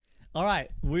All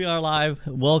right, we are live.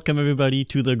 Welcome everybody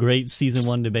to the great season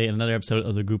 1 debate, another episode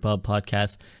of the Group Hub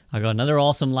podcast. I got another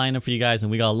awesome lineup for you guys, and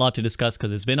we got a lot to discuss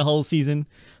because it's been a whole season.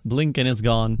 Blink and it's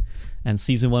gone, and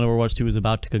season 1 of Overwatch 2 is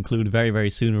about to conclude very, very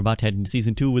soon. We're about to head into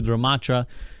season 2 with Ramatra.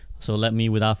 So let me,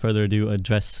 without further ado,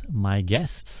 address my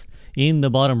guests. In the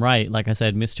bottom right, like I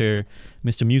said, Mr.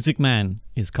 Music Man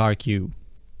is CarQ.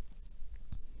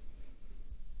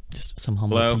 Just some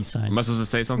humble Hello. peace signs. Am I supposed to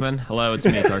say something? Hello, it's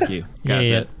me, CarQ.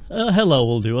 Yeah. Hello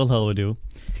will do. Hello will do.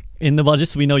 In the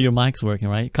just so we know your mic's working,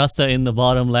 right? Custa in the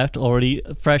bottom left, already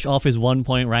fresh off his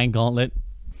 1-point rank gauntlet.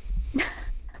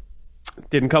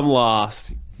 Didn't come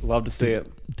last. Love to see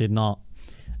it. Did not.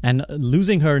 And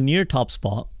losing her near top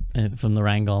spot from the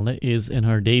rank gauntlet is in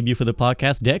her debut for the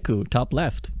podcast, Deku, top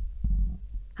left.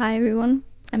 Hi everyone,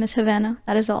 I miss Havana.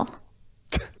 That is all.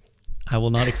 I will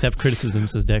not accept criticism,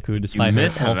 says Deku, despite her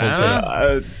miss awful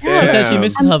Havana? taste. She says she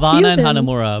misses I'm Havana and Cuban.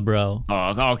 Hanamura, bro.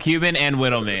 Oh, Cuban and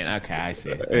Widowmane. Okay, I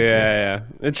see. Yeah.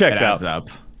 It checks It out. adds up.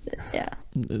 Yeah.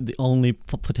 The only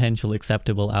potential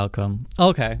acceptable outcome.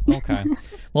 Okay.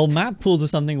 Well, map pools is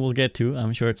something we'll get to,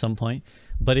 I'm sure, at some point.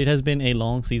 But it has been a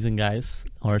long season, guys,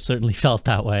 or it certainly felt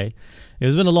that way. It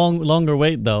has been a longer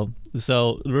wait, though.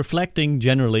 So, reflecting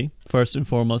generally, first and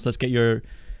foremost, let's get your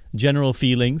general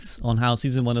feelings on how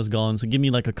season 1 has gone. So, give me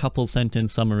like a couple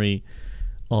sentence summary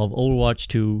of Overwatch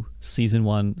 2 season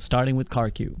 1, starting with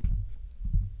CarQ.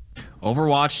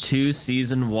 Overwatch 2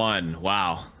 Season 1.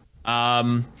 Wow.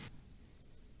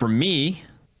 For me,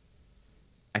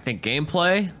 I think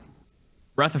gameplay,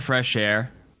 breath of fresh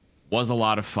air, was a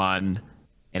lot of fun.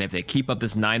 And if they keep up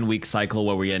this 9-week cycle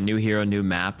where we get a new hero, new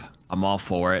map, I'm all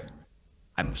for it.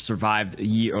 I've survived a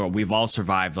year, or we've all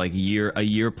survived like a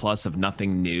year plus of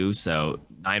nothing new. So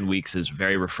 9 weeks is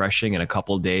very refreshing. In a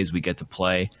couple of days, we get to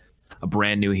play a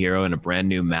brand new hero and a brand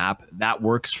new map. That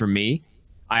works for me.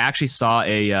 I actually saw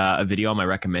a video on my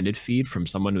recommended feed from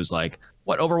someone who's like,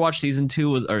 what Overwatch Season 2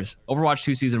 was, or Overwatch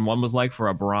 2 Season 1 was like for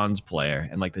a bronze player.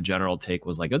 And like the general take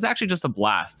was like, it was actually just a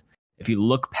blast. If you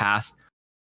look past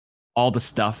all the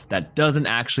stuff that doesn't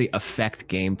actually affect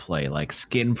gameplay, like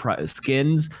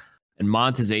skins and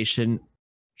monetization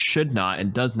should not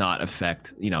and does not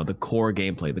affect, the core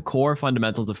gameplay. The core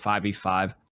fundamentals of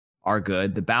 5v5 are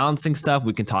good. The balancing stuff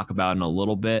we can talk about in a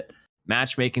little bit.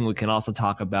 Matchmaking we can also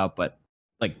talk about, but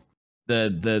like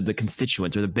the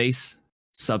constituents or the base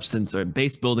substance or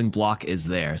base building block is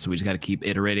there. So we just got to keep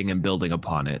iterating and building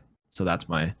upon it. So that's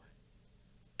my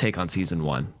take on season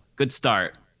 1. Good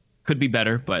start. Could be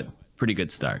better, but pretty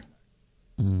good start.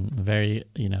 Very,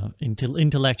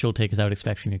 intellectual take as I would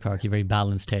expect from you, Karki. Very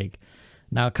balanced take.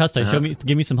 Now, Custa,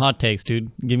 give me some hot takes,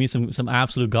 dude. Give me some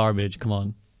absolute garbage. Come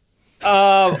on.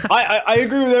 I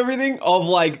agree with everything of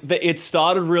like it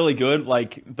started really good.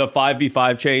 Like the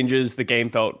 5v5 changes, the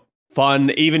game felt fun.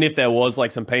 Even if there was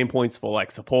like some pain points for like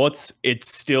supports, it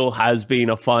still has been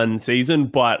a fun season.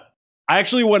 But I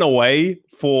actually went away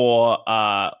for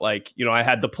I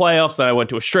had the playoffs, then I went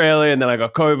to Australia, and then I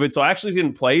got COVID. So I actually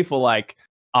didn't play for like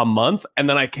a month, and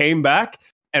then I came back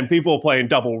and people are playing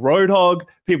double Roadhog.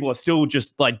 People are still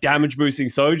just like damage boosting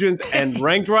Sojins, and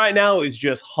ranked right now is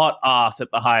just hot ass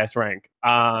at the highest rank.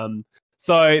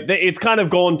 So it's kind of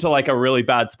gone to like a really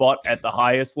bad spot at the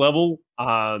highest level.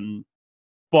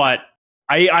 But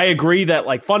I agree that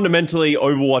like fundamentally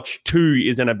Overwatch 2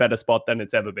 is in a better spot than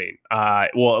it's ever been.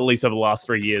 Well, at least over the last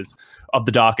 3 years of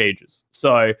the Dark Ages.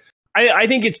 So I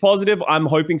think it's positive. I'm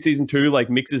hoping season 2 like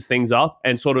mixes things up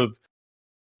and sort of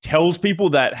tells people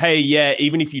that, hey, yeah,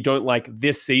 even if you don't like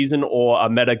this season or a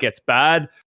meta gets bad,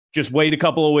 just wait a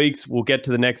couple of weeks. We'll get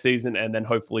to the next season, and then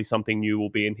hopefully something new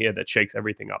will be in here that shakes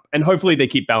everything up. And hopefully they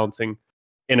keep balancing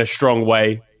in a strong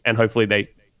way, and hopefully they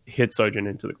hit Sojourn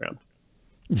into the ground.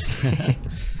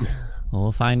 Well,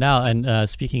 we'll find out. And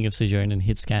speaking of Sojourn and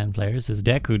hit scan players, is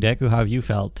Deku. Deku, how have you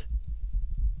felt?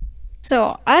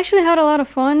 So I actually had a lot of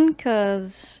fun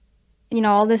because,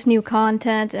 all this new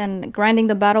content and grinding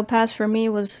the battle pass for me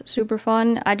was super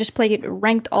fun. I just played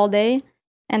ranked all day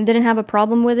and didn't have a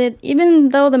problem with it, even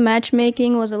though the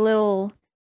matchmaking was a little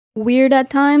weird at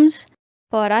times.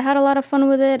 But I had a lot of fun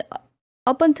with it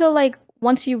up until like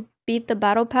once you beat the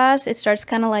battle pass, it starts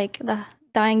kind of like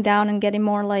dying down and getting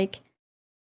more like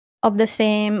of the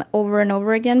same over and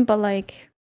over again. But like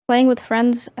playing with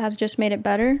friends has just made it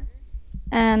better.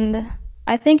 And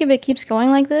I think if it keeps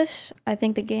going like this, I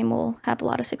think the game will have a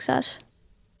lot of success.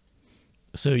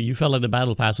 So you felt like the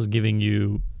battle pass was giving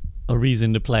you a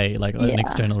reason to play, like an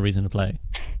external reason to play?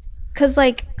 Because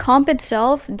like comp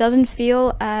itself doesn't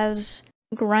feel as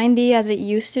grindy as it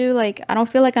used to. Like I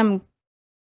don't feel like I'm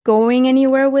going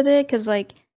anywhere with it because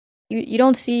like you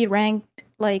don't see ranked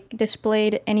like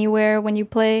displayed anywhere when you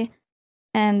play.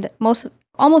 and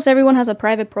almost everyone has a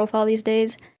private profile these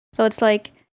days. So it's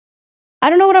like I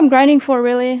don't know what I'm grinding for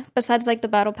really, besides like the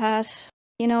battle pass.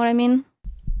 You know what I mean?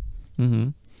 Mm-hmm.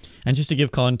 And just to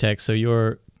give context, so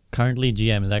you're currently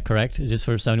GM, is that correct? Just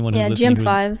for someone who's listening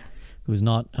GM5. who's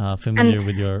not familiar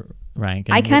with your rank.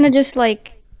 And I kind of just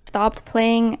like stopped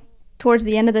playing towards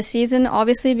the end of the season,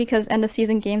 obviously because end of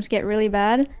season games get really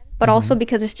bad, but also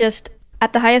because it's just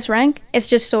at the highest rank, it's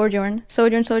just Sojourn,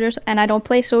 and I don't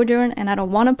play Sojourn, and I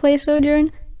don't want to play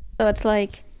Sojourn, so it's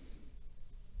like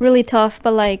really tough.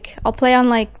 But like I'll play on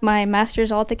like my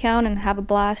Masters alt account and have a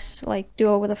blast, like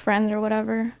duo with a friend or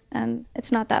whatever, and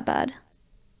it's not that bad.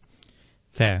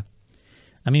 Fair.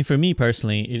 I mean, for me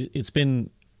personally, it's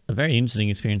been a very interesting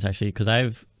experience actually, because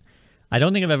I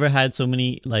don't think I've ever had so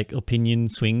many like opinion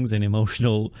swings and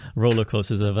emotional roller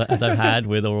coasters as I've had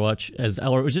with Overwatch,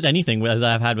 or just anything as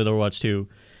I've had with Overwatch 2,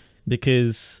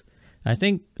 because I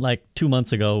think like 2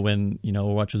 months ago when, you know,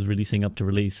 Overwatch was releasing up to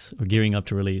release or gearing up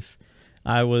to release,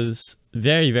 I was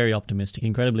very, very optimistic,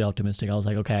 incredibly optimistic. I was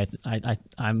like, okay,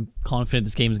 I'm confident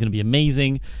this game is going to be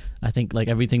amazing. I think like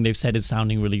everything they've said is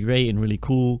sounding really great and really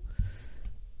cool.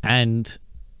 And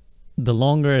the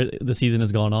longer the season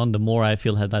has gone on, the more I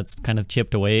feel that's kind of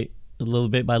chipped away a little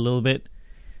bit by little bit.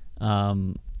 A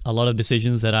lot of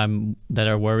decisions that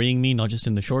are worrying me, not just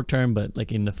in the short term, but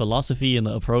like in the philosophy and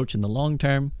the approach in the long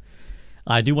term.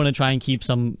 I do want to try and keep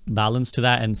some balance to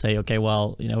that and say, okay,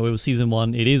 well, you know, it was season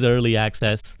 1, it is early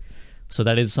access, so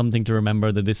that is something to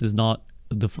remember, that this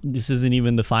isn't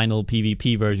even the final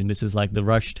PvP version. This is like the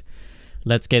rushed,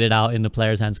 let's get it out in the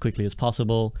players' hands quickly as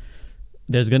possible.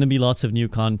 There's going to be lots of new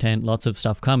content, lots of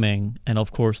stuff coming, and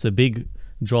of course the big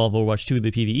draw of Overwatch 2, the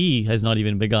PvE, has not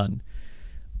even begun.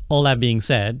 All that being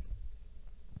said,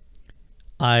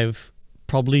 I've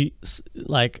probably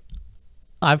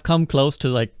I've come close to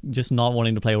like just not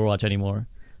wanting to play Overwatch anymore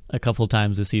a couple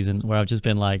times this season, where I've just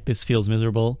been like, this feels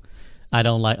miserable. I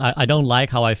don't like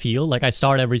how I feel. Like I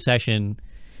start every session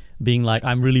being like,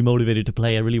 I'm really motivated to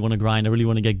play, I really want to grind, I really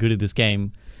want to get good at this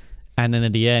game, and then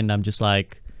at the end I'm just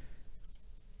like,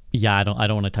 yeah, I don't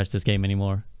want to touch this game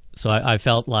anymore. So I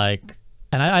felt like,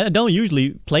 and I don't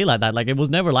usually play like that. Like it was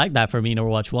never like that for me in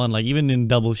Overwatch 1. Like even in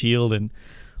Double Shield and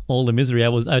all the misery,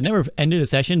 I never ended a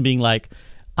session being like,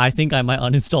 I think I might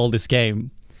uninstall this game.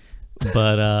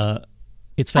 But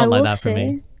it's felt like that for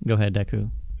me. Go ahead, Deku.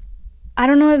 I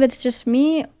don't know if it's just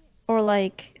me or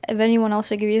like if anyone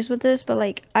else agrees with this, but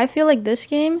like I feel like this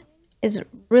game is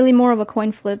really more of a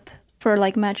coin flip for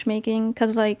like matchmaking,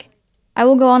 because like I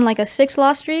will go on like a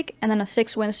 6-loss streak and then a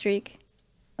 6-win streak,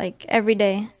 like every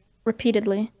day,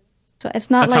 repeatedly. So it's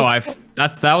not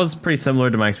that was pretty similar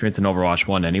to my experience in Overwatch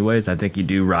 1 anyways. I think you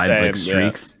do ride like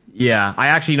streaks. Yeah. I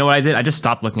actually, you know what I did? I just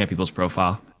stopped looking at people's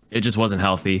profile. It just wasn't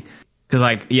healthy. Because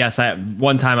like, yes,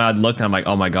 one time I'd look and I'm like,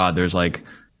 oh my God, there's like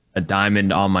a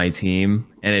diamond on my team.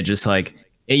 And it just like,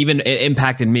 it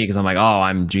impacted me because I'm like, oh,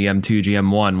 I'm GM2,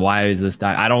 GM1. Why is this?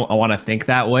 I want to think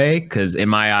that way, because in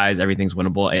my eyes, everything's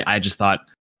winnable. I just thought,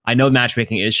 I know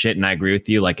matchmaking is shit, and I agree with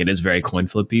you. Like it is very coin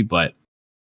flippy, but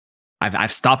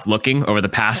I've stopped looking over the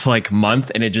past like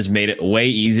month, and it just made it way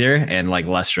easier and like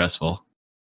less stressful.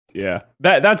 Yeah,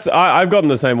 that's I've gotten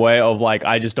the same way of like,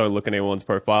 I just don't look at anyone's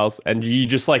profiles, and you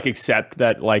just like accept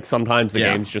that like sometimes the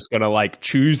game's just gonna like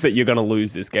choose that you're gonna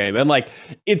lose this game, and like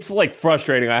it's like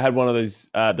frustrating. I had one of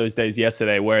those days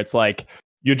yesterday where it's like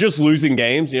you're just losing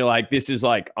games and you're like, this is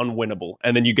like unwinnable,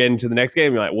 and then you get into the next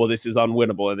game, you're like, well, this is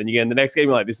unwinnable, and then you get in the next game,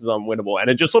 you're like, this is unwinnable, and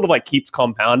it just sort of like keeps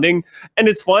compounding, and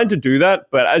it's fine to do that,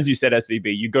 but as you said,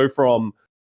 SVB, you go from,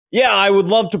 yeah, I would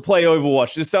love to play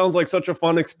Overwatch. This sounds like such a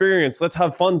fun experience. Let's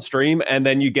have fun, stream. And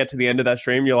then you get to the end of that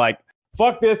stream, you're like,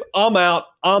 fuck this, I'm out.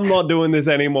 I'm not doing this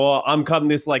anymore. I'm cutting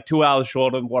this like 2 hours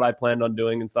short of what I planned on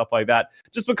doing and stuff like that.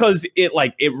 Just because it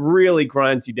really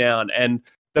grinds you down. And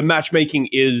the matchmaking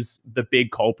is the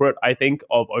big culprit, I think,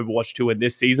 of Overwatch 2 in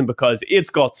this season, because it's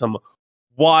got some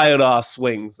wild ass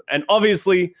swings. And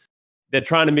obviously, they're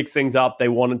trying to mix things up. They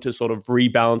wanted to sort of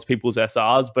rebalance people's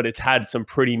SRs, but it's had some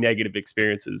pretty negative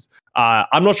experiences.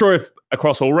 I'm not sure if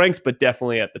across all ranks, but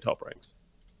definitely at the top ranks.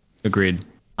 Agreed.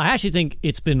 I actually think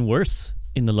it's been worse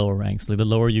in the lower ranks. Like the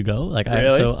lower you go, like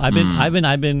really?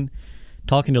 I've been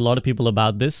talking to a lot of people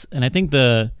about this, and I think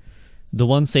the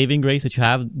one saving grace that you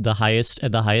have at the highest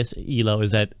elo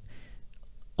is that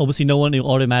obviously no one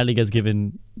automatically gets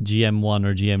given GM1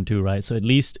 or GM2, right? So at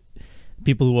least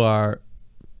people who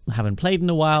haven't played in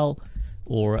a while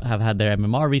or have had their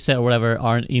MMR reset or whatever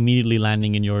aren't immediately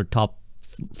landing in your top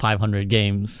 500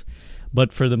 games.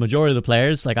 But for the majority of the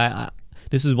players, like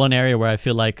this is one area where I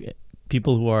feel like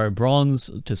people who are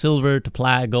bronze to silver to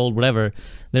plat, gold, whatever,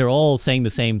 they're all saying the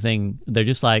same thing. They're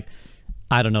just like,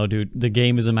 I don't know, dude, the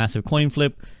game is a massive coin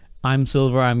flip. I'm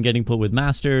silver, I'm getting put with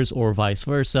masters, or vice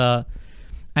versa.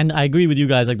 And I agree with you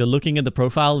guys, like the looking at the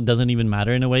profile doesn't even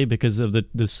matter in a way because of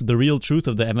the real truth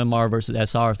of the MMR versus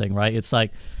SR thing, right? It's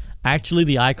like, actually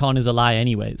the icon is a lie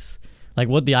anyways. Like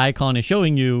what the icon is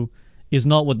showing you is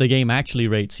not what the game actually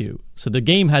rates you. So the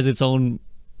game has its own,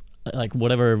 like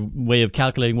whatever way of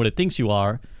calculating what it thinks you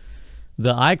are.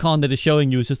 The icon that is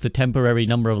showing you is just a temporary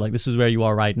number of like, this is where you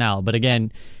are right now. But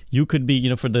again, you could be, you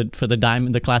know, for the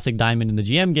diamond, the classic diamond in the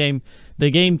GM game, the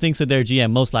game thinks that they're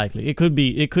GM most likely. It could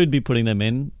be putting them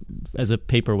in as a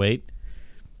paperweight,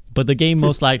 but the game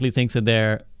most likely thinks that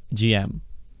they're GM,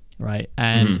 right?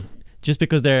 And just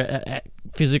because their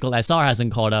physical SR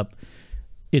hasn't caught up,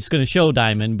 it's going to show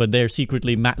diamond, but they're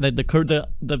secretly the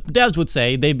devs would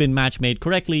say they've been match made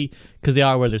correctly because they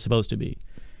are where they're supposed to be.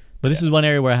 But this is one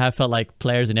area where I have felt like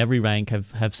players in every rank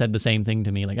have said the same thing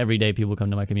to me. Like every day people come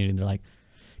to my community and they're like,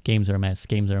 games are a mess,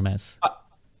 games are a mess.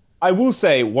 I will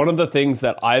say one of the things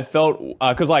that I've felt,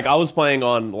 because like I was playing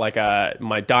on like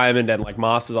my diamond and like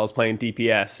masters, I was playing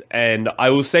DPS, and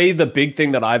I will say the big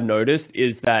thing that I've noticed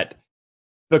is that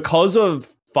because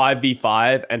of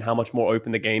 5v5 and how much more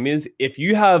open the game is, if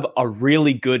you have a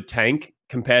really good tank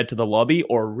compared to the lobby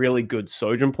or a really good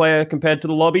Sojourn player compared to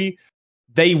the lobby,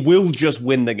 they will just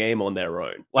win the game on their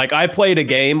own. Like I played a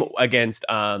game against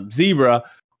Zebra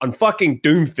on fucking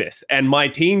Doomfist, and my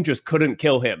team just couldn't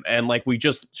kill him, and like we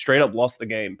just straight up lost the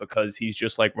game because he's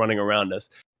just like running around us.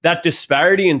 That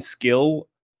disparity in skill,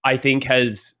 I think,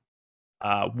 has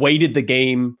weighted the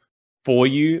game for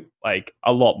you like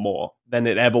a lot more than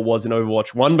it ever was in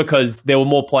Overwatch 1 because there were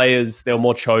more players, there were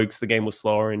more chokes, the game was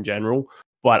slower in general.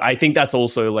 But I think that's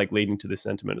also like leading to this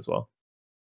sentiment as well.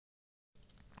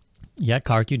 Yeah,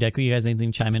 Karku, Deku, you guys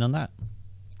anything to chime in on that?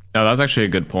 No, that's actually a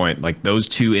good point. Like those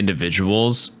two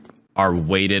individuals are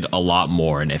weighted a lot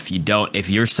more, and if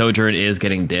your Sojourn is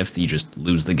getting diffed, you just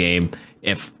lose the game.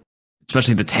 If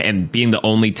especially and being the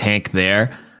only tank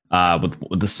there,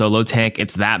 with the solo tank,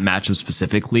 it's that matchup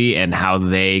specifically and how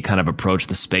they kind of approach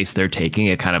the space they're taking.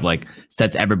 It kind of like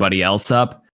sets everybody else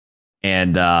up,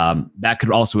 and that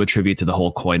could also attribute to the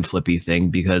whole coin flippy thing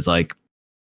because like.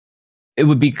 It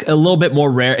would be a little bit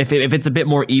more rare if it's a bit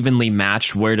more evenly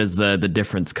matched. Where does the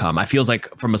difference come? I feels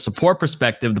like from a support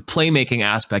perspective, the playmaking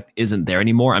aspect isn't there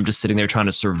anymore. I'm just sitting there trying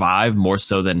to survive more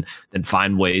so than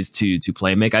find ways to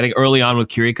play make. I think early on with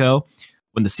Kiriko,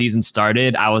 when the season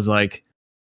started, I was like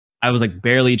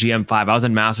barely GM5. I was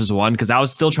in Masters 1 because I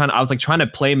was trying to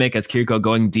play make as Kiriko,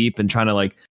 going deep and trying to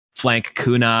like flank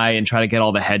Kunai and try to get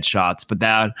all the headshots.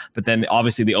 But then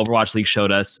obviously the Overwatch League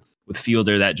showed us with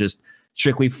Fielder that just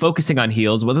strictly focusing on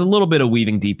heals with a little bit of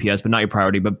weaving DPS, but not your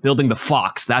priority, but building the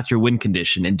Fox, that's your win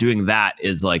condition. And doing that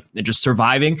is like just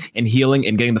surviving and healing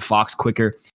and getting the Fox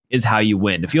quicker is how you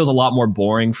win. It feels a lot more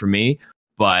boring for me,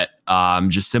 but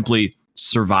just simply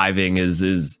surviving is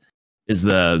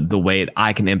the way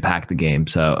I can impact the game.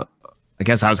 So I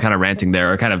guess I was kind of ranting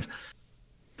there,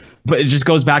 but it just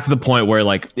goes back to the point where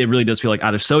like it really does feel like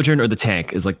either Sojourn or the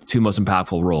tank is like the two most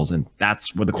impactful roles, and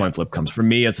that's where the coin flip comes. For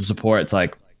me as a support, it's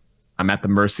like I'm at the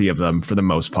mercy of them for the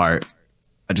most part.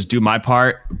 I just do my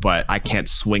part, but I can't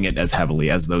swing it as heavily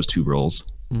as those two roles.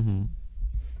 Mm-hmm.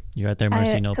 You're at their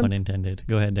mercy, no pun intended.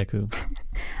 Go ahead, Deku.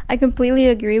 I completely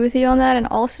agree with you on that, and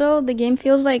also the game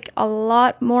feels like a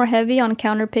lot more heavy on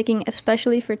counter picking,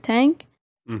 especially for tank,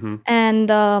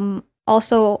 and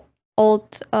also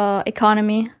ult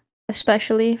economy,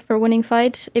 especially for winning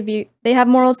fights. If they have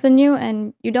more ults than you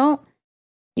and you don't,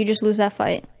 you just lose that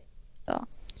fight. So.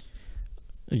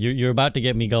 You're about to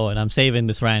get me going. I'm saving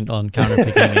this rant on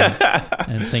counterpicking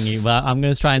and thingy, but I'm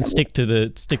gonna try and stick to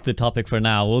the topic for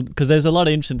now. Well, because there's a lot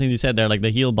of interesting things you said there, like the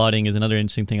heal botting is another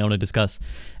interesting thing I want to discuss.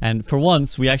 And for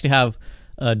once, we actually have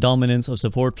a dominance of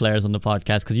support players on the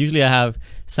podcast, because usually I have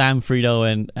Sam,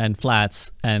 Frito, and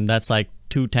Flats, and that's like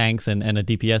two tanks and a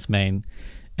DPS main.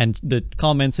 And the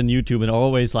comments in YouTube are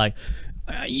always like,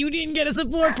 you didn't get a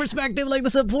support perspective, like the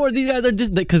support, these guys are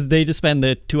just, because they just spend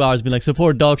the 2 hours being like,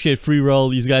 support dog shit, free roll,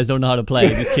 these guys don't know how to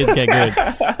play, these kids get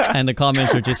good. And the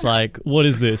comments are just like, what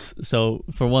is this? So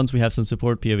for once we have some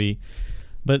support POV.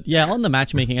 But yeah, on the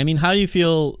matchmaking, I mean, how do you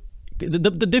feel? The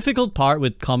difficult part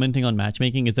with commenting on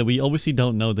matchmaking is that we obviously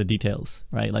don't know the details,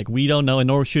 right? Like we don't know, and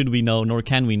nor should we know, nor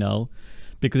can we know,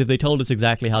 because if they told us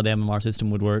exactly how the MMR system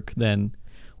would work, then,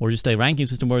 or just a ranking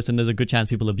system works, then there's a good chance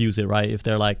people abuse it, right? If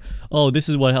they're like, oh, this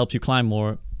is what helps you climb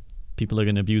more, people are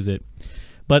going to abuse it.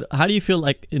 But how do you feel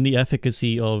like in the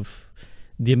efficacy of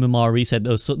the MMR reset,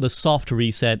 the soft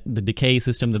reset, the decay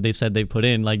system that they've said they've put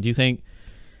in? Like, do you think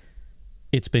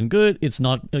it's been good? It's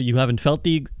not, you haven't felt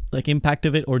the like impact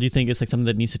of it, or do you think it's like something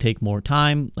that needs to take more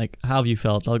time? Like, how have you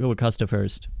felt? I'll go with Custa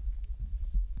first.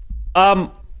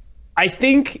 I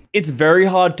think it's very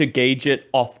hard to gauge it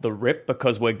off the rip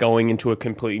because we're going into a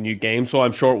completely new game. So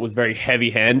I'm sure it was very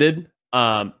heavy-handed.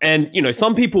 And, you know,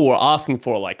 some people were asking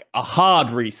for like a hard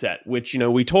reset, which, you know,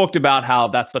 we talked about how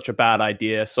that's such a bad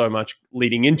idea so much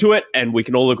leading into it. And we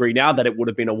can all agree now that it would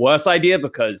have been a worse idea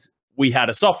because we had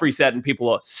a soft reset and people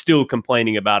are still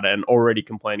complaining about it and already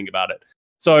complaining about it.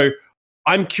 So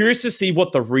I'm curious to see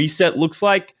what the reset looks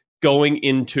like going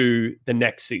into the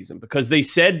next season, because they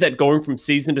said that going from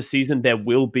season to season, there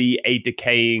will be a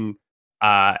decaying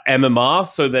MMR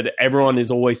so that everyone is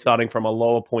always starting from a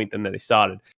lower point than they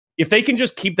started. If they can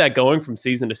just keep that going from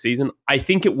season to season, I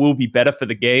think it will be better for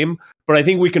the game. But I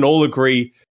think we can all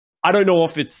agree, I don't know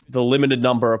if it's the limited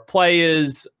number of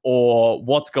players or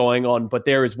what's going on, but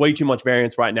there is way too much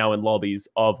variance right now in lobbies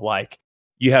of like,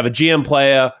 you have a GM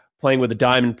player playing with a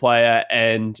diamond player,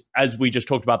 and as we just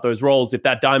talked about those roles, if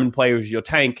that diamond player is your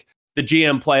tank, the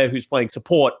GM player who's playing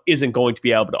support isn't going to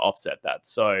be able to offset that.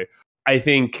 So I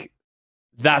think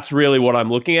that's really what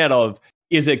I'm looking at of,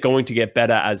 is it going to get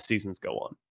better as seasons go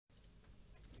on?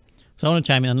 So I want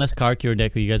to chime in, unless Karki or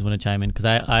Deku, you guys want to chime in, because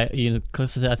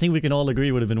I think we can all agree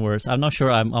it would have been worse. I'm not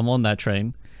sure I'm on that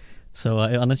train. So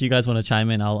unless you guys want to chime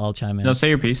in, I'll chime in. No, say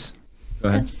your piece. Go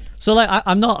ahead. So like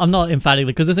I'm not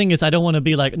emphatically, because the thing is I don't want to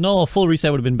be like, no, a full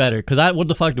reset would have been better, because what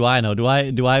the fuck do I know? Do I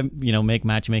you know, make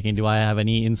matchmaking? Do I have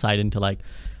any insight into like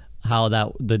how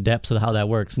the depths of how that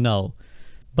works? No,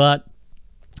 but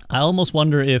I almost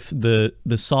wonder if the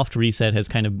soft reset has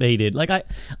kind of baited. Like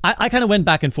I kind of went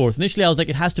back and forth. Initially I was like,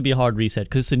 it has to be a hard reset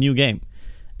because it's a new game,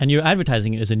 and you're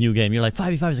advertising it as a new game. You're like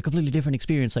 5v5 is a completely different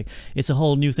experience. Like it's a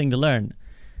whole new thing to learn.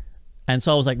 And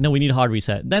so I was like, no, we need a hard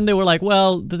reset. Then they were like,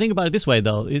 well, the thing about it this way,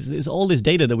 though, is all this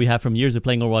data that we have from years of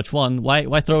playing Overwatch 1,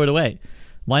 why throw it away?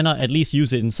 Why not at least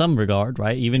use it in some regard,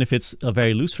 right? Even if it's a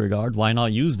very loose regard, why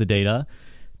not use the data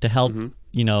to help,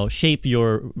 you know, shape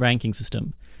your ranking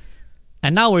system?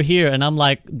 And now we're here, and I'm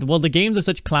like, well, the games are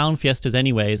such clown fiestas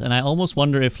anyways, and I almost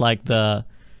wonder if, like, the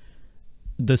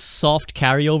soft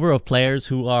carryover of players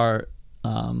who are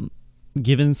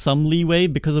given some leeway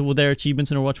because of what their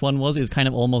achievements in Overwatch 1 is kind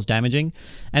of almost damaging.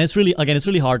 And it's really, again, it's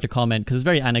really hard to comment because it's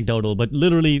very anecdotal, but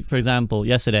literally, for example,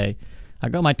 yesterday, I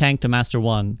got my tank to Master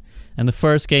 1, and the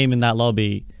first game in that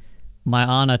lobby, my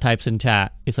Ana types in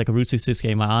chat, it's like a Route 66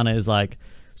 game, my Ana is like,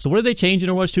 so what did they change in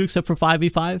Overwatch 2 except for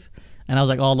 5v5? And I was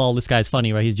like, oh lol, this guy's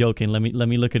funny, right? He's joking. Let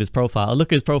me look at his profile. I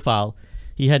look at his profile.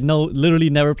 He had literally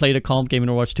never played a comp game in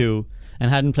Overwatch 2 and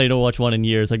hadn't played Overwatch 1 in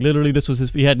years. Like literally this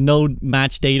was he had no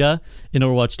match data in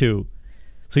Overwatch 2.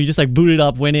 So he just like booted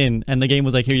up, went in, and the game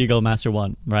was like, here you go, Master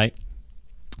 1, right?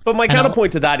 But my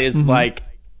counterpoint to that is like,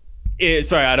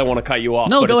 sorry, I don't want to cut you off.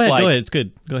 No, but go ahead, like, go ahead. It's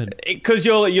good. Go ahead. Because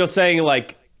you're saying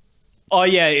like, oh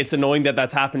yeah, it's annoying that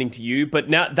that's happening to you, but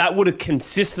now that would have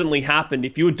consistently happened.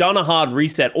 If you had done a hard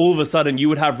reset, all of a sudden you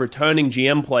would have returning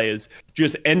GM players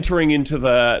just entering into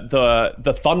the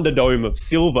Thunderdome of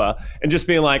Silver and just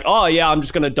being like, oh yeah, I'm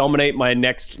just going to dominate my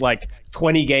next like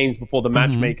 20 games before the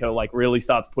matchmaker like really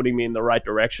starts putting me in the right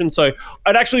direction. So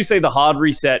I'd actually say the hard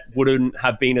reset wouldn't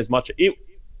have been as much.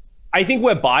 I think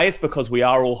we're biased because we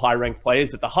are all high-ranked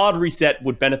players, that the hard reset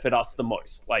would benefit us the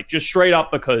most. Like, just straight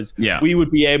up because we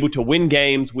would be able to win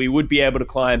games, we would be able to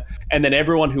climb, and then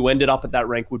everyone who ended up at that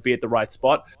rank would be at the right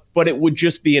spot. But it would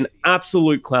just be an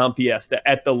absolute clown fiesta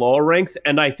at the lower ranks.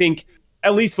 And I think,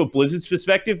 at least for Blizzard's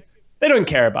perspective, they don't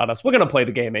care about us. We're going to play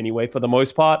the game anyway, for the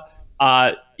most part.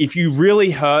 If you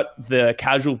really hurt the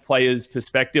casual player's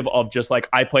perspective of just like,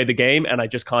 I play the game and I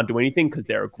just can't do anything because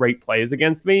there are great players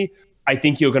against me, I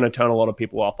think you're going to turn a lot of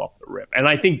people off the rip. And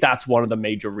I think that's one of the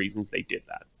major reasons they did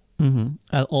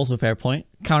that. Also fair point.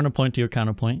 Counterpoint to your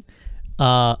counterpoint.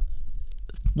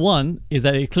 One is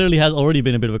that it clearly has already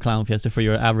been a bit of a clown fiesta for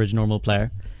your average normal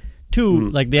player. Two,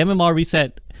 like the MMR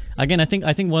reset, again, I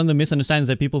think one of the misunderstandings is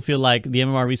that people feel like the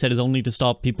MMR reset is only to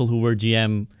stop people who were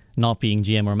GM not being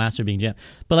GM or Master being GM.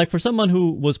 But like for someone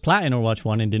who was Plat in Overwatch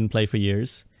 1 and didn't play for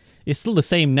years, it's still the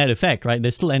same net effect, right? They're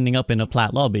still ending up in a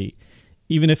Plat lobby,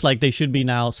 even if like they should be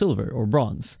now Silver or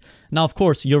Bronze. Now, of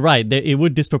course, you're right. It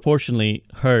would disproportionately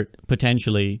hurt,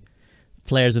 potentially,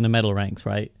 players in the metal ranks,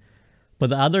 right? But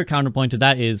the other counterpoint to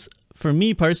that is, for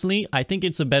me personally, I think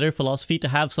it's a better philosophy to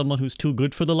have someone who's too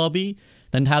good for the lobby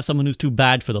than to have someone who's too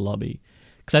bad for the lobby.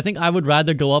 Because I think I would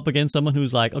rather go up against someone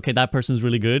who's like, okay, that person's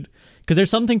really good. Because there's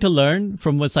something to learn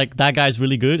from what's like, that guy's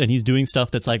really good and he's doing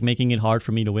stuff that's like making it hard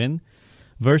for me to win.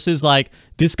 Versus like,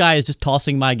 this guy is just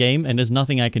tossing my game and there's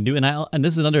nothing I can do. And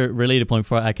this is another related point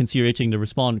for, I can see you're itching to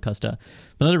respond, Custa.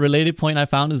 But another related point I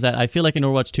found is that I feel like in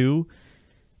Overwatch 2,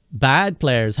 bad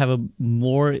players have a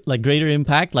more like greater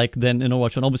impact like than in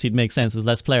Overwatch 1. Obviously it makes sense, there's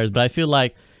less players, but I feel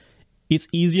like it's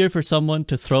easier for someone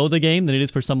to throw the game than it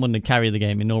is for someone to carry the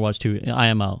game in Overwatch 2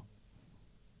 IMO.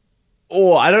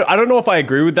 Oh, I don't know if I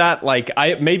agree with that. Like,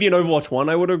 maybe in Overwatch 1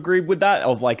 I would agree with that,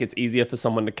 of like it's easier for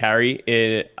someone to carry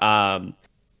it.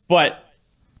 But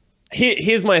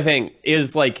here's my thing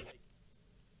is like,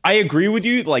 I agree with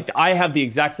you. Like, I have the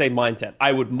exact same mindset.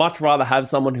 I would much rather have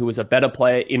someone who is a better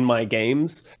player in my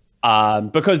games,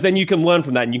 because then you can learn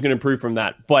from that and you can improve from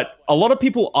that. But a lot of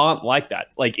people aren't like that.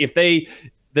 Like,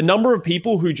 the number of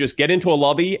people who just get into a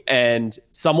lobby and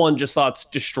someone just starts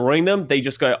destroying them, they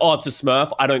just go, oh, it's a Smurf.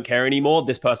 I don't care anymore.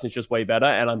 This person's just way better.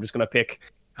 And I'm just going to pick,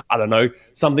 I don't know,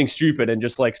 something stupid and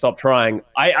just like stop trying.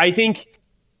 I think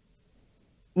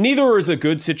neither is a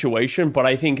good situation, but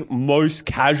I think most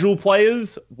casual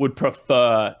players would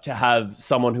prefer to have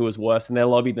someone who is worse in their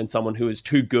lobby than someone who is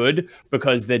too good,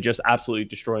 because they're just absolutely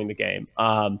destroying the game.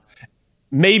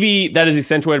 Maybe that is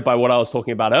accentuated by what I was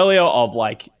talking about earlier of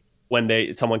like,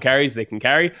 when someone carries, they can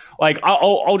carry. Like,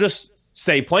 I'll just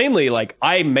say plainly, like,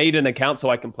 I made an account so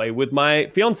I can play with my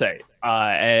fiance,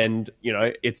 and you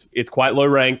know, it's quite low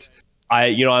ranked.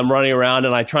 I'm running around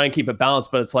and I try and keep it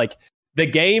balanced, but it's like the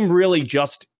game really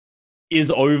just is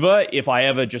over if I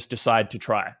ever just decide to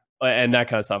try and that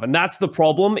kind of stuff. And that's the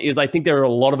problem, is I think there are a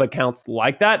lot of accounts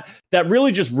like that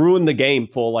really just ruin the game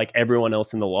for like everyone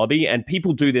else in the lobby, and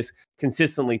people do this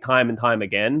consistently time and time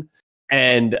again.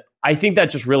 And I think that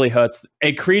just really hurts.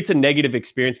 It creates a negative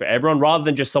experience for everyone rather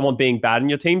than just someone being bad in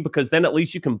your team, because then at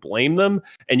least you can blame them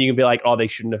and you can be like, oh, they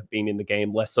shouldn't have been in the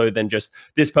game, less so than just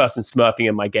this person smurfing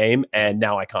in my game and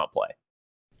now I can't play.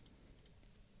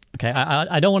 Okay,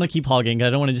 I don't want to keep hogging. I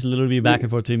don't want to just literally be back and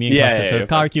forth to me and Costa. So if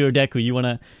Karki or Deku, you want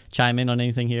to chime in on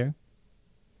anything here?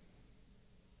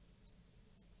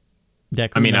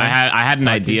 Deku, I mean, I had an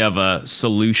idea of a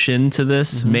solution to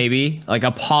this, maybe like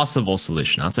a possible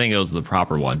solution. Not saying it was the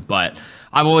proper one, but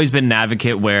I've always been an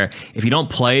advocate where if you don't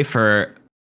play for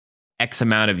X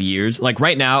amount of years, like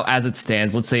right now, as it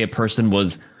stands, let's say a person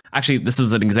was actually, this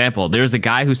was an example. There's a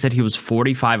guy who said he was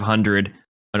 4,500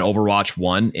 on Overwatch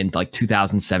 1 in like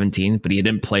 2017, but he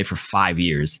didn't play for 5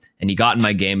 years, and he got in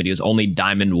my game and he was only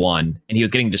Diamond 1 and he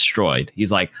was getting destroyed.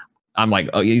 He's like, I'm like,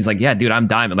 oh, he's like, yeah, dude, I'm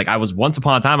Diamond. Like, I was once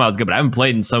upon a time I was good, but I haven't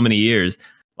played in so many years.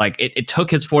 Like, it took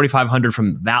his 4,500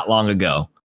 from that long ago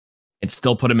and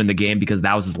still put him in the game because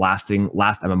that was his last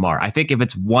MMR. I think if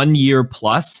it's 1 year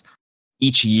plus,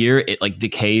 each year it like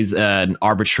decays an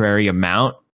arbitrary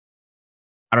amount.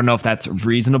 I don't know if that's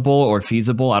reasonable or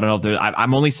feasible. I don't know if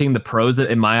I'm only seeing the pros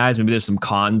in my eyes. Maybe there's some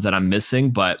cons that I'm missing,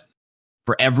 but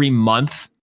for every month,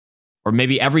 or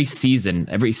maybe every season's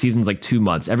like 2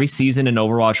 months. Every season in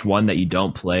Overwatch 1 that you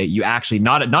don't play, you actually,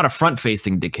 not a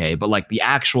front-facing decay, but like the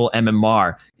actual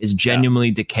MMR is genuinely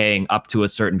decaying up to a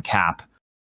certain cap.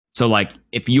 So like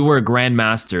if you were a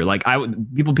Grandmaster, like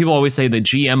people always say the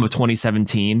GM of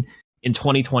 2017, in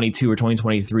 2022 or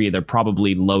 2023, they're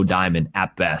probably low diamond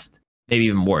at best. Maybe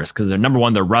even worse, because they're number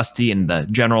one, they're rusty, and the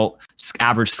general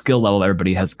average skill level of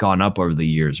everybody has gone up over the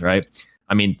years, right?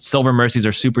 I mean, Silver Mercies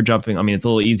are super jumping. I mean, it's a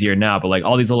little easier now, but like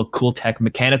all these little cool tech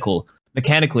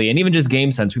mechanically, and even just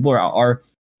game sense, people are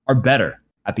better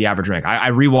at the average rank. I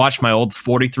rewatched my old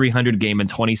 4,300 game in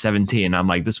 2017, and I'm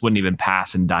like, this wouldn't even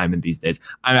pass in Diamond these days.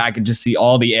 I could just see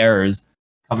all the errors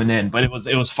coming in, but it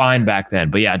was fine back then.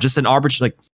 But yeah, just an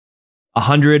arbitrary like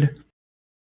 100.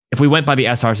 If we went by the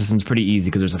SR system, it's pretty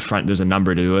easy because there's a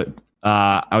number to it.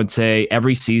 I would say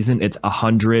every season it's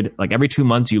 100. Like every 2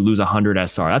 months you lose 100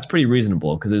 SR. That's pretty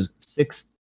reasonable because there's 6. If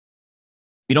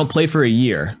you don't play for a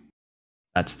year,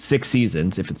 that's 6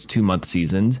 seasons if it's 2 month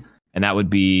seasons, and that would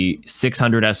be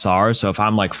 600 SR. So if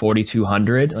I'm like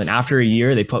 4,200, and after a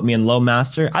year they put me in low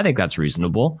master, I think that's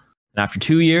reasonable. And after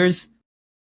 2 years,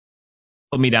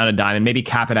 put me down to diamond, maybe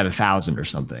cap it at 1,000 or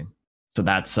something. So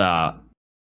that's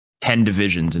 10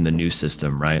 divisions in the new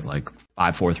system, right? Like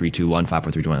 5, 4, 3, 2, 1, 5,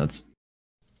 4, 3, 2, 1.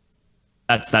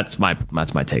 That's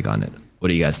my take on it. What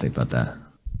do you guys think about that?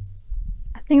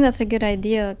 I think that's a good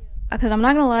idea, because I'm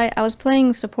not gonna lie, I was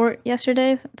playing support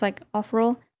yesterday. So it's like off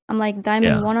roll. I'm like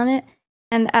Diamond 1 on it,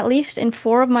 and at least in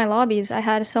 4 of my lobbies, I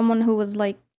had someone who was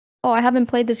like, "Oh, I haven't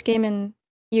played this game in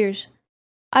years.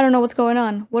 I don't know what's going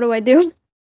on. What do I do?"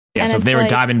 Yeah, and so if they were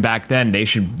Diamond back then, they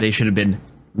should have been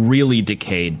really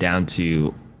decayed down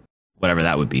to whatever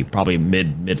that would be, probably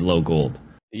mid low gold.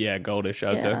 Yeah, goldish,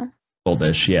 I'd say.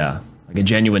 Goldish, yeah, like a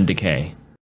genuine decay.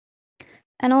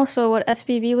 And also what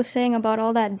SPB was saying about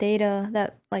all that data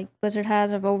that like Blizzard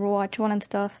has of Overwatch 1 and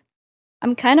stuff.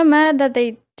 I'm kind of mad that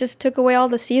they just took away all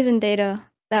the season data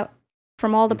that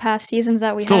from all the past seasons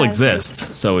that we still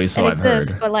exists. So we still have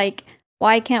heard. But like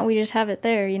why can't we just have it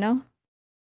there, you know?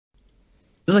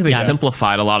 It's like they Yeah.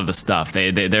 simplified a lot of the stuff.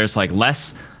 There's like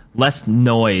less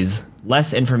noise,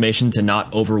 less information to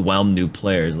not overwhelm new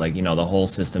players. Like, you know, the whole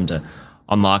system to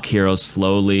unlock heroes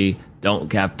slowly.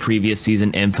 Don't have previous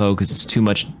season info because it's too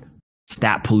much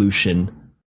stat pollution.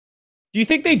 Do you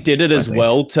think they did it as think.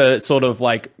 well to sort of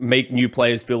like make new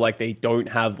players feel like they don't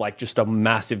have like just a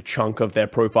massive chunk of their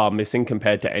profile missing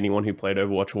compared to anyone who played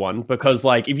Overwatch 1? Because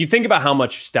like if you think about how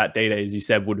much stat data, as you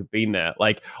said, would have been there,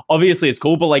 like obviously it's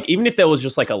cool, but like even if there was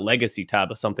just like a legacy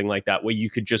tab or something like that where you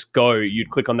could just go, you'd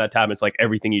click on that tab and it's like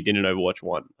everything you did in Overwatch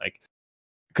 1. Like,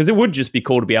 because it would just be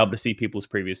cool to be able to see people's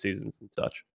previous seasons and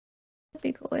such. That'd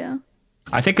be cool, yeah.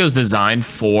 I think it was designed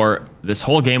for this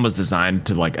whole game was designed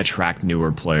to like attract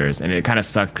newer players, and it kind of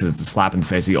sucks because it's a slap in the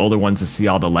face. The older ones to see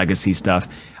all the legacy stuff.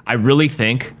 I really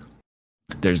think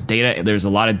there's a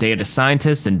lot of data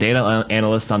scientists and data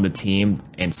analysts on the team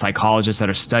and psychologists that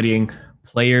are studying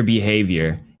player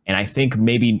behavior. And I think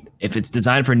maybe if it's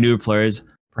designed for newer players,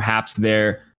 perhaps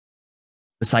the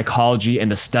psychology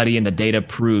and the study and the data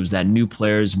proves that new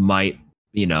players might,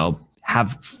 you know,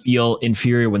 feel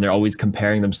inferior when they're always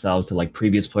comparing themselves to like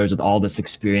previous players with all this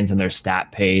experience in their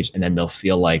stat page, and then they'll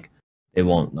feel like they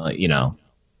won't, you know,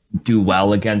 do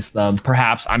well against them.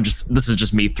 Perhaps this is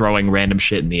just me throwing random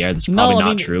shit in the air. That's probably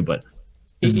not true, but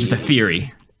this is just a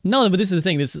theory. No, but this is the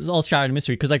thing. This is all shrouded in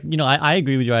mystery because, like, you know, I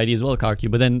agree with your idea as well,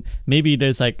 Karku. But then maybe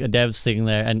there's like a dev sitting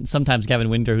there, and sometimes Gavin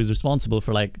Winter, who's responsible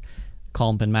for like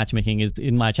comp and matchmaking, is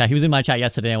in my chat. He was in my chat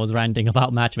yesterday. I was ranting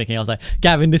about matchmaking. I was like,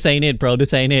 Gavin, this ain't it, bro.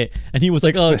 This ain't it. And he was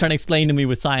like, oh, trying to explain to me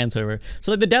with science or whatever.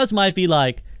 So like the devs might be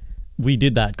like, we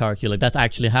did that, Karku. Like that's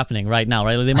actually happening right now,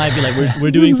 right? Like, they might be like,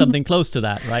 we're doing something close to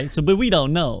that, right? So, but we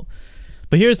don't know.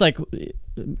 But here's like,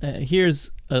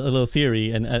 here's a little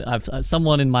theory, and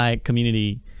someone in my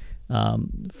community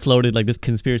floated like this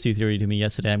conspiracy theory to me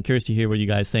yesterday. I'm curious to hear what you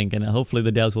guys think, and hopefully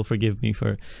the devs will forgive me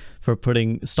for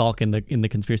putting stock in the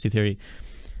conspiracy theory.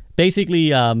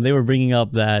 Basically, they were bringing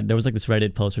up that there was like this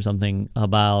Reddit post or something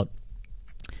about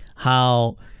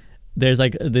how there's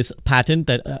like this patent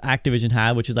that Activision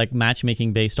had, which is like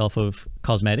matchmaking based off of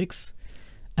cosmetics.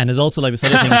 And there's also like this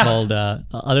other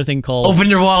thing called Open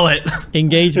your wallet.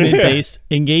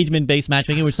 engagement based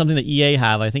matchmaking, which is something that EA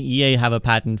have. I think EA have a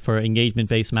patent for engagement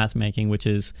based matchmaking, which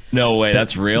is No way,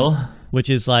 that's real. Which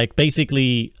is like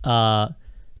basically to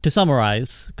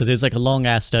summarize, because there's like a long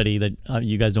ass study that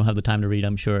you guys don't have the time to read,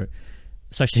 I'm sure,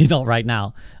 especially not right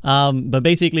now. But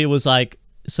basically it was like,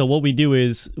 so what we do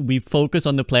is we focus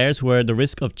on the players who are at the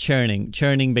risk of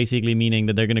churning basically meaning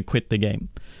that they're going to quit the game.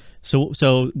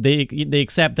 So they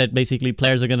accept that basically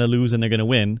players are going to lose and they're going to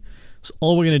win. So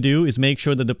all we're going to do is make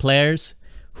sure that the players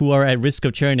who are at risk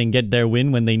of churning get their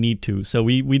win when they need to. So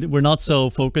we're not so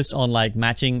focused on like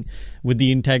matching with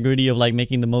the integrity of like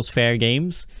making the most fair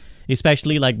games,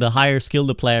 especially like the higher skill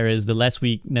the player is, the less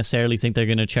we necessarily think they're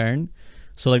going to churn.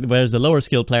 So like whereas the lower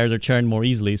skill players are churned more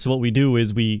easily. So what we do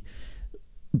is we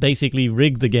basically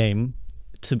rig the game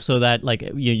so that like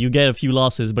you get a few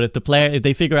losses, but if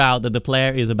they figure out that the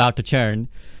player is about to churn,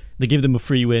 they give them a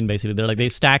free win. Basically, they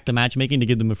stack the matchmaking to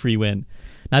give them a free win.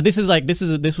 Now this was like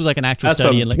an actual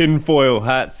study. That's some tinfoil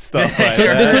hat stuff. Right so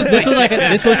there. this was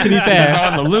to be fair. This is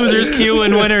on the losers queue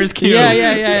and winners queue.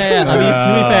 Yeah. I mean,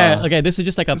 to be fair, okay, this is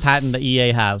just like a patent that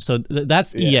EA have. So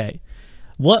that's EA.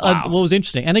 What was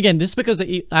interesting, and again, this is because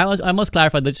I must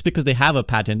clarify that just because they have a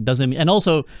patent doesn't mean, and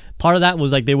also part of that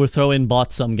was like they were throwing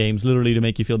bots some games literally to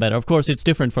make you feel better. Of course, it's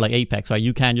different for like Apex, right?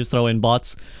 You can't just throw in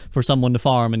bots for someone to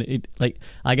farm, and it like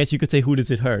I guess you could say, who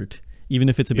does it hurt? Even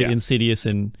if it's a bit insidious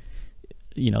and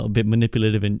a bit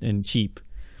manipulative and cheap.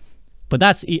 But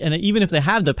and even if they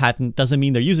have the patent, doesn't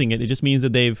mean they're using it. It just means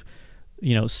that they've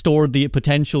stored the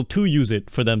potential to use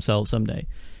it for themselves someday.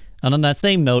 And on that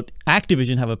same note,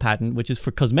 Activision have a patent which is for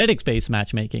cosmetics-based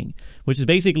matchmaking, which is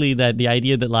basically that the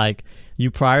idea that like you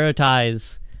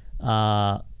prioritize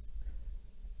a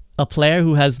player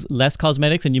who has less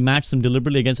cosmetics and you match them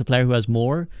deliberately against a player who has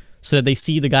more, so that they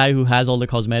see the guy who has all the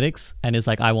cosmetics and is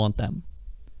like, I want them.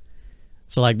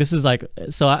 So like this is like,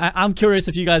 so I'm curious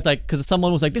if you guys like, because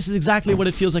someone was like, this is exactly what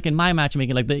it feels like in my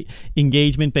matchmaking, like the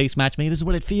engagement-based matchmaking. This is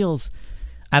what it feels.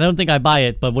 I don't think I buy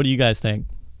it, but what do you guys think?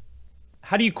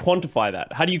 How do you quantify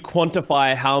that? How do you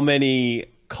quantify how many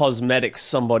cosmetics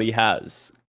somebody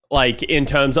has? Like in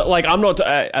terms of like, I'm not,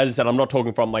 as I said, I'm not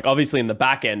talking from like, obviously in the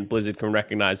back end, Blizzard can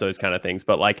recognize those kind of things,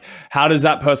 but like, how does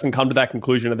that person come to that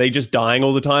conclusion? Are they just dying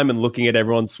all the time and looking at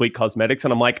everyone's sweet cosmetics?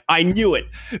 And I'm like, I knew it.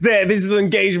 This is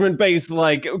engagement based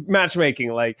like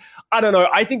matchmaking. Like, I don't know.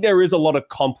 I think there is a lot of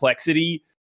complexity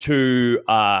to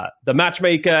the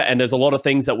matchmaker, and there's a lot of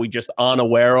things that we just aren't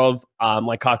aware of.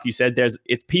 Like Kaku said,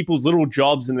 it's people's little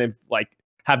jobs, and they've like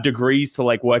have degrees to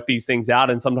like work these things out.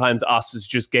 And sometimes us as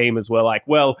just gamers, we're like,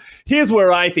 well, here's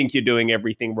where I think you're doing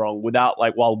everything wrong, without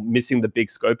like while missing the big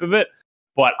scope of it.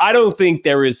 But I don't think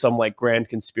there is some like grand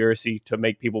conspiracy to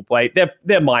make people play.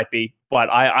 There might be, but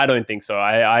I don't think so.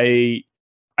 I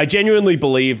genuinely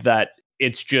believe that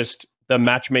it's just the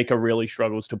matchmaker really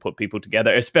struggles to put people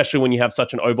together, especially when you have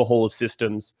such an overhaul of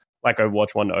systems like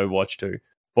Overwatch 1 to Overwatch 2.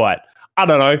 But I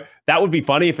don't know. That would be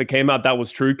funny if it came out that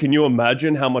was true. Can you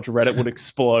imagine how much Reddit would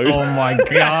explode? Oh my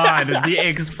god, the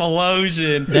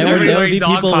explosion. There would be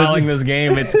people dogpiling this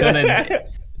game. It's gonna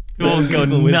go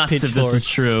nuts if this is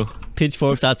true.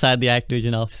 Pitchforks outside the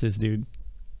Activision offices, dude.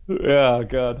 Yeah,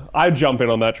 God. I'd jump in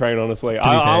on that train, honestly.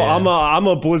 I'm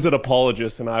a Blizzard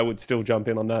apologist, and I would still jump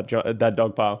in on that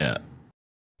dog pile. Yeah.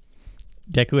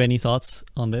 Deku, any thoughts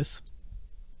on this?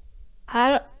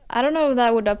 I don't know if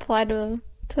that would apply to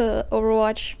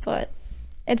Overwatch, but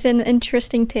it's an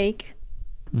interesting take.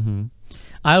 Mm-hmm.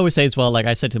 I always say as well, like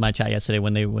I said to my chat yesterday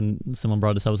when someone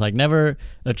brought this, I was like, never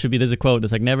attribute. There's a quote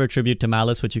that's like, never attribute to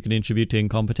malice what you can attribute to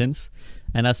incompetence,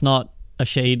 and that's not a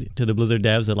shade to the Blizzard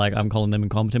devs that like I'm calling them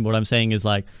incompetent. But what I'm saying is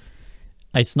like,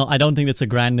 it's not. I don't think it's a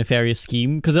grand nefarious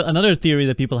scheme, because another theory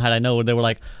that people had, I know, they were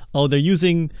like, oh, they're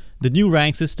using the new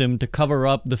rank system to cover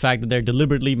up the fact that they're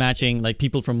deliberately matching like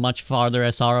people from much farther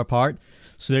SR apart.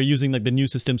 So they're using like the new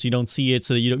system so you don't see it,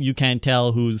 so you can't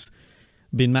tell who's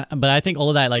been. But I think all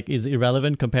of that like is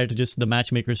irrelevant compared to just the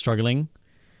matchmakers struggling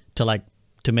to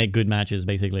make good matches,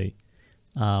 basically.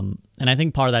 And I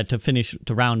think part of that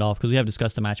to round off, because we have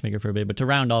discussed the matchmaker for a bit, but to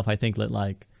round off, I think that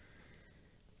like.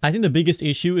 I think the biggest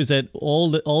issue is that all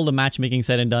the matchmaking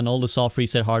said and done, all the soft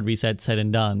reset, hard reset said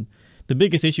and done, the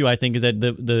biggest issue I think is that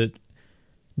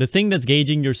the thing that's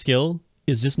gauging your skill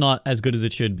is just not as good as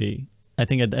it should be. I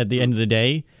think at the end of the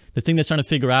day, the thing that's trying to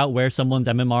figure out where someone's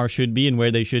MMR should be and where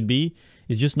they should be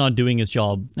is just not doing its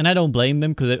job. And I don't blame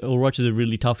them, because Overwatch is a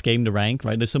really tough game to rank,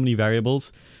 right? There's so many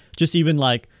variables. Just even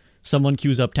like someone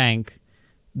queues up tank,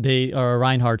 they are a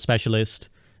Reinhardt specialist,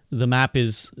 the map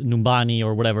is Numbani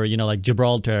or whatever, like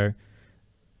Gibraltar.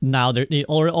 Now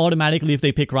automatically if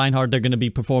they pick Reinhardt, they're going to be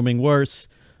performing worse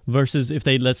versus if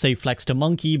they, let's say, flex to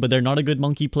Monkey, but they're not a good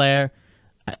Monkey player.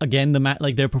 Again,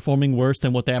 they're performing worse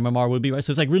than what their MMR would be, right?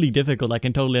 So it's like really difficult. I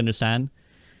can totally understand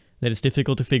that it's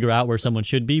difficult to figure out where someone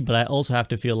should be, but I also have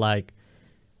to feel like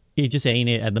it just ain't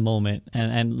it at the moment.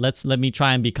 And let me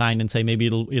try and be kind and say maybe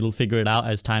it'll figure it out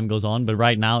as time goes on. But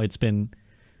right now it's been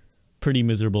pretty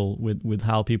miserable with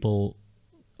how people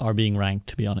are being ranked,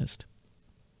 to be honest.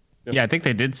 Yeah, I think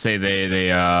they did say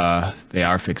they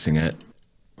are fixing it,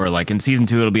 or like in season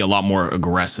 2 it'll be a lot more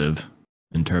aggressive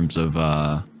in terms of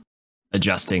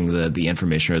adjusting the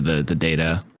information or the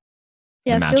data.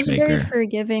 Yeah, it feels very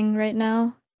forgiving right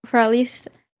now. For at least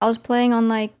I was playing on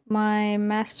like my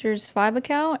Masters 5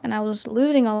 account and I was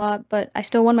losing a lot, but I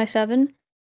still won my 7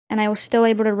 and I was still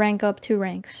able to rank up 2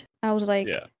 ranks. I was like,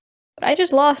 yeah. But I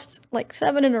just lost like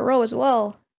 7 in a row as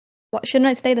well. What, shouldn't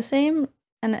I stay the same?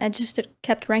 And it just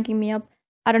kept ranking me up.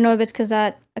 I don't know if it's because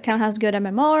that account has good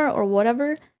MMR or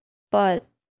whatever, but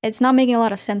it's not making a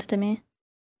lot of sense to me.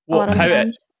 Well,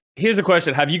 here's a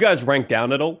question: have you guys ranked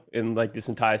down at all in like this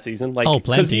entire season? Like,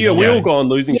 plenty. We all go on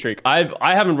losing streak. I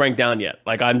haven't ranked down yet.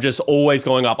 Like, I'm just always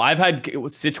going up. I've had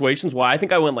situations where I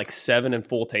think I went like 7 and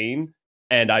 14.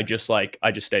 And I just stayed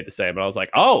the same. And I was like,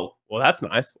 oh, well, that's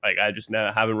nice. Like, I just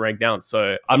haven't ranked down.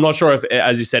 So I'm not sure if,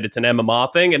 as you said, it's an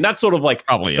MMR thing. And that's sort of like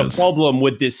the problem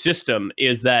with this system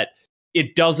is that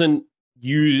it doesn't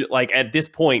use, like, at this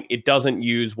point, it doesn't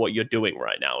use what you're doing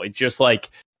right now. It's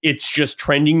just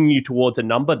trending you towards a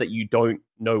number that you don't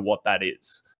know what that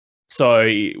is. So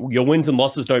your wins and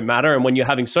losses don't matter. And when you're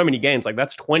having so many games, like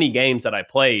that's 20 games that I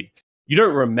played, you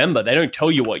don't remember. They don't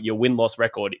tell you what your win-loss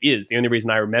record is. The only reason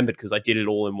I remembered because I did it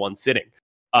all in one sitting.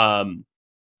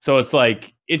 So it's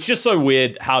like, it's just so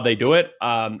weird how they do it.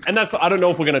 And that's, I don't know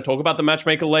if we're going to talk about the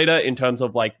matchmaker later in terms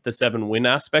of like the 7-win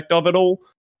aspect of it all.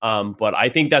 But I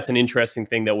think that's an interesting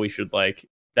thing that we should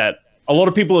that a lot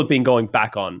of people have been going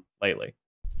back on lately.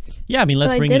 Yeah, I mean,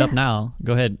 let's bring it up now.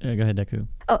 Go ahead, Deku.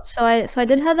 Oh, so I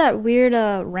did have that weird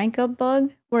rank up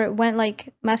bug where it went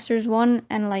like Masters 1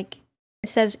 and like it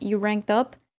says you ranked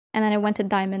up, and then it went to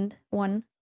Diamond 1,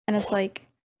 and it's like,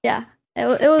 yeah, it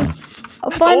was a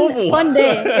fun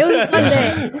day. It was a fun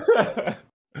day.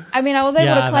 I mean, I was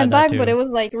able to climb back, but it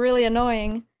was like really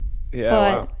annoying. Yeah,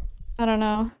 but I don't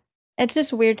know. It's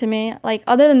just weird to me. Like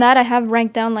other than that, I have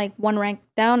ranked down like 1 rank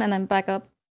down and then back up,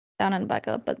 down and back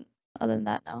up. But other than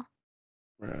that, no.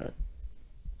 Right.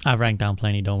 I've ranked down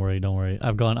plenty. Don't worry.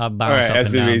 I've All bounced right, up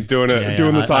and down. SVB's doing it, Yeah,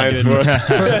 doing the I science do for it.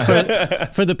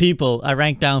 us. for the people. I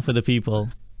ranked down for the people.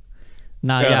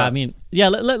 Nah, yeah. Yeah. I mean, yeah.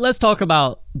 Let's talk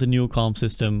about the new comp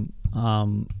system.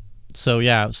 So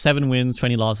yeah, 7 wins,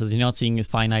 20 losses. You're not seeing a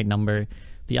finite number.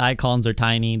 The icons are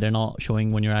tiny. They're not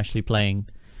showing when you're actually playing.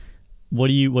 What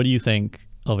do you think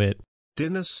of it?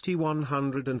 Dynasty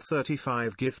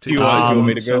 135 gifted. Do you want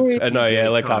me to go? sub No, yeah,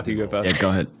 let Kaki Kaki go first. Yeah, go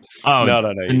ahead. Oh, No.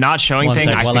 the not showing One thing.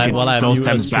 sec, I while think I it still mute a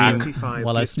stems back. stream,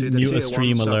 while I mute a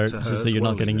stream alert so you're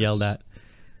not getting yelled at.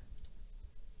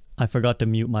 I forgot to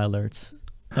mute my alerts.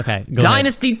 Okay, go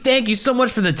Dynasty, thank you so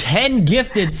much for the 10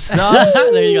 gifted subs.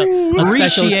 there you go. A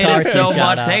special Appreciate it Kaki so much.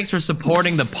 shout out. Thanks for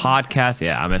supporting the podcast.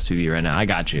 Yeah, I'm SPV right now. I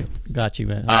got you. Got you,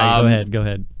 man. All right, go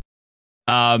ahead.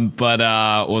 But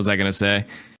what was I gonna say?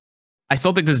 I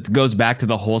still think this goes back to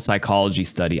the whole psychology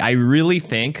study. I really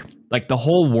think like the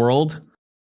whole world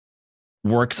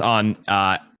works on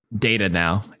data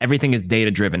now. Everything is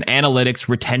data driven, analytics,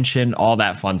 retention, all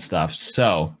that fun stuff.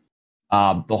 So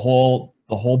the whole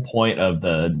point of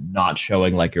the not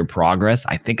showing like your progress,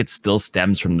 I think it still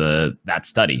stems from that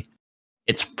study.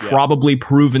 It's probably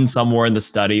proven somewhere in the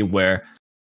study where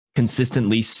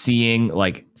consistently seeing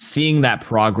that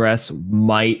progress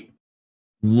might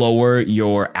lower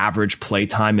your average play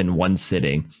time in one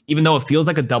sitting, even though it feels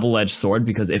like a double-edged sword,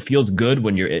 because it feels good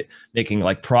when you're making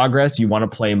like progress, you want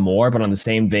to play more, but on the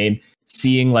same vein,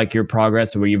 seeing like your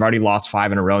progress where you've already lost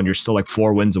 5 in a row and you're still like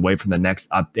 4 wins away from the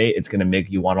next update, it's going to make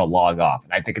you want to log off.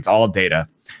 And I think it's all data.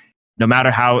 No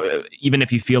matter how, even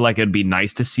if you feel like it'd be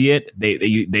nice to see it,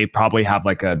 they probably have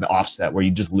like an offset where you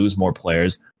just lose more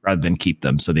players rather than keep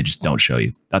them, so they just don't show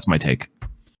you. That's my take.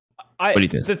 What do you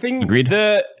think? The thing, Agreed?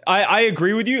 I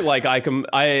agree with you. Like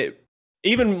I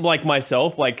even like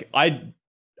myself, like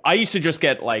I used to just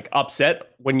get like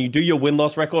upset when you do your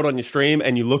win-loss record on your stream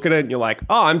and you look at it and you're like,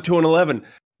 oh, I'm 2-11.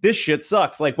 This shit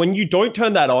sucks. Like when you don't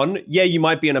turn that on, yeah, you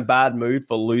might be in a bad mood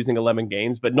for losing 11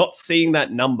 games, but not seeing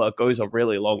that number goes a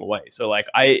really long way. So like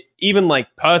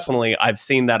personally, I've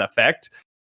seen that effect.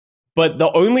 But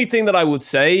the only thing that I would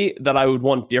say that I would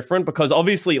want different, because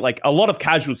obviously like a lot of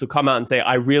casuals will come out and say,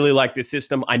 I really like this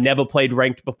system. I never played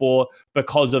ranked before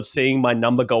because of seeing my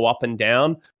number go up and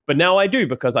down. But now I do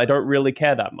because I don't really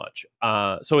care that much.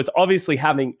 So it's obviously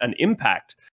having an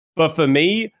impact. But for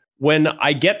me, when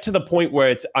I get to the point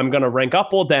where I'm going to rank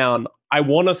up or down, I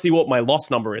want to see what my loss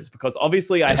number is, because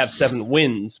obviously I have 7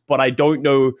 wins, but I don't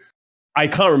know. I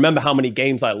can't remember how many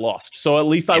games I lost. So at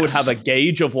least I would have a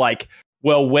gauge of like,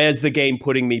 well, where's the game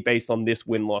putting me based on this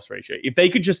win-loss ratio? If they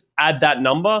could just add that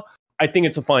number, I think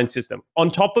it's a fine system. On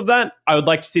top of that, I would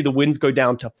like to see the wins go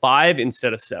down to 5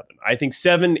 instead of 7. I think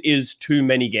 7 is too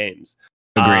many games.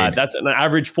 Agreed. That's an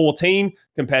average 14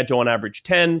 compared to an average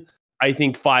 10. I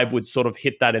think 5 would sort of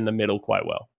hit that in the middle quite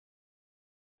well.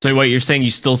 So what you're saying, you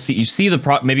see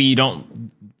the maybe you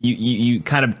don't, you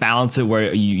kind of balance it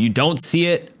where you don't see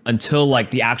it until like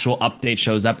the actual update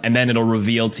shows up, and then it'll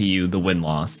reveal to you the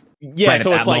win-loss. Yeah, right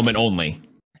so at it's that like moment only.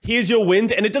 Here's your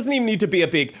wins, and it doesn't even need to be a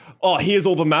big, oh, here's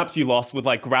all the maps you lost with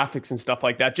like graphics and stuff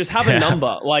like that. Just have a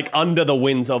number like under the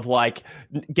wins of like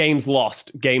games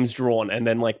lost, games drawn, and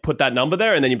then like put that number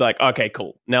there, and then you'd be like, okay,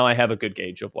 cool. Now I have a good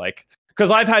gauge of like,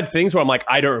 because I've had things where I'm like,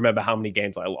 I don't remember how many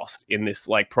games I lost in this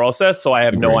like process, so I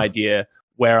have no idea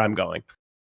where I'm going.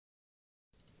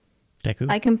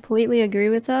 Deku? I completely agree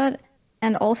with that.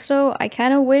 And also, I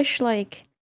kind of wish like,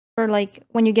 or like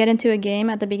when you get into a game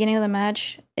at the beginning of the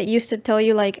match, it used to tell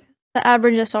you like the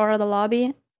average SR of the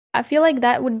lobby. I feel like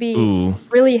that would be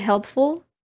really helpful.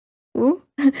 Ooh,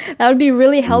 that would be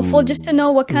really helpful just to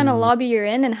know what kind of lobby you're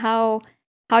in and how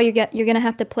you're gonna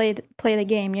have to play the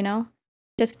game. You know,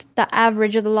 just the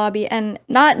average of the lobby, and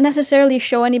not necessarily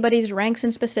show anybody's ranks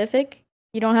in specific.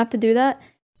 You don't have to do that.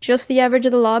 Just the average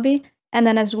of the lobby, and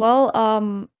then as well,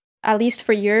 at least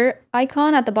for your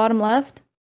icon at the bottom left,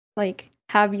 like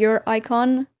have your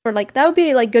icon for like that would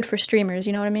be like good for streamers.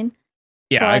 You know what I mean?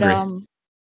 Yeah, but, I agree.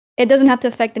 It doesn't have to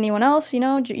affect anyone else. You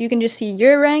know, you can just see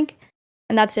your rank,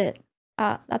 and that's it.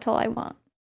 That's all I want.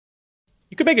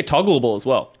 You could make it toggleable as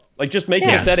well. Like just make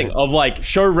it a setting of like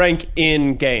show rank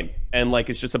in game, and like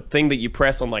it's just a thing that you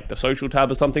press on like the social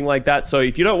tab or something like that. So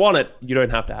if you don't want it, you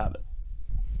don't have to have it.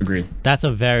 Agreed. That's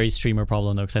a very streamer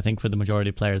problem though, because I think for the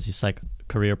majority of players, it's like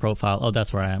career profile. Oh,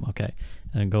 that's where I am. Okay,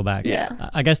 and go back. Yeah.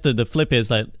 I guess the flip is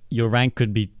that your rank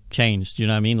could be changed. You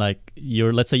know what I mean? Like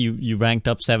let's say you ranked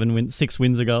up 6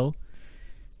 wins ago.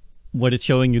 What it's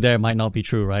showing you there might not be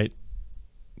true, right?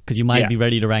 Because you might be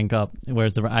ready to rank up,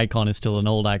 whereas the icon is still an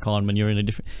old icon when you're in a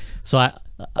different. So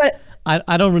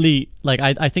I don't really like.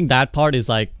 I think that part is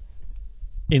like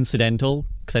incidental,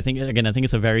 because I think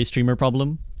it's a very streamer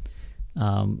problem.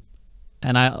 And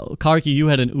Karki, you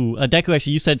had an ooh. Deku,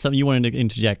 actually, you said something you wanted to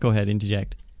interject. Go ahead,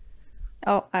 interject.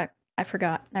 Oh, I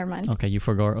forgot. Never mind. Okay, you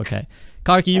forgot. Okay,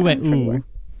 Karki, you went ooh. Sure.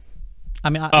 I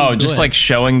mean, just like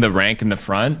showing the rank in the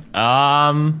front.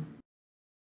 I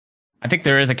think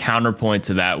there is a counterpoint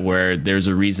to that where there's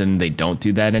a reason they don't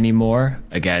do that anymore.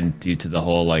 Again, due to the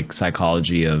whole like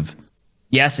psychology of,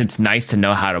 yes, it's nice to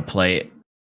know how to play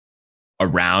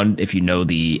around if you know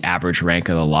the average rank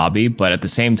of the lobby, but at the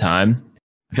same time,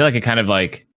 I feel like it kind of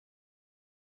like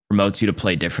promotes you to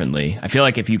play differently. I feel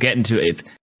like if you get into it,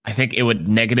 I think it would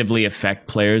negatively affect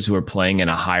players who are playing in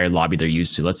a higher lobby they're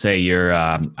used to. Let's say you're,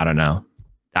 I don't know,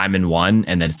 Diamond 1,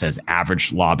 and then it says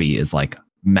average lobby is like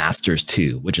Masters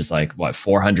 2, which is like, what,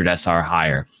 400 SR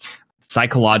higher.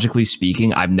 Psychologically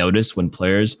speaking, I've noticed when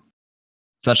players,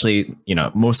 especially, you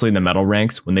know, mostly in the metal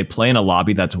ranks, when they play in a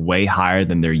lobby that's way higher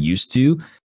than they're used to,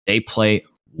 they play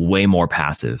way more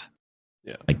passive.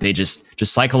 Yeah. Like they just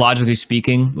psychologically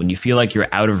speaking, when you feel like you're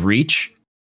out of reach,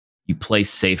 you play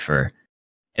safer.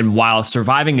 And while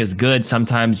surviving is good,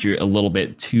 sometimes you're a little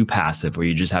bit too passive where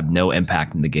you just have no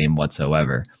impact in the game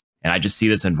whatsoever. And I just see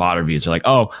this in VOD reviews. They're like,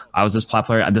 oh, I was this plat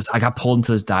player. I got pulled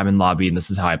into this diamond lobby and this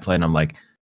is how I play. And I'm like,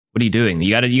 what are you doing?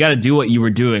 You gotta do what you were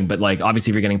doing. But like,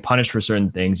 obviously if you're getting punished for certain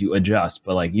things, you adjust.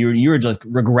 But like you're just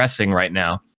regressing right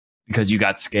now because you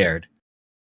got scared.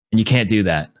 And you can't do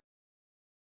that.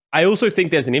 I also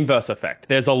think there's an inverse effect.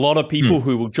 There's a lot of people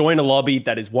who will join a lobby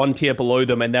that is one tier below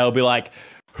them, and they'll be like,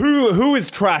 who is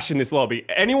trash in this lobby?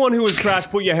 Anyone who is trash,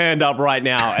 put your hand up right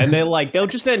now. And they're like, they'll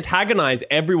just antagonize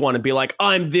everyone and be like,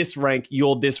 I'm this rank,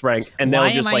 you're this rank. And they'll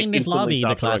just like in this lobby,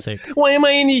 the classic. Why am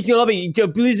I in this lobby?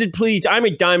 Blizzard, please. I'm a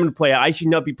diamond player. I should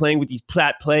not be playing with these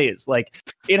plat players.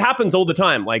 Like, it happens all the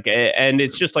time. Like, and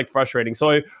it's just like frustrating.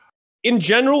 So in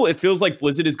general, it feels like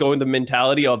Blizzard is going the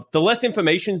mentality of the less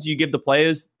information you give the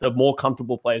players, the more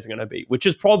comfortable players are going to be, which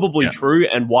is probably true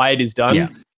and why it is done. Yeah.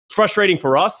 It's frustrating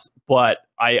for us, but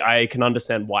I can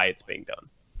understand why it's being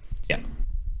done.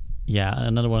 Yeah,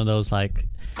 another one of those, like,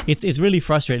 it's really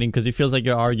frustrating because it feels like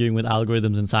you're arguing with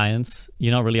algorithms and science.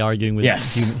 You're not really arguing with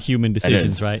human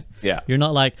decisions, right? Yeah. You're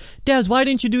not like, Des, why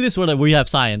didn't you do this? Well, we have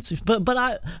science. But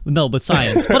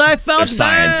science. But I felt There's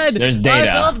bad. science. There's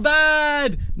data. I felt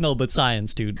bad. No, but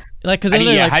science, dude. Like, cause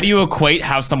how do you equate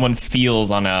how someone feels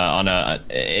in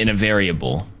a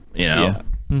variable, you know? Yeah.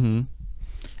 Mm-hmm.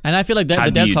 And I feel like the How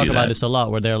do devs you talk do about that? this a lot,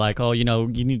 where they're like, oh, you know,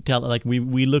 you need to tell, like,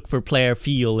 we look for player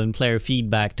feel and player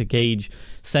feedback to gauge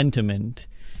sentiment.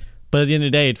 But at the end of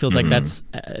the day, it feels like that's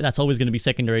always going to be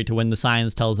secondary to when the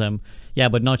science tells them, yeah,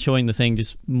 but not showing the thing,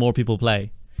 just more people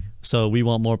play. So we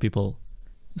want more people.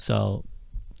 So,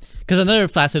 because another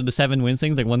facet of the 7 wins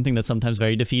thing, like one thing that's sometimes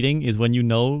very defeating is when you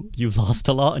know you've lost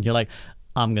a lot and you're like,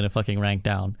 I'm gonna fucking rank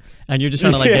down, and you're just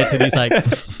trying to like get to these like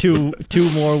two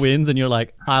more wins, and you're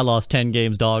like, I lost 10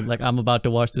 games, dog. Like, I'm about to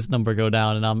watch this number go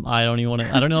down, and I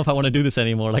don't know if I want to do this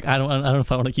anymore. Like, I don't know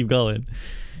if I want to keep going.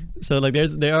 So like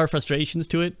there are frustrations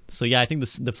to it. So yeah, I think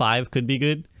the 5 could be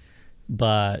good,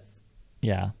 but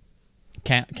yeah,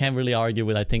 can't really argue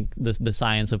with, I think, the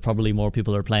science of probably more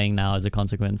people are playing now as a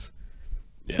consequence.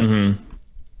 Yeah. Mm-hmm.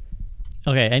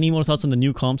 Okay, any more thoughts on the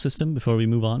new comp system before we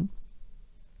move on?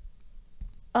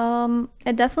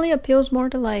 It definitely appeals more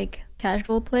to like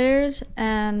casual players,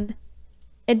 and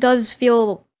it does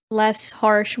feel less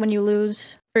harsh when you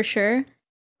lose, for sure.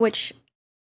 Which,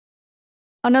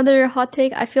 another hot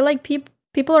take, I feel like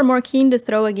people are more keen to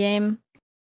throw a game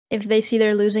if they see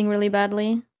they're losing really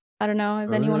badly. I don't know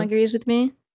if anyone agrees with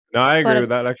me. No, I agree But, with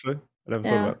that, actually. I never thought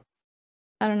yeah. about it.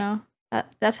 I don't know.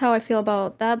 That's how I feel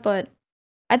about that, but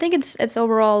I think it's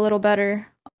overall a little better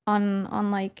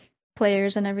on like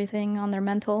players and everything, on their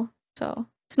mental. So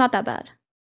it's not that bad.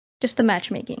 Just the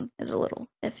matchmaking is a little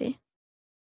iffy.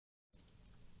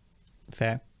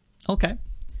 Fair. Okay.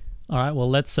 All right. Well,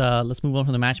 let's move on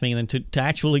from the matchmaking then to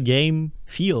actually game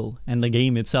feel and the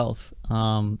game itself.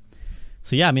 So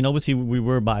yeah, I mean, obviously we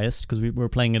were biased because we were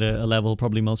playing at a level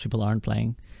probably most people aren't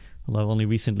playing. Although I've only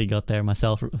recently got there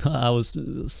myself. I was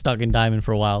stuck in Diamond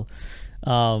for a while.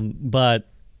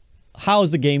 But how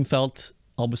has the game felt?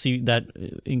 Obviously that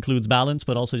includes balance,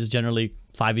 but also just generally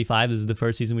 5v5. This is the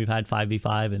first season we've had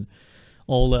 5v5, and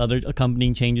all the other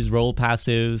accompanying changes, role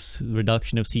passives,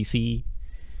 reduction of CC.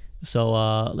 So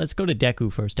let's go to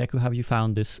Deku first. Deku, how have you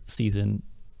found this season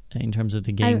in terms of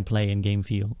the gameplay and game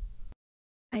feel?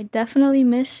 I definitely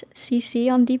miss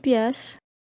CC on DPS.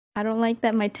 I don't like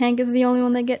that my tank is the only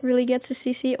one that really gets a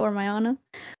CC, or my Ana.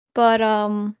 But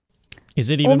is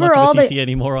it even much overall, of a CC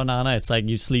anymore on Ana? It's like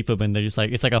you sleep them and they're just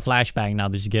like, it's like a flashbang now.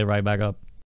 They just get right back up.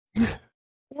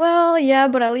 well, yeah,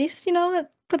 but at least, you know, it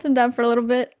puts them down for a little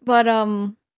bit. But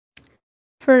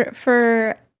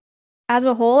for as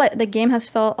a whole, the game has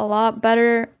felt a lot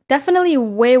better. Definitely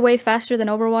way faster than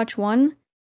Overwatch 1.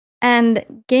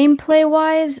 And gameplay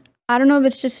wise, I don't know if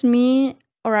it's just me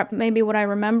or maybe what I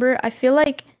remember. I feel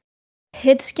like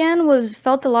hit scan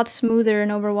felt a lot smoother in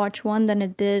Overwatch 1 than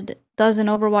it does in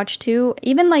Overwatch 2.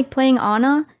 Even like playing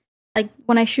Ana, like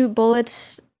when I shoot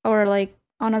bullets or like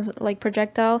Ana's like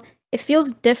projectile, it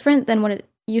feels different than what it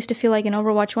used to feel like in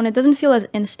Overwatch 1. It doesn't feel as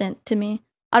instant to me.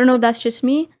 I don't know if that's just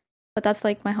me, but that's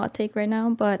like my hot take right now.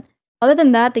 But other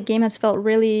than that, the game has felt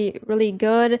really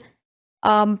good.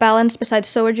 Balanced besides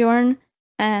Sojourn,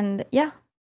 and yeah,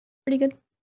 pretty good.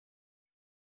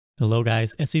 Hello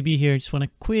guys, SCB here. Just want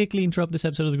to quickly interrupt this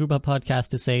episode of the Group Up Podcast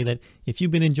to say that if you've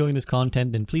been enjoying this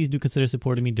content, then please do consider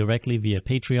supporting me directly via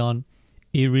Patreon.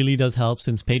 It really does help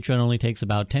since Patreon only takes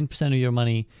about 10% of your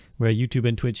money, where YouTube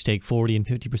and Twitch take 40 and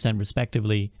 50%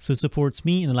 respectively. So it supports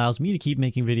me and allows me to keep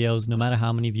making videos no matter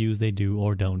how many views they do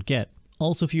or don't get.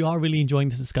 Also, if you are really enjoying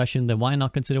this discussion, then why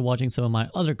not consider watching some of my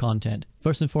other content?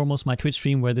 First and foremost, my Twitch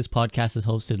stream where this podcast is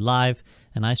hosted live,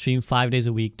 and I stream 5 days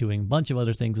a week doing a bunch of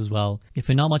other things as well. If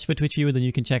you're not much of a Twitch viewer, then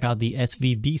you can check out the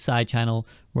SVB side channel,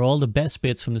 where all the best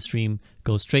bits from the stream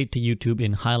go straight to YouTube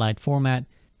in highlight format,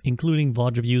 including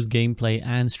VOD reviews, gameplay,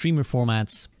 and streamer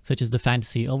formats such as the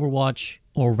Fantasy Overwatch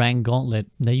or Rank Gauntlet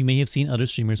that you may have seen other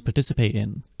streamers participate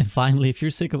in. And finally, if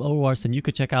you're sick of Overwatch, then you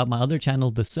could check out my other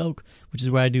channel, The Soak, which is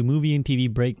where I do movie and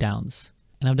TV breakdowns.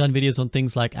 And I've done videos on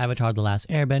things like Avatar The Last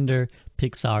Airbender,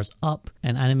 Pixar's Up,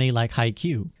 and anime like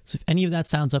Haikyuu. So if any of that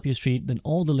sounds up your street, then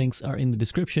all the links are in the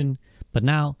description. But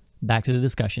now, back to the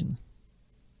discussion.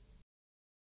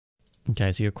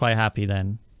 Okay, so you're quite happy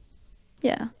then.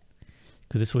 Yeah.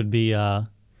 Because this would be a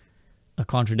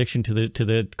contradiction to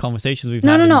the conversations we've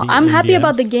No, had. no. I'm happy DMs.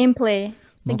 about the gameplay.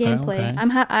 Okay, okay.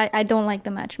 I don't like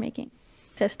the matchmaking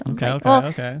system. Okay, Like,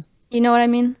 okay. You know what I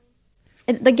mean?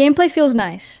 The gameplay feels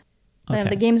nice. Okay.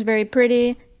 The game's very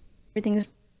pretty. Everything's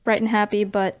bright and happy,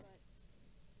 but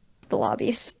the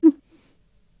lobbies.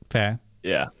 Fair.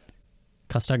 Yeah.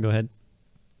 Costa, go ahead.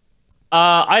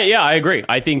 I agree.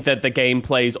 I think that the game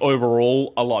plays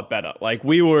overall a lot better. Like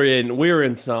we were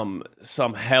in some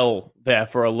hell there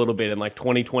for a little bit in like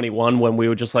 2021 when we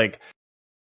were just like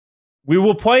we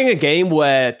were playing a game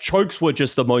where chokes were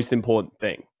just the most important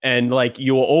thing. And like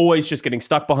you were always just getting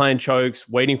stuck behind chokes,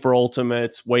 waiting for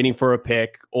ultimates, waiting for a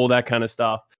pick, all that kind of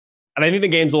stuff. And I think the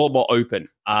game's a lot more open.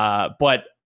 But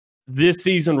this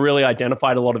season really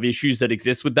identified a lot of issues that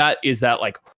exist with that. Is that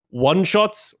like one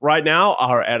shots right now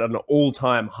are at an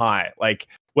all-time high. Like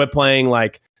we're playing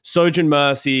like Sojourn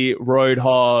Mercy,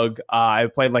 Roadhog. I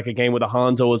played like a game with a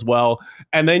Hanzo as well.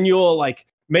 And then you're like,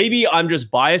 maybe I'm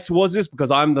just biased towards this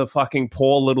because I'm the fucking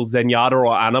poor little Zenyatta or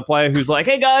Ana player who's like,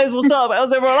 hey guys, what's up?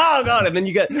 How's everyone? Oh god. And then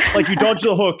you get like you dodge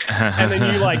the hook and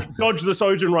then you like dodge the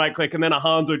Sojourn right click and then a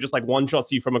Hanzo just like one-shots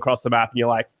you from across the map and you're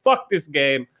like, fuck this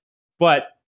game. But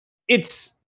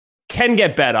it's can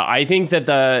get better. I think that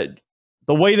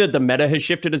the way that the meta has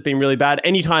shifted has been really bad.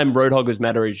 Anytime Roadhog is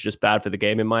meta is just bad for the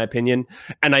game, in my opinion.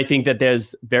 And I think that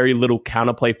there's very little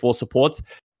counterplay for supports.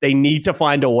 They need to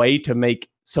find a way to make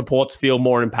supports feel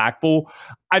more impactful.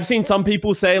 I've seen some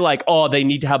people say like, oh, they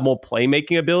need to have more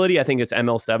playmaking ability. I think it's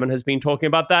ML7 has been talking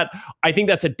about that. I think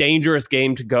that's a dangerous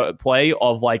game to go play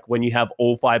of like when you have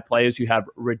all 5 players who have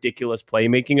ridiculous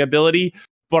playmaking ability.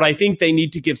 But I think they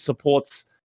need to give supports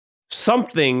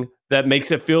something that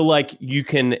makes it feel like you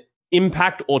can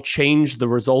impact or change the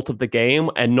result of the game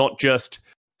and not just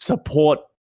support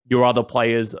your other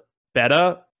players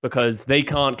better because they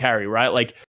can't carry, right?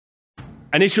 Like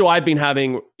an issue I've been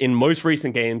having in most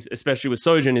recent games, especially with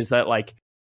Sojourn, is that like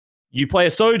you play a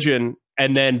Sojourn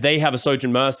and then they have a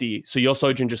Sojourn Mercy, so your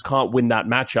Sojourn just can't win that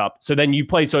matchup. So then you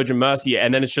play Sojourn Mercy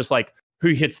and then it's just like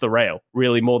who hits the rail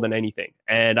really more than anything.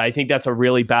 And I think that's a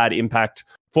really bad impact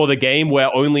for the game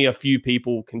where only a few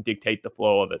people can dictate the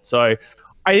flow of it. So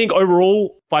I think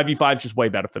overall, 5v5 is just way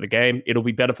better for the game. It'll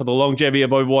be better for the longevity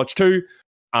of Overwatch 2.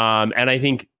 And I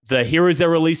think the heroes they're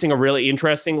releasing are really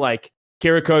interesting, like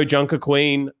Kiriko, Junker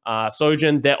Queen,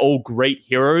 Sojourn. They're all great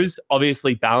heroes.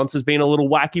 Obviously, balance has been a little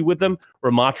wacky with them.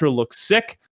 Ramattra looks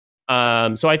sick.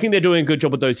 So I think they're doing a good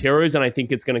job with those heroes, and I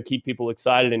think it's going to keep people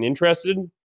excited and interested.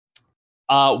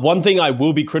 One thing I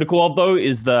will be critical of, though,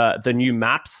 is the new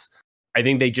maps. I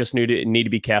think they just need to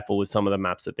be careful with some of the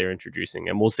maps that they're introducing,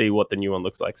 and we'll see what the new one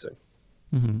looks like soon.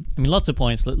 Mm-hmm. I mean, lots of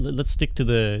points. Let's stick to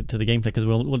the gameplay because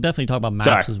we'll definitely talk about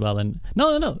maps as well. And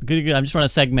no, good. I'm just trying to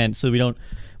segment so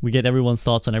we get everyone's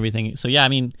thoughts on everything. So yeah, I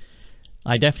mean,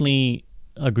 I definitely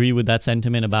agree with that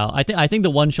sentiment about. I think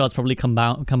the one shots probably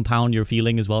compound your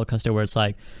feeling as well, Custer, where it's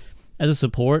like, as a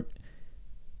support,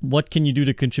 what can you do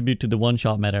to contribute to the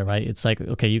one-shot meta, right? It's like,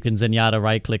 okay, you can Zenyatta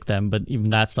right-click them, but even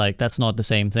that's not the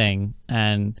same thing.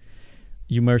 And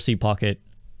you Mercy Pocket,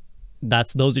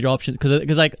 those are your options.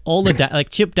 Because like all the like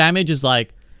chip damage is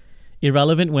like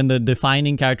irrelevant when the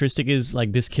defining characteristic is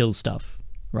like this kills stuff,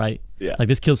 right? Yeah. Like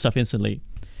this kills stuff instantly.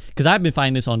 Because I've been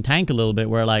finding this on tank a little bit,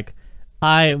 where like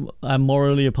I'm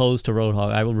morally opposed to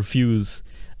Roadhog. I will refuse.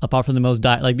 Apart from the most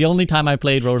like the only time I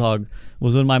played Roadhog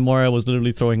was when my Moira was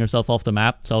literally throwing herself off the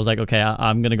map. So I was like, okay,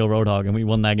 I'm gonna go Roadhog, and we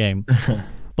won that game.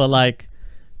 But like,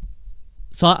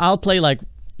 so I'll play like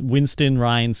Winston,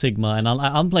 Ryan, Sigma, and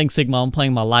I'm playing Sigma. I'm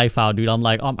playing my life out, dude. I'm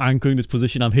like, I'm anchoring this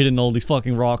position. I'm hitting all these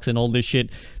fucking rocks and all this shit,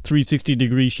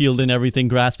 360-degree shielding everything,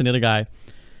 grasping the other guy.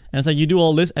 And it's like, you do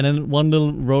all this, and then one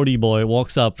little roadie boy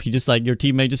walks up. He just like, your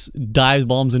teammate just dives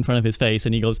bombs in front of his face,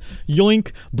 and he goes,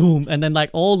 yoink, boom. And then like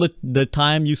all the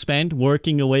time you spent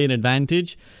working away an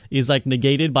advantage is like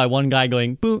negated by one guy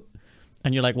going, boom.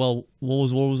 And you're like, well, what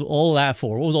was all that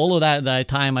for? What was all of that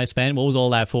time I spent? What was all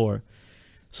that for?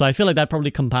 So I feel like that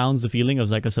probably compounds the feeling of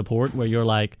like a support where you're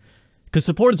like, because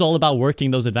support is all about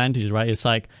working those advantages, right? It's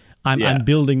like, I'm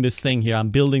building this thing here. I'm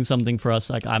building something for us.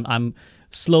 Like I'm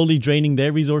slowly draining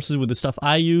their resources with the stuff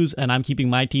I use, and I'm keeping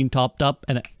my team topped up,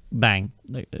 and bang,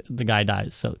 the guy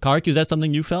dies. So Kark, is that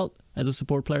something you felt as a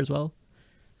support player as well?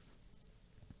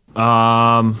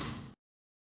 You're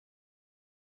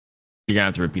gonna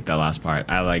have to repeat that last part.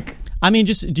 I mean,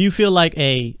 just do you feel like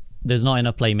there's not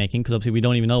enough playmaking, because obviously we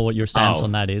don't even know what your stance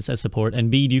on that is as support, and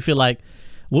B, do you feel like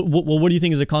what do you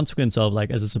think is a consequence of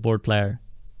like as a support player?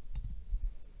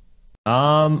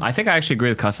 I think I actually agree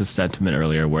with Cuss's sentiment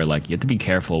earlier, where like you have to be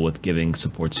careful with giving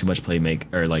support too much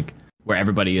playmaker, or like where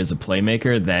everybody is a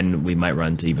playmaker, then we might run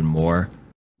into even more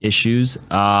issues.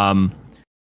 But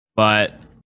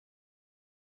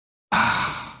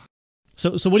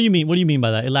so what do you mean? What do you mean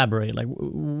by that? Elaborate. Like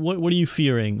what are you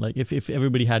fearing? Like if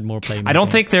everybody had more playmaking? I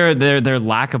don't think their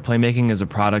lack of playmaking is a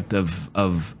product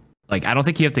of like, I don't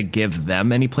think you have to give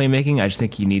them any playmaking. I just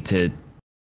think you need to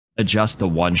adjust the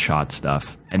one-shot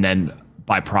stuff, and then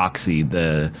by proxy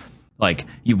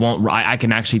I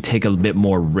can actually take a bit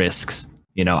more risks.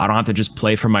 You know, I don't have to just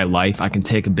play for my life. I can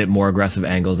take a bit more aggressive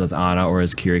angles as Ana or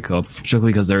as Kiriko,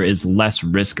 strictly because there is less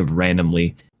risk of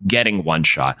randomly getting one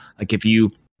shot. Like if you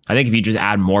just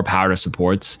add more power to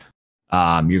supports,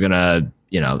 you're gonna,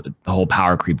 the whole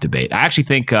power creep debate. I actually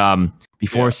think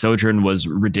before Sojourn was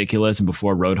ridiculous, and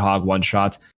before Roadhog one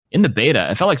shots in the beta,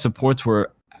 I felt like supports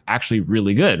were actually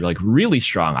really good, like really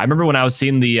strong. I remember when I was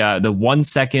seeing the 1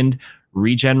 second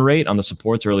regen rate on the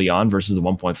supports early on versus the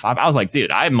 1.5. I was like,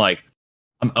 dude, I'm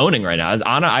owning right now. As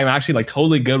Ana, I'm actually like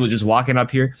totally good with just walking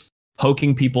up here,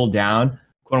 poking people down,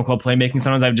 quote unquote playmaking.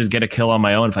 Sometimes I just get a kill on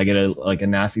my own if I get a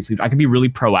nasty sleep. I can be really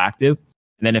proactive,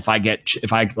 and then if I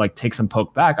like take some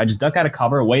poke back, I just duck out of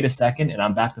cover, wait a second, and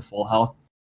I'm back to full health.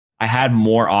 I had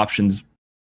more options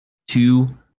to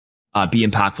be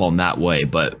impactful in that way,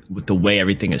 but with the way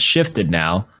everything has shifted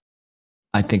now,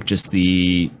 I think just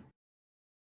it's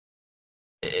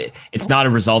not a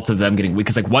result of them getting weak.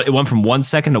 Because like it went from 1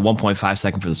 second to 1.5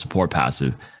 second for the support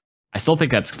passive. I still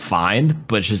think that's fine,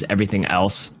 but it's just everything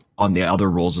else on the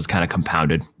other roles is kind of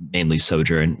compounded, mainly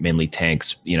Sojourn, mainly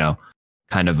tanks,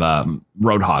 kind of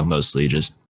Roadhog mostly,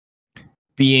 just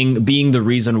being the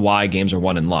reason why games are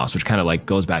won and lost, which kind of like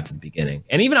goes back to the beginning.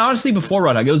 And even honestly before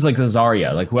Roadhog, it was like the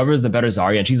Zarya, like whoever is the better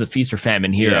Zarya, and she's a feast or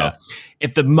famine hero. Yeah.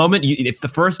 If the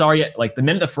first Zarya, like the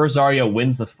minute the first Zarya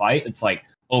wins the fight, it's like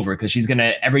over, because she's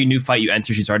gonna, every new fight you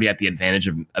enter, she's already at the advantage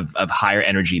of higher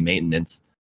energy maintenance.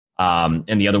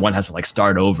 And the other one has to like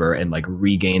start over and like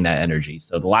regain that energy.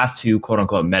 So the last two quote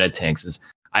unquote meta tanks is,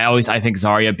 I think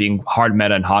Zarya being hard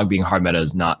meta and Hog being hard meta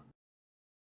is not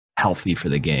healthy for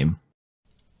the game.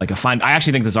 Like I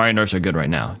actually think the Zarya nerfs are good right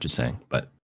now, just saying.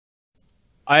 But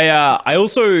I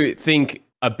also think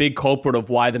a big culprit of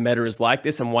why the meta is like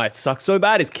this and why it sucks so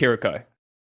bad is Kiriko.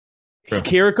 Sure.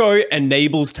 Kiriko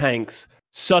enables tanks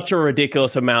such a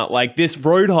ridiculous amount. Like this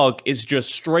Roadhog is just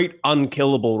straight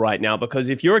unkillable right now, because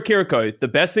if you're a Kiriko, the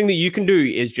best thing that you can do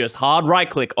is just hard right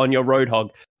click on your Roadhog.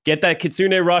 Get that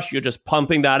Kitsune rush, you're just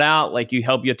pumping that out, like you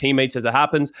help your teammates as it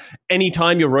happens.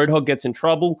 Anytime your Roadhog gets in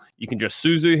trouble, you can just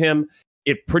Suzu him.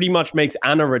 It pretty much makes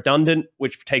Ana redundant,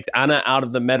 which takes Ana out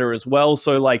of the meta as well.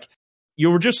 So like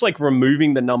you're just like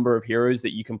removing the number of heroes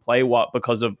that you can play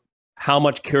because of how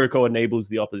much Kiriko enables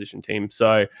the opposition team.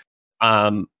 So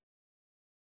Kiriko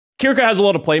has a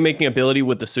lot of playmaking ability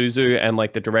with the Suzu and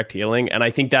like the direct healing. And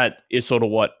I think that is sort of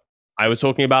what I was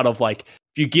talking about, of like,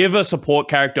 if you give a support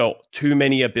character too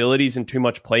many abilities and too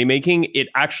much playmaking, it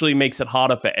actually makes it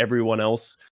harder for everyone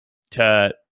else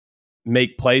to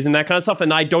make plays and that kind of stuff.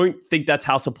 And I don't think that's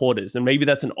how support is. And maybe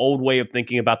that's an old way of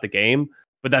thinking about the game,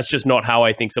 but that's just not how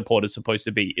I think support is supposed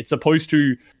to be. It's supposed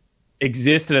to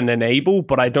exist and enable,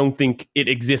 but I don't think it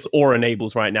exists or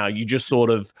enables right now. You just sort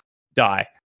of die.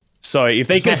 So if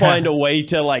they can find a way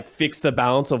to like fix the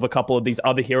balance of a couple of these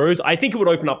other heroes, I think it would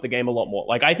open up the game a lot more.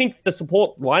 Like I think the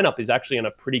support lineup is actually in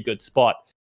a pretty good spot.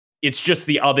 It's just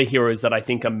the other heroes that I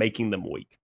think are making them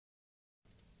weak.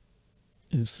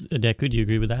 Deku, do you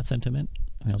agree with that sentiment?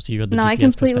 I mean, obviously you got the No,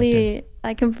 DPS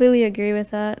I completely agree with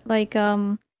that. Like,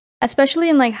 especially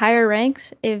in like higher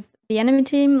ranks, if the enemy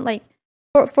team like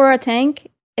for a tank,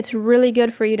 it's really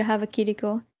good for you to have a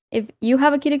Kiriko. If you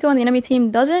have a Kiriko and the enemy team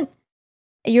doesn't,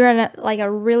 you're at like a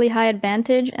really high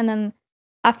advantage, and then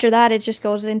after that, it just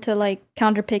goes into like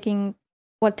counterpicking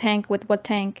what tank with what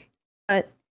tank.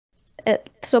 But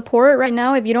support right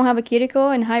now, if you don't have a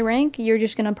Kiriko in high rank, you're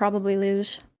just gonna probably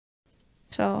lose.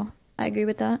 So I agree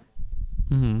with that.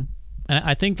 Mm-hmm. And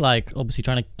I think like obviously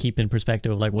trying to keep in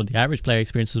perspective of like what the average player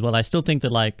experiences as well. I still think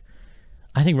that like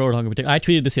I think Roadhog in particular. I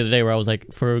tweeted this the other day where I was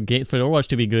like, for Overwatch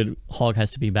to be good, Hog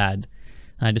has to be bad.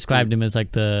 And I described him as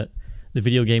like the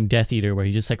video game Death Eater, where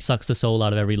he just like sucks the soul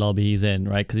out of every lobby he's in,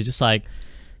 right? Because he's just like,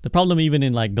 the problem even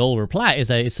in like Gold or Plat is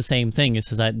that it's the same thing. It's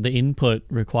just that the input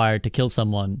required to kill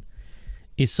someone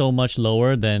is so much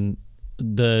lower than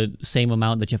the same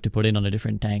amount that you have to put in on a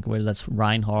different tank, whether that's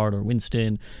Reinhardt or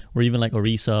Winston or even like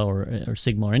Orisa or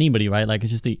Sigma or anybody, right? Like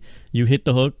it's just you hit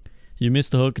the hook, you miss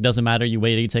the hook, it doesn't matter, you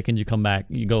wait 8 seconds, you come back,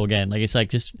 you go again. Like it's like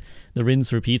just the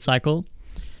rinse repeat cycle.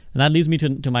 And that leads me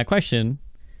to my question.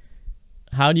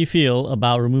 How do you feel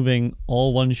about removing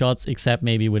all one-shots except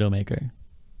maybe Widowmaker?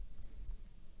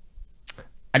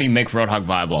 How do you make Roadhog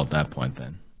viable at that point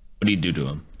then? What do you do to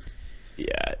him?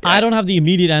 Yeah, I don't have the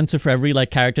immediate answer for every like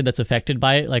character that's affected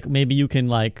by it. Like maybe you can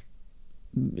like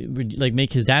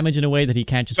make his damage in a way that he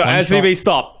can't just so SVB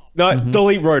stop. No,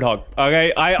 delete Roadhog.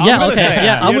 Okay,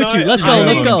 I'm with you. Let's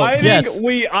go. Yes.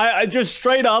 I just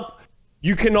straight up,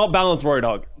 you cannot balance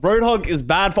Roadhog. Roadhog is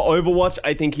bad for Overwatch.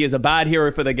 I think he is a bad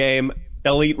hero for the game.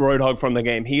 Delete Roadhog from the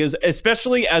game. He is,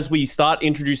 especially as we start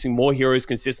introducing more heroes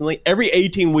consistently. Every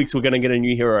 18 weeks, we're going to get a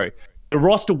new hero. The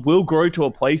roster will grow to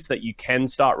a place that you can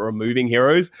start removing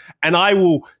heroes. And I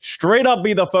will straight up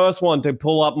be the first one to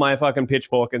pull up my fucking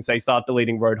pitchfork and say, start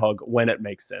deleting Roadhog when it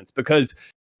makes sense. Because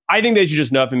I think they should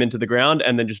just nerf him into the ground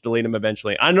and then just delete him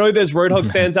eventually. I know there's Roadhog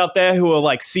stands out there who are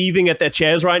like seething at their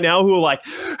chairs right now, who are like,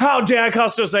 how dare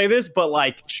Custer say this? But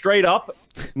like straight up,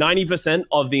 90%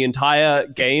 of the entire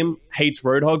game hates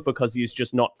Roadhog because he's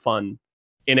just not fun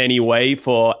in any way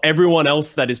for everyone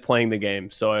else that is playing the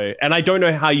game. So, and I don't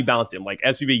know how you balance him. Like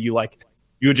SVB, you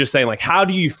were just saying like, how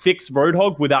do you fix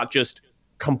Roadhog without just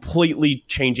completely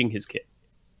changing his kit?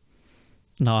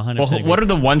 No, 100%. Well, what are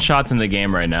the one-shots in the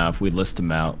game right now if we list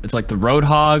them out? It's like the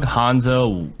Roadhog,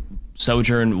 Hanzo,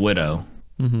 Sojourn, Widow,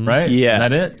 right? Yeah. Is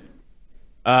that it?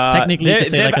 Technically, you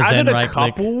could say like a Zen right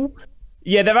click.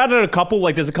 Yeah, they've added a couple.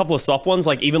 Like, there's a couple of soft ones.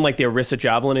 Like, even like the Orisa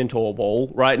Javelin into a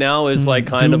wall right now is like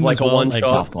kind Doom of like a well, one-shot.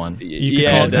 Soft one. You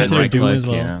could consider Doom as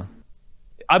well.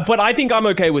 Yeah. But I think I'm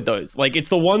okay with those. Like, it's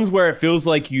the ones where it feels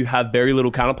like you have very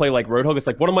little counterplay. Like Roadhog, it's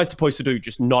like, what am I supposed to do?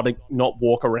 Just not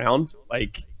walk around?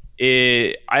 Like,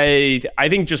 I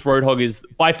think just Roadhog is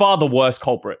by far the worst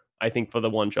culprit, I think, for the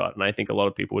one shot. And I think a lot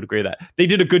of people would agree that. They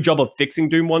did a good job of fixing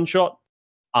Doom one shot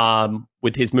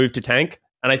with his move to tank.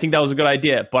 And I think that was a good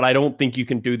idea. But I don't think you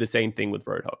can do the same thing with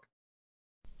Roadhog.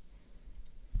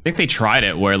 I think they tried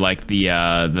it where like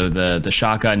the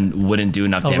shotgun wouldn't do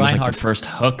enough damage. Reinhardt. Like the first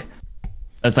hook.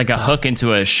 It's like a hook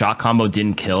into a shot combo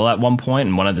didn't kill at one point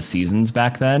in one of the seasons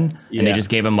back then. Yeah. And they just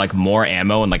gave him like more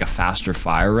ammo and like a faster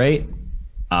fire rate.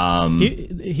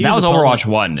 That was Overwatch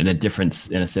 1 in a different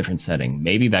setting.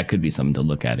 Maybe that could be something to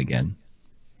look at again.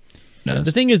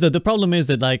 The thing is that the problem is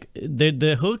that like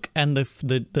the hook and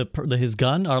the his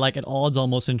gun are like at odds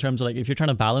almost in terms of like if you're trying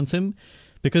to balance him,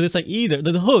 because it's like either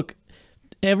the hook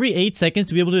every 8 seconds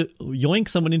to be able to yoink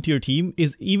someone into your team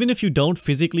is, even if you don't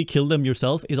physically kill them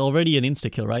yourself, is already an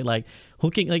insta kill, right? Like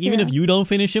hooking, like even if you don't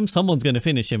finish him, someone's gonna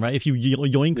finish him, right? If you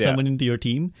yoink someone into your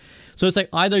team. So it's like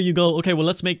either you go, okay, well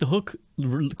let's make the hook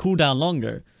cool down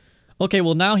longer. Okay,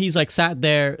 well now he's like sat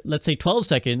there, let's say 12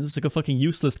 seconds, like a fucking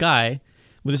useless guy,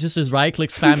 but it's just his right click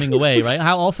spamming away, right?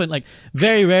 How often, like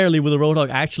very rarely will a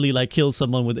Roadhog actually like kill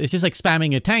someone with, it's just like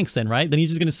spamming at tanks then, right? Then he's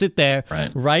just gonna sit there,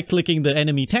 right clicking the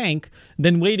enemy tank,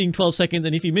 then waiting 12 seconds,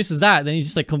 and if he misses that, then he's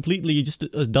just like completely just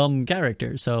a dumb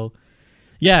character. So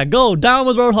Yeah, go down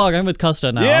with Roadhog. I'm with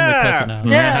Custa now. I'm with Yeah. Custa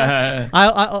now. Yeah.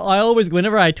 I always,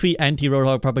 whenever I tweet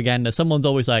anti-Roadhog propaganda, someone's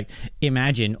always like,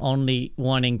 imagine only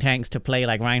wanting tanks to play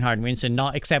like Reinhardt and Winston,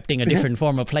 not accepting a different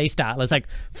form of playstyle. It's like,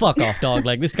 fuck off, dog.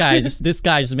 Like this guy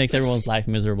just makes everyone's life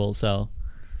miserable. So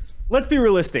Let's be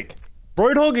realistic.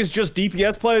 Roadhog is just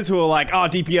DPS players who are like, oh,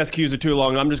 DPS queues are too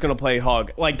long. I'm just going to play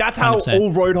Hog. Like, that's how 100%.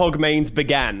 all Roadhog mains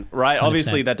began, right? 100%.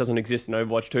 Obviously, that doesn't exist in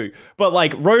Overwatch 2. But,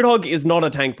 like, Roadhog is not a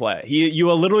tank player. You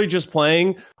are literally just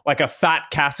playing, like, a fat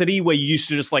Cassidy where you used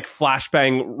to just, like,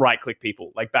 flashbang right-click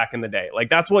people, like, back in the day. Like,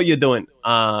 that's what you're doing.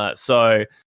 So,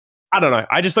 I don't know.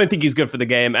 I just don't think he's good for the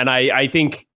game. And I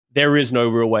think there is no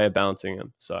real way of balancing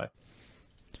him. So...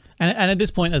 And at this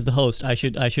point, as the host, I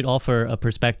should offer a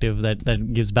perspective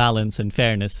that gives balance and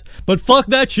fairness. But fuck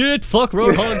that shit. Fuck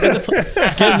Roadhog. Get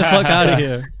him the fuck out of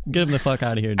here. Get him the fuck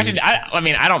out of here, dude. Actually, I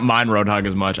mean, I don't mind Roadhog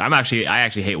as much. I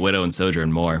actually hate Widow and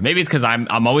Sojourn more. Maybe it's because I'm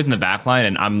always in the back line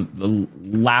and I'm the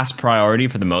last priority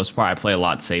for the most part. I play a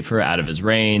lot safer out of his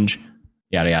range,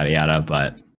 yada yada yada.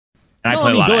 But I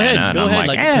play a lot of Ana, and I'm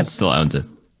like, it still owns it.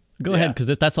 Go ahead, because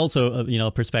that's also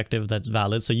a perspective that's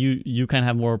valid. So you kind of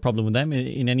have more problem with them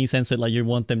in any sense that like you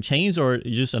want them changed, or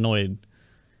you're just annoyed.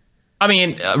 I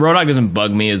mean, Roadhog doesn't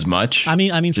bug me as much. I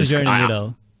mean Sojourn and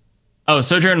Widow. Oh,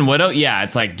 Sojourn and Widow, yeah,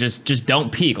 it's like just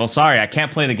don't peek. Well, sorry, I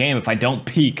can't play the game if I don't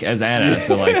peek as Ana.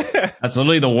 So like that's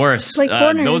literally the worst. Play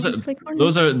corner, those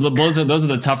are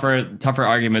the tougher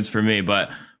arguments for me.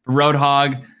 But for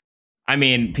Roadhog, I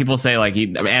mean, people say like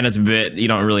Ana's a bit, you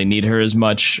don't really need her as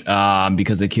much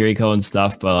because of Kiriko and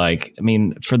stuff. But like, I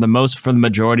mean, for the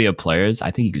majority of players, I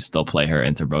think you can still play her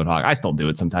into Roadhog. I still do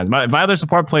it sometimes. My other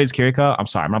support plays Kiriko. I'm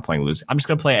sorry, I'm not playing Lucy. I'm just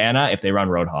gonna play Ana if they run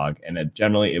Roadhog, and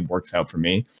generally it works out for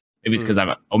me. Maybe it's because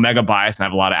I'm Omega biased and I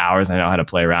have a lot of hours and I know how to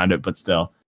play around it. But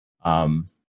still,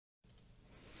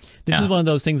 this is one of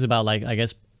those things about like I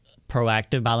guess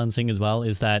proactive balancing as well.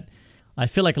 Is that I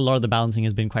feel like a lot of the balancing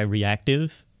has been quite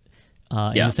reactive.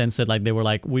 In the sense that like they were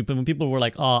like when people were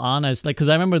like, oh, Ana's like, because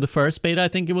I remember the first beta, I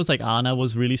think it was like Ana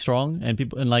was really strong and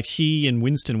people and like she and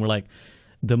Winston were like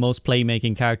the most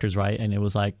playmaking characters, right? And it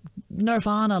was like nerf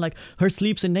Ana, like her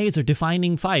sleeps and nades are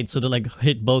defining fights, so they like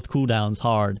hit both cooldowns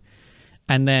hard.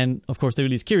 And then of course they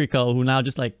released Kiriko, who now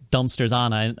just like dumpsters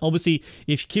Ana. And obviously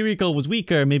if Kiriko was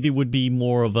weaker, maybe it would be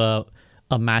more of a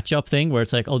matchup thing where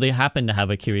it's like, oh, they happen to have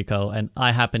a Kiriko and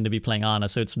I happen to be playing Ana,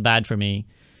 so it's bad for me.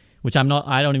 Which I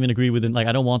don't even agree with it. Like,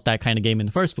 I don't want that kind of game in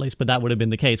the first place, but that would have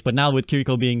been the case. But now with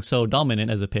Kiriko being so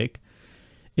dominant as a pick,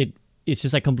 it's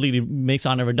just like completely makes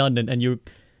Ana redundant. And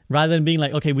rather than being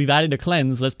like, okay, we've added a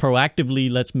cleanse, let's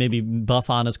maybe buff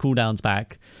Ana's cooldowns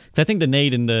back. Because I think the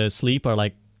nade and the sleep are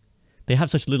like, they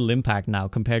have such little impact now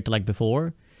compared to like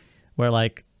before, where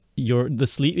like the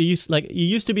sleep, it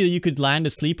used to be that you could land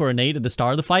a sleep or a nade at the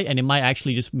start of the fight, and it might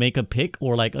actually just make a pick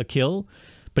or like a kill.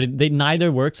 But they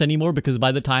neither works anymore because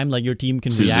by the time like your team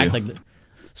can react, like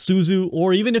Suzu,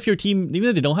 or even if your team, even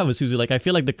if they don't have a Suzu, like I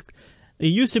feel like it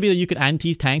used to be that you could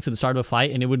anti tanks at the start of a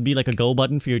fight and it would be like a go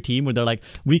button for your team where they're like,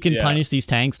 we can punish these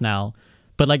tanks now.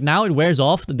 But like now it wears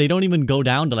off. They don't even go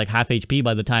down to like half HP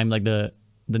by the time like the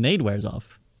nade wears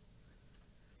off.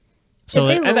 So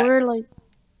did they lower like?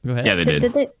 Go ahead. Yeah, they did.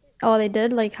 Did they? Oh, they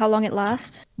did. Like how long it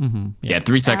lasts? Mm-hmm. Yeah,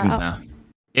 3 seconds now.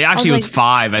 It actually was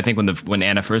 5, I think, when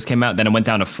Ana first came out. Then it went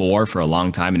down to 4 for a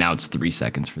long time, and now it's 3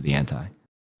 seconds for the anti.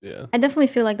 Yeah. I definitely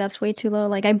feel like that's way too low.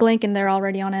 Like I blink and they're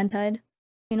already on anti,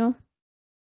 you know?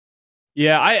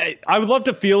 Yeah, I would love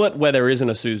to feel it where there isn't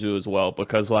a Suzu as well,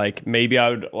 because like maybe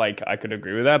I could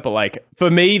agree with that, but like for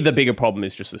me the bigger problem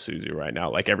is just the Suzu right now.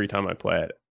 Like every time I play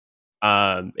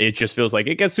it, it just feels like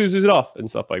it gets Suzu'd off and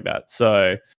stuff like that.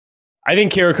 So I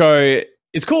think Kiriko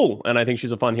is cool, and I think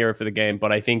she's a fun hero for the game,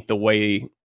 but I think the way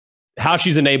how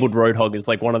she's enabled Roadhog is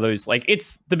like one of those, like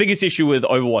it's the biggest issue with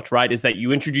Overwatch, right? Is that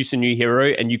you introduce a new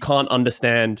hero and you can't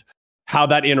understand how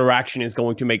that interaction is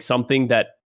going to make something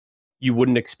that you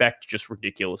wouldn't expect just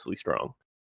ridiculously strong.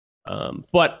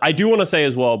 But I do want to say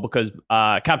as well, because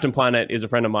Captain Planet is a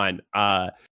friend of mine,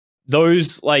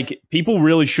 those like people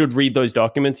really should read those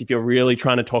documents if you're really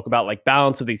trying to talk about like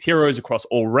balance of these heroes across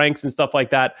all ranks and stuff like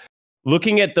that.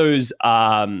 Looking at those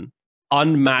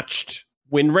unmatched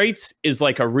win rates is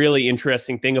like a really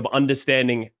interesting thing of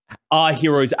understanding, are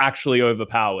heroes actually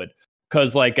overpowered?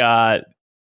 Because like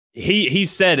he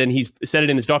said, and he's said it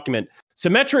in this document,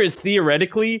 Symmetra is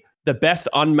theoretically the best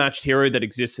unmatched hero that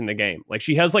exists in the game. Like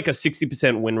she has like a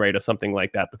 60% win rate or something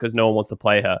like that because no one wants to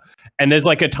play her. And there's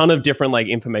like a ton of different like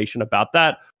information about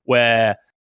that where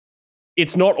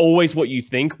it's not always what you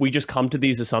think. We just come to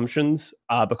these assumptions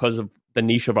because of the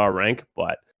niche of our rank,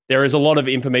 but there is a lot of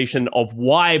information of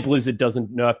why Blizzard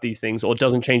doesn't nerf these things or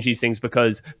doesn't change these things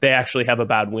because they actually have a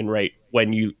bad win rate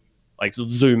when you like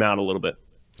zoom out a little bit.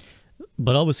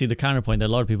 But obviously, the counterpoint that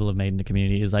a lot of people have made in the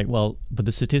community is like, well, but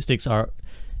the statistics are,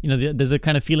 you know, there's a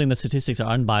kind of feeling that statistics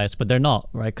are unbiased, but they're not,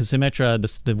 right? Because Symmetra,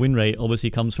 the win rate obviously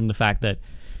comes from the fact that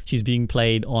she's being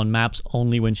played on maps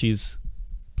only when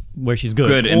where she's good.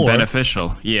 Good and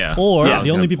beneficial, yeah. Or Yeah, I was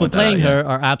the only gonna people point that out, playing yeah. her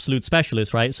are absolute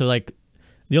specialists, right? So like,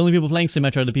 the only people playing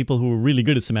Symmetra are the people who are really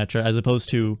good at Symmetra, as opposed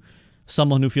to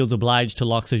someone who feels obliged to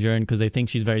lock Sojourn because they think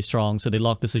she's very strong, so they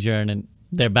lock the Sojourn and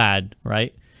they're bad,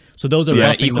 right? So those are Yeah, it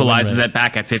roughing the win equalizes rate. it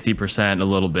back at 50% a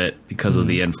little bit because of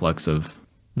the influx of.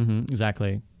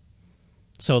 Exactly.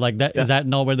 So like that is that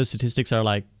not where the statistics are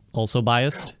like also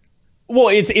biased? Well,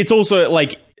 it's also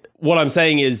like what I'm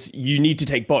saying is you need to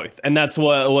take both, and that's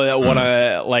what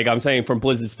I'm saying from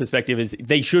Blizzard's perspective is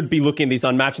they should be looking at these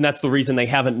unmatched, and that's the reason they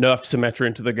haven't nerfed Symmetra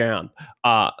into the ground.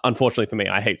 Unfortunately for me,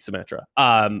 I hate Symmetra.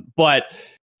 But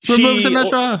Remove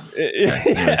Symmetra.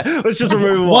 Yeah, let's just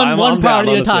remove one I'm priority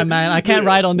down, at a time, honestly. man. I can't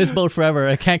ride on this boat forever.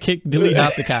 I can't delete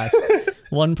half the cast.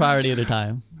 One priority at a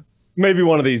time. Maybe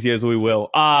one of these years we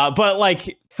will. But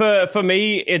like for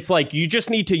me, it's like you just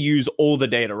need to use all the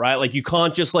data, right? Like you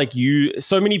can't just like use.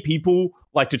 So many people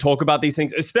like to talk about these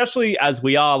things, especially as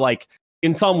we are like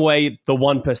in some way the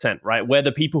 1%, right? We're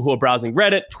the people who are browsing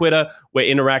Reddit, Twitter. We're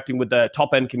interacting with the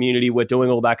top end community. We're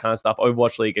doing all that kind of stuff,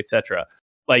 Overwatch League, etc.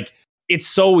 Like it's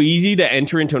so easy to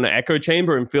enter into an echo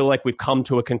chamber and feel like we've come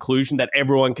to a conclusion that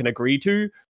everyone can agree to,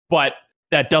 but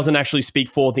that doesn't actually speak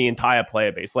for the entire player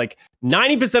base. Like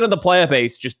 90% of the player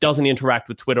base just doesn't interact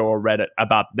with Twitter or Reddit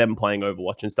about them playing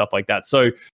Overwatch and stuff like that.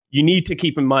 So you need to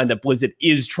keep in mind that Blizzard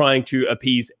is trying to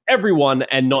appease everyone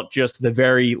and not just the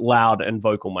very loud and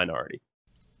vocal minority.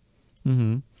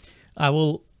 I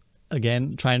will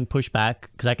again try and push back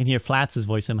because I can hear Flats'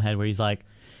 voice in my head where he's like,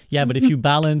 yeah, but if you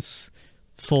balance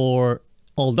for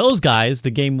all those guys,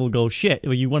 the game will go shit.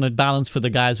 You want to balance for the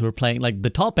guys who are playing like the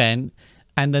top end,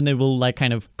 and then it will like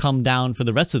kind of come down for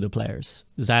the rest of the players.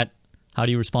 How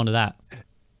do you respond to that?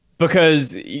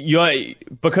 Because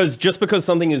just because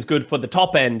something is good for the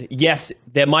top end, yes,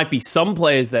 there might be some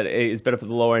players that is better for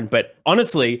the lower end, but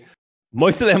honestly,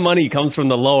 most of their money comes from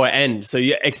the lower end. So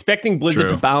you're expecting Blizzard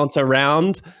True. to balance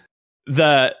around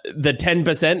the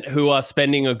 10% who are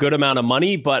spending a good amount of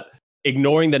money, but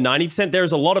ignoring the 90%.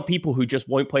 There's a lot of people who just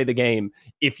won't play the game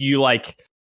if you like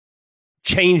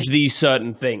change these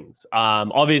certain things.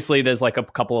 Obviously there's like a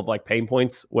couple of like pain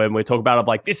points when we talk about it,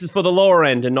 like this is for the lower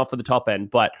end and not for the top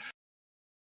end, but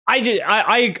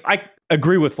I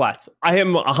agree with Flats. I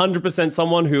am 100%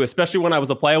 someone who, especially when I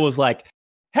was a player, was like,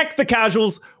 heck the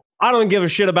casuals, I don't give a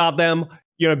shit about them.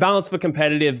 You know, balance for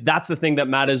competitive, that's the thing that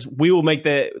matters. We will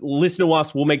listen to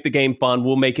us, we'll make the game fun,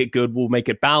 we'll make it good, we'll make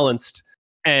it balanced,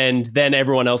 and then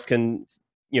everyone else can,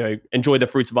 you know, enjoy the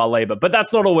fruits of our labor. But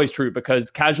that's not always true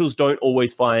because casuals don't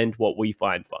always find what we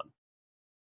find fun.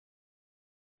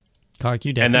 Kark,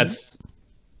 you definitely. And that's,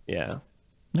 yeah.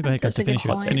 No, go ahead, That's Kark, a good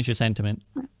point. finish your sentiment.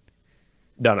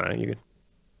 No, you're good.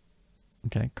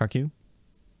 Okay, Kark, you?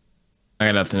 I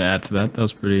got nothing to add to that. That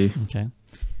was pretty. Okay.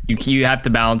 You have to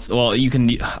balance. Well, you can.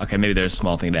 Okay, maybe there's a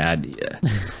small thing to add. Yeah.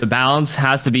 The balance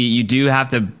has to be. You do have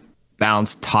to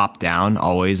balance top down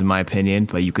always, in my opinion.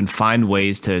 But you can find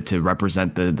ways to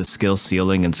represent the skill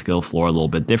ceiling and skill floor a little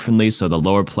bit differently, so the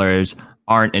lower players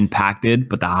aren't impacted,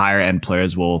 but the higher end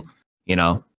players will, you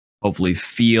know, hopefully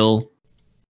feel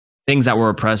things that were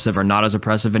oppressive are not as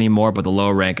oppressive anymore. But the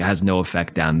lower rank has no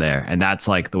effect down there, and that's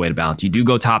like the way to balance. You do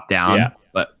go top down,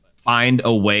 but find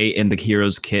a way in the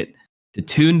hero's kit to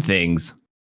tune things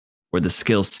where the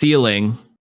skill ceiling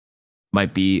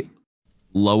might be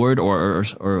lowered or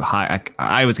high.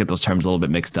 I always get those terms a little bit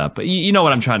mixed up, but you know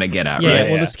what I'm trying to get at, Yeah, right?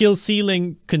 well, the skill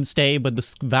ceiling can stay, but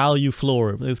the value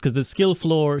floor is because the skill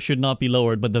floor should not be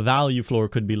lowered, but the value floor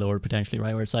could be lowered potentially,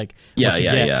 right? Where it's like,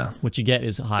 what you get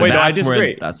is high. Wait, no, I That's where-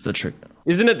 disagree. That's the trick.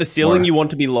 Isn't it the ceiling you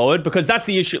want to be lowered? Because that's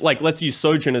the issue. Like, let's use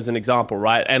Sojourn as an example,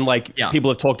 right? And like people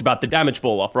have talked about the damage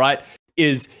fall off, right?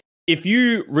 Is if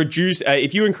you reduce,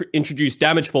 introduce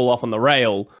damage fall off on the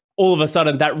rail, all of a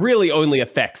sudden that really only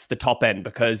affects the top end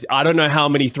because I don't know how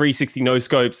many 360 no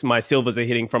scopes my silvers are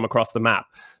hitting from across the map.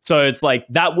 So it's like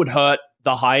that would hurt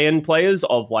the high end players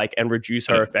of like and reduce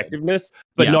her effectiveness,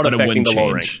 but not but it affecting wouldn't the low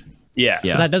change. ranks. Yeah.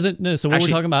 But that doesn't. No, so what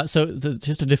Actually- we're talking about. So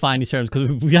just to define these terms, because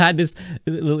we had this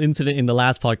little incident in the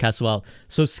last podcast as well.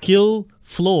 So skill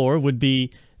floor would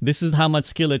be this is how much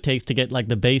skill it takes to get like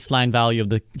the baseline value of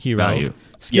the hero.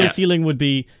 Skill ceiling would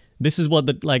be this is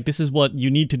what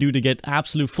you need to do to get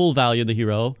absolute full value of the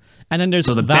hero. And then there's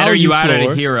So the value better you are at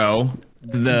floor. a hero,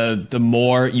 the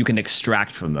more you can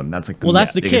extract from them. That's like the Well,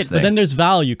 that's the biggest kit, but then there's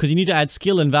value because you need to add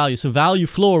skill and value. So value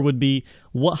floor would be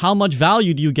how much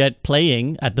value do you get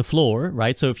playing at the floor,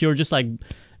 right? So if you're just like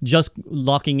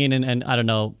locking in and I don't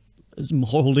know,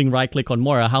 holding right click on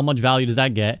Moira, how much value does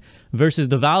that get versus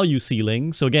the value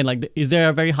ceiling? So again, like, is there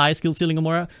a very high skill ceiling on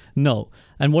Moira? No.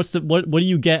 And what do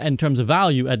you get in terms of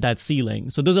value at that ceiling?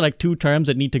 So those are like two terms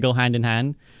that need to go hand in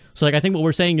hand. So like I think what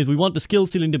we're saying is we want the skill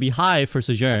ceiling to be high for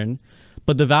Sojourn,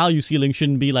 but the value ceiling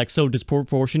shouldn't be like so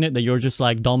disproportionate that you're just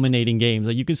like dominating games.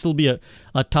 Like you can still be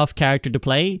a tough character to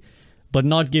play, but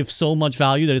not give so much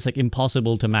value that it's like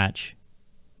impossible to match.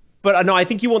 But no, I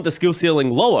think you want the skill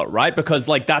ceiling lower, right? Because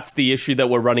like that's the issue that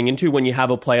we're running into when you have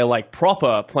a player like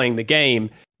Proper playing the game.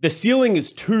 The ceiling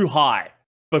is too high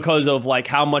because of like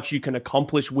how much you can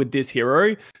accomplish with this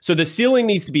hero. So the ceiling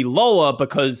needs to be lower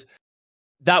because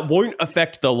that won't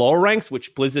affect the lower ranks,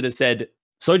 which Blizzard has said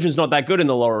Sojourn's not that good in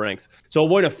the lower ranks. So it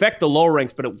won't affect the lower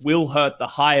ranks, but it will hurt the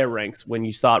higher ranks when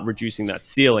you start reducing that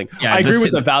ceiling. Yeah, I agree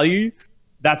with the value.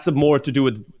 That's more to do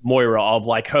with Moira of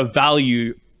like her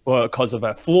value because of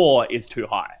her floor is too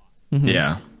high. Mm-hmm.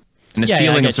 Yeah. And the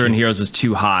ceiling of certain heroes is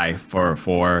too high for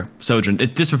Sojourn.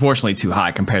 It's disproportionately too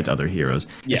high compared to other heroes.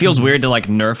 Yeah. It feels weird to like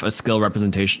nerf a skill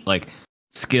representation, like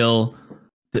skill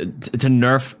to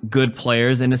nerf good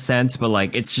players in a sense, but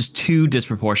like it's just too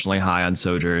disproportionately high on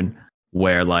Sojourn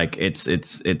where like it's too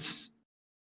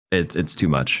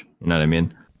much. You know what I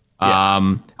mean?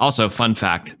 Yeah. Also, fun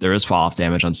fact, there is fall off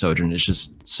damage on Sojourn. It's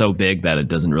just so big that it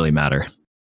doesn't really matter.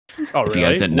 Oh, really? If you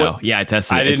guys didn't know. Yeah, I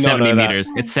tested it. It's 70 meters.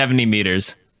 It's 70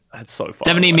 meters. That's so far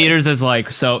 70 away. meters is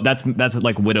like, so that's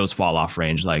like Widow's fall off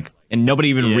range. Like, and nobody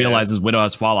even realizes Widow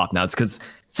has fall off now. It's because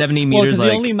 70 meters. Well, because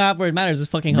the only map where it matters is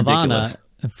fucking Havana.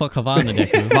 Fuck Havana,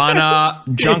 Deku. Havana,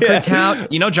 Junkertown.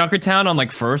 You know Junkertown on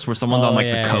like first, where someone's on like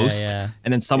the coast,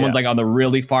 and then someone's like on the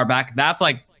really far back. That's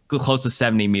like close to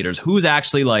 70 meters. Who's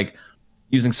actually like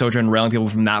using Sojourn and railing people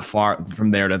from that far,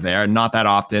 from there to there? Not that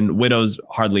often. Widow's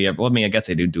hardly ever. Well, I mean, I guess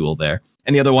they do duel there.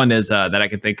 And the other one is that I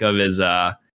can think of is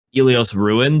Ilios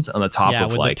Ruins on the top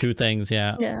of with like the two things,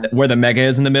 where the mega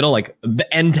is in the middle, like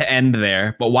the end to end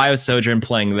there. But why was Sojourn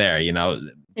playing there? You know,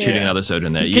 shooting another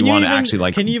Sojourn there. You want to actually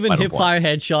like. Can you even hip fire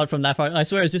headshot from that far? I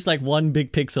swear, it's just like one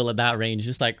big pixel at that range,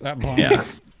 just like. Yeah.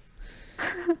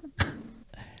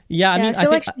 Yeah, I mean, I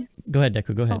think. Go ahead,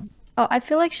 Deku. Go ahead. Oh, I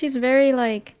feel like she's very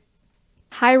like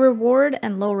high reward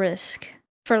and low risk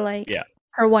for like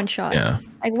her one shot. Yeah.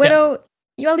 Like Widow,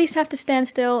 you at least have to stand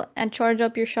still and charge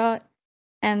up your shot,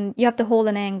 and you have to hold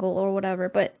an angle or whatever.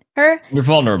 But her, you're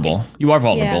vulnerable. You are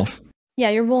vulnerable. Yeah,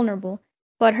 you're vulnerable.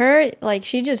 But her, like,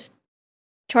 she just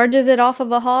charges it off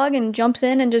of a hog and jumps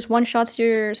in and just one shots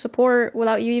your support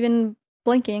without you even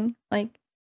blinking. Like,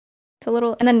 it's a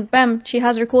little, and then bam, she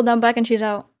has her cooldown back and she's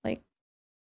out. Like,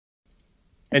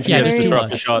 and she has to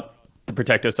disrupt the shot to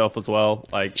protect herself as well.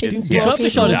 Like, disruptor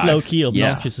shot is low key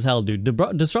obnoxious as hell, dude. The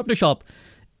disruptor shot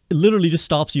literally just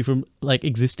stops you from like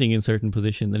existing in certain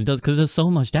positions, and it does because there's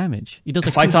so much damage. It does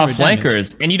like fights off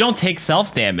flankers, and you don't take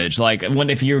self damage. Like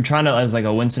if you're trying to as like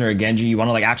a Winston or a Genji, you want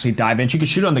to like actually dive in. You can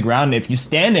shoot on the ground, and if you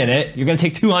stand in it, you're gonna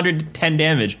take 210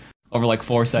 damage over like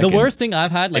 4 seconds. The worst thing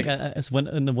I've had, like, is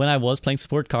when I was playing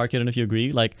support, Karki, I don't know if you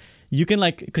agree, like, you can,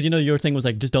 like, because, you know, your thing was,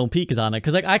 like, just don't peek, Izana,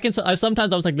 because, like,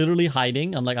 sometimes I was, like, literally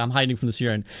hiding, I'm hiding from the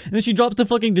Siren, and then she drops the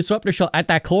fucking disruptor shot at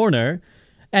that corner,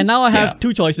 and now I have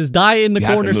two choices, die in the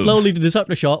corner slowly to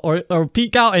disruptor shot, or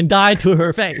peek out and die to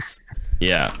her face.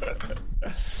 Yeah.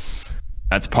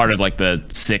 That's part of, like, the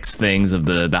 6 things of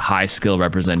the high skill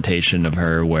representation of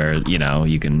her, where, you know,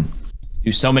 you can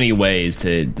do so many ways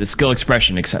to the skill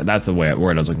expression. That's the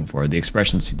word I was looking for. The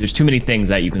expressions. There's too many things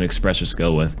that you can express your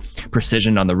skill with.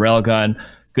 Precision on the railgun,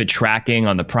 good tracking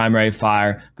on the primary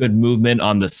fire, good movement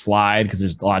on the slide because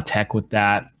there's a lot of tech with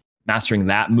that. Mastering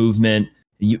that movement,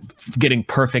 getting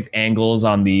perfect angles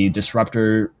on the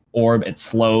disruptor orb. It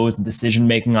slows and decision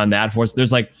making on that force.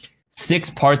 There's like 6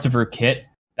 parts of her kit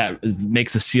that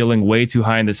makes the ceiling way too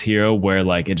high in this hero, where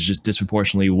like it's just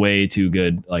disproportionately way too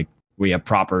good. Like we have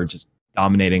proper just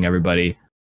dominating everybody,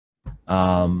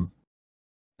 and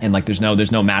like there's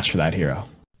no match for that hero.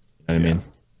 You know what I mean?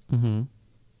 Mm-hmm.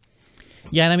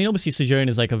 Yeah, and I mean obviously Sojourn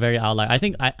is like a very outlier. I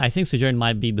think Sojourn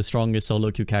might be the strongest solo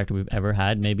queue character we've ever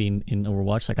had, maybe in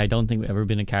Overwatch. Like I don't think we've ever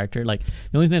been a character. Like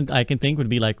the only thing I can think would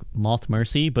be like Moth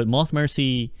Mercy, but Moth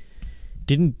Mercy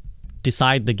didn't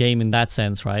decide the game in that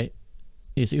sense, right?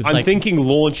 I'm thinking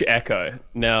Launch Echo.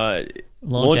 Now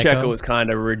Launch Echo was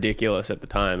kind of ridiculous at the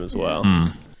time as well.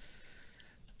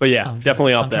 But yeah,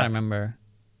 definitely up there. I remember.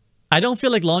 I don't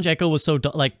feel like Launch Echo was so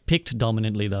picked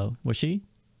dominantly though. Was she?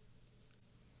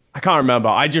 I can't remember.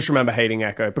 I just remember hating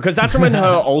Echo because that's when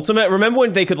her ultimate. Remember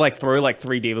when they could like throw like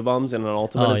 3 Diva bombs in an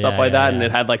ultimate and stuff like that, and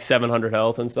it had like 700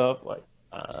 health and stuff. Like,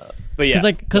 but yeah,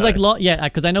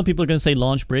 because I know people are gonna say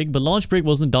Launch Brig, but Launch Brig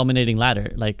wasn't dominating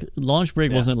ladder. Like Launch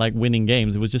Brig wasn't like winning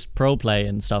games. It was just pro play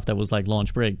and stuff that was like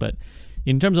Launch Brig. But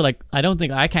in terms of like, I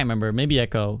can't remember. Maybe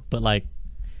Echo, but like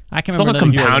I can't remember. It's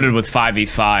also compounded with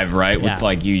 5v5, right? Yeah. With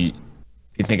like you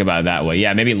think about it that way.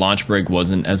 Yeah, maybe Launch Brig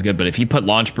wasn't as good, but if you put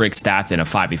Launch Brig stats in a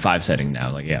 5v5 setting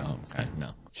now, like okay,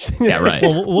 no. Yeah, right.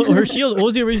 Well, her shield, what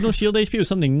was the original shield HP? It was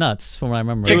something nuts from what I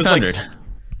remember. 600.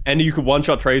 And you could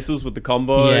one-shot tracers with the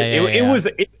combo.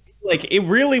 It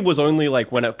really was only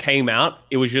like when it came out,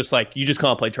 it was just like, you just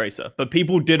can't play Tracer. But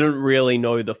people didn't really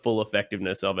know the full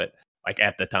effectiveness of it, like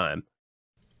at the time.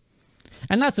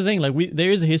 And that's the thing, like there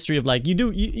is a history of like, you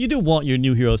do want your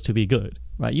new heroes to be good,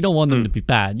 right? You don't want them to be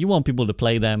bad. You want people to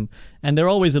play them, and they're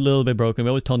always a little bit broken. We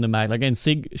always tone them back. Like in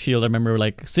Sig shield, I remember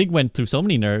like Sig went through so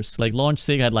many nerfs. Like Launch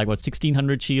Sig had like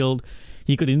 1600 shield.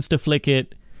 He could insta flick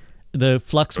it. The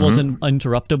flux wasn't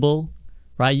interruptible,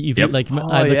 right? If you, like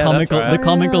the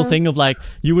comical thing of like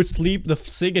you would sleep the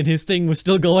Sig and his thing was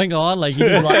still going on, like he's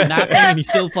like napping and he's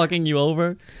still fucking you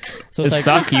over. So it's the like,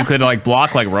 suck, you could like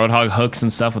block like Roadhog hooks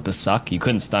and stuff with the suck. You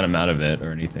couldn't stun him out of it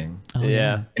or anything. Oh,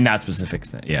 yeah. In that specific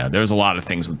thing, yeah, there was a lot of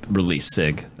things with release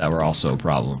Sig that were also a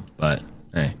problem. But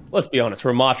hey, let's be honest,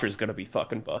 Ramatra is gonna be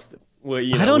fucking busted. Well,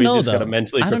 I don't know though.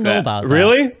 I don't know about that.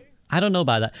 Really? I don't know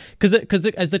about that because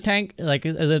as the tank, like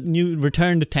as a new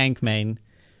returned tank main,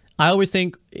 I always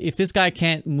think if this guy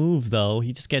can't move though,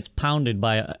 he just gets pounded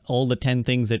by all the 10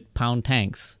 things that pound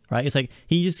tanks, right? It's like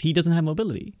he doesn't have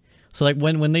mobility. So like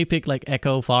when they pick like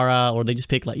Echo, Pharah, or they just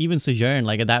pick like even Sojourn,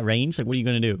 like at that range, like what are you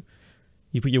gonna do?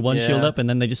 You put your one shield up and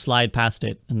then they just slide past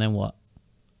it, and then what?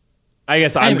 I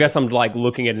guess I'm like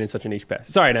looking at it in such a niche pass.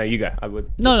 Sorry, no, you go. I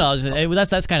would. No,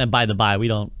 that's kind of by the by.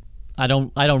 I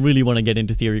don't really want to get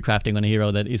into theory crafting on a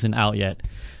hero that isn't out yet.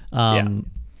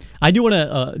 I do want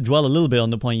to dwell a little bit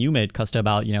on the point you made, Custa,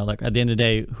 about, you know, like at the end of the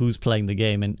day, who's playing the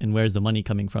game and where's the money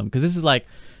coming from? Because this is like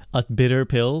a bitter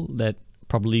pill that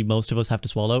probably most of us have to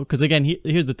swallow. Because again,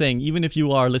 here's the thing. Even if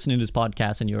you are listening to this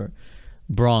podcast and you're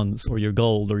bronze or you're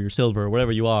gold or you're silver or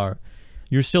whatever you are,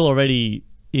 you're still already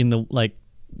in the like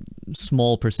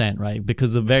small percent, right?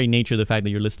 Because the very nature of the fact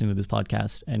that you're listening to this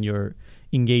podcast and you're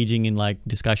engaging in like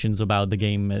discussions about the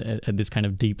game at this kind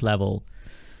of deep level,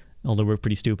 although we're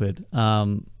pretty stupid.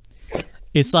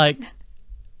 It's like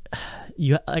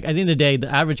you like at the end of the day,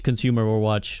 the average consumer will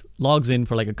watch, logs in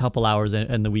for like a couple hours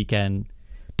in the weekend,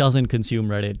 doesn't consume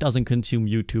Reddit, doesn't consume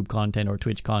YouTube content or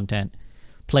Twitch content,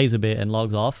 plays a bit and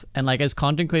logs off. And like as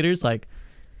content creators, like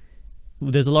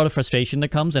there's a lot of frustration that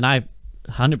comes, and I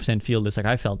 100% feel this. Like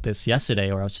I felt this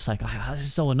yesterday, where I was just like, oh, this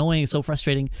is so annoying, it's so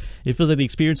frustrating. It feels like the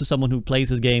experience of someone who plays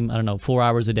this game, I don't know, 4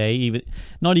 hours a day, even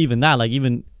not even that, like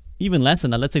even less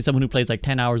than that. Let's say someone who plays like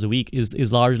 10 hours a week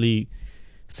is largely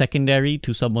secondary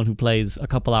to someone who plays a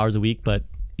couple hours a week, but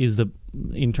is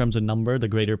in terms of number the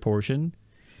greater portion.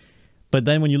 But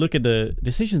then when you look at the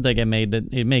decisions that get made,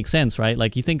 that it makes sense, right?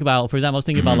 Like you think about, for example, I was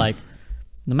thinking about like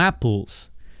the map pools.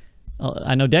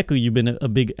 I know Deku, you've been a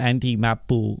big anti-map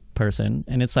pool person,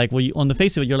 and it's like, well, on the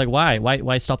face of it, you're like,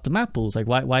 why stop the map pools? Like,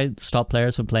 why stop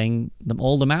players from playing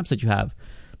all the maps that you have?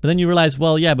 But then you realize,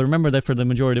 well, yeah, but remember that for the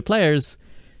majority of players,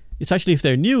 especially if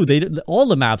they're new, all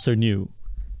the maps are new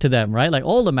to them, right? Like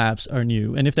all the maps are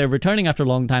new, and if they're returning after a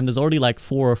long time, there's already like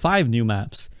 4 or 5 new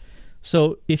maps.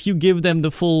 So if you give them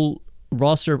the full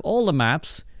roster of all the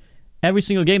maps, every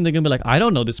single game they're gonna be like, I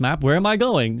don't know this map, where am I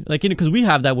going? Like, you know, because we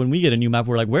have that when we get a new map,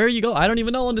 we're like, where are you go? I don't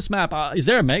even know on this map. Is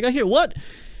there a mega here? What?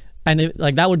 And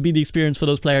like that would be the experience for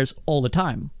those players all the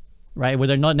time, right? Where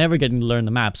they're never getting to learn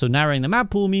the map. So narrowing the map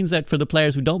pool means that for the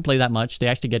players who don't play that much, they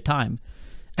actually get time.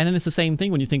 And then it's the same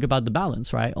thing when you think about the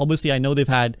balance, right? Obviously, I know they've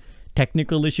had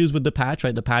technical issues with the patch,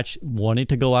 right? The patch wanted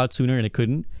to go out sooner and it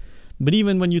couldn't. But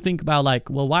even when you think about like,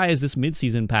 well, why is this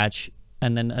mid-season patch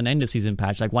and then an end-of-season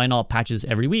patch? Like, why not patches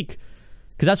every week?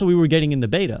 Because that's what we were getting in the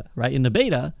beta, right? In the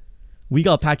beta, we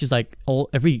got patches like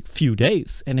every few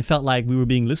days, and it felt like we were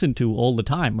being listened to all the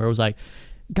time, where it was like,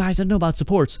 guys, I don't know about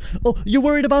supports. Oh, you're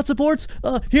worried about supports?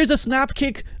 Here's a snap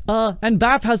kick, and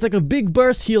Bap has like a big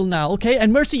burst heal now, okay?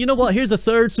 And Mercy, you know what? Here's the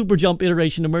 3rd super jump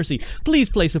iteration of Mercy. Please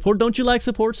play support. Don't you like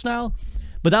supports now?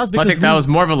 But that was because I think that was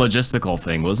more of a logistical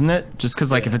thing, wasn't it? Just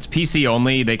because like if it's PC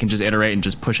only, they can just iterate and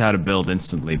just push out a build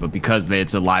instantly. But because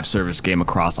it's a live service game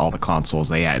across all the consoles,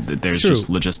 there's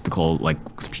just logistical like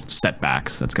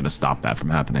setbacks that's going to stop that from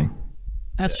happening.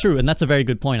 That's true, and that's a very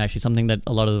good point, actually, something that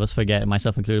a lot of us forget,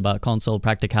 myself included, about console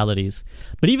practicalities.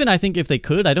 But even I think if they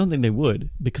could, I don't think they would,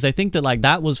 because I think that like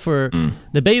that was for,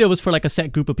 the beta was for like a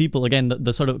set group of people, again,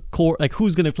 the sort of core, like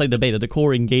who's going to play the beta, the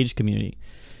core engaged community.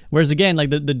 Whereas again, like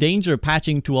the danger of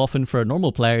patching too often for a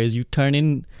normal player is you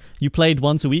played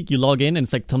once a week, you log in, and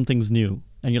it's like something's new.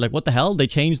 And you're like, what the hell? They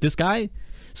changed this guy?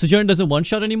 Sojourn doesn't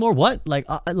one-shot anymore? What? Like,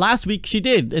 last week she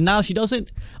did, and now she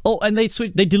doesn't? Oh, and they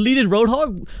deleted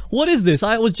Roadhog? What is this?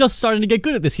 I was just starting to get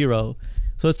good at this hero.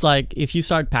 So it's like, if you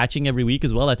start patching every week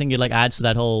as well, I think it like adds to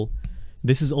that whole,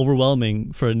 this is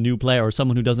overwhelming for a new player or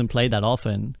someone who doesn't play that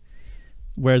often.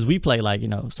 Whereas we play like, you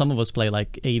know, some of us play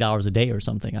like 8 hours a day or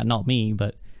something. Not me,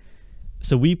 but...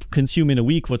 So we consume in a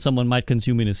week what someone might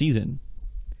consume in a season.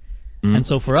 And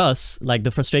so for us, like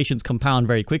the frustrations compound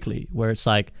very quickly, where it's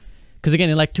like, because again,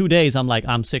 in like 2 days, I'm like,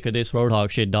 I'm sick of this Roadhog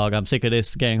shit, dog. I'm sick of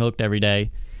this getting hooked every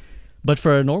day. But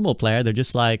for a normal player, they're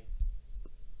just like,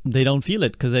 they don't feel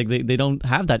it because they don't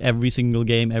have that every single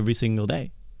game, every single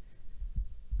day.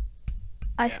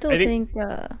 I still think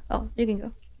oh, you can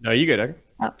go. No, you go, Doug.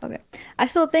 Oh, okay. I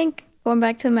still think, going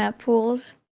back to map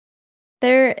pools,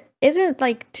 there isn't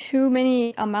like too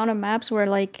many amount of maps where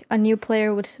like a new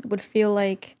player would feel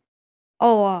like,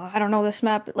 oh, I don't know this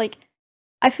map. Like,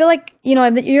 I feel like, you know,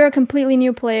 if you're a completely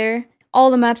new player,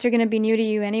 all the maps are going to be new to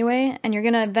you anyway, and you're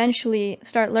going to eventually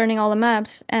start learning all the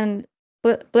maps, and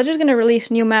Blizzard's going to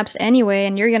release new maps anyway,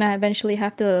 and you're going to eventually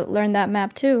have to learn that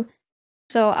map too.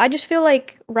 So I just feel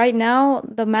like right now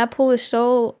the map pool is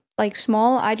so like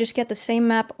small, I just get the same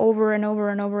map over and over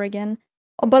and over again.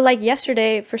 But like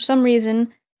yesterday, for some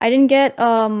reason, I didn't get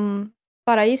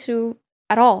Paraisu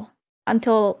at all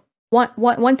until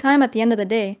one time at the end of the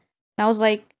day. And I was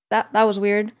like, that was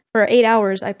weird. For 8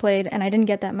 hours I played and I didn't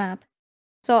get that map.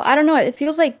 So I don't know, it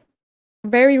feels like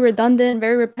very redundant,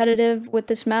 very repetitive with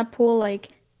this map pool. Like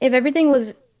if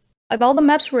all the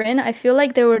maps were in, I feel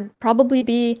like there would probably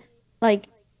be like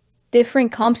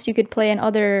different comps you could play in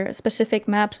other specific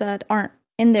maps that aren't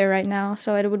in there right now.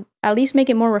 So it would at least make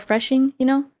it more refreshing, you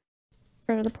know,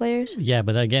 for the players. Yeah,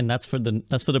 but again, that's for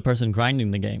the person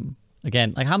grinding the game.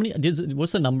 Again, like how many?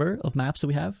 What's the number of maps that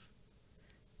we have?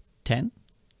 10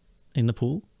 in the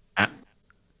pool.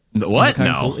 What?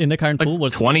 In the current like pool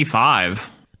was 25.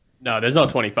 No, there's not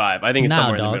 25. I think it's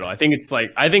somewhere in the middle. I think it's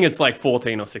like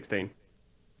 14 or 16.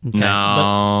 Okay, No,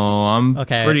 I'm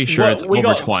pretty sure it's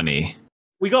over 20.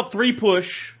 We got 3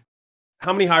 push.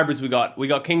 How many hybrids we got? We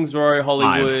got Kings Row,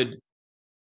 Hollywood.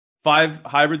 5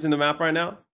 hybrids in the map right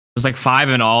now? There's like 5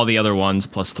 in all the other ones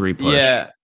plus 3 push.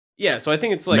 Yeah, so I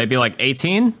think it's like... Maybe like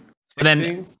 18? And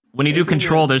then when you do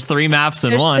control, there's 3 maps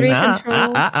in one. Yeah,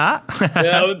 that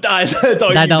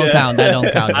don't count. That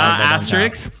don't count.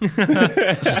 Asterisk.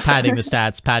 Padding the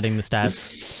stats.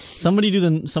 Somebody do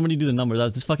the numbers. That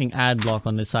was this fucking ad block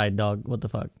on this side, dog. What the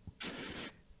fuck?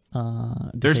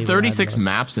 There's 36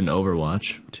 maps in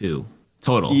Overwatch too,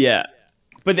 total. Yeah,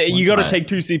 but you got to take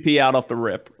 2 CP out off the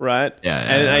rip, right? Yeah.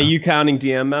 And are you counting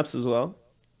DM maps as well?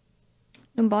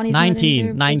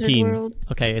 19.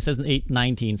 Okay, it says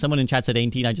 19. Someone in chat said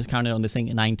 18. I just counted on this thing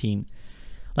 19.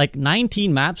 Like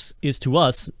 19 maps is to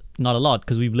us not a lot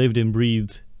because we've lived and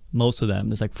breathed most of them.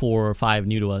 There's like 4 or 5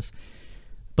 new to us.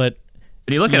 But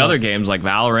you look at other games like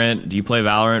Valorant. Do you play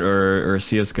Valorant or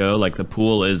CS:GO? Like the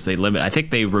pool is they limit. I think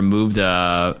they removed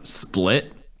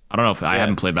Split. I don't know if I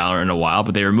haven't played Valorant in a while,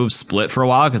 but they removed Split for a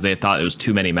while because they thought it was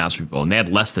too many maps for people, and they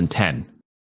had less than 10.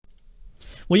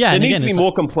 Well, yeah, there needs to be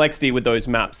more complexity with those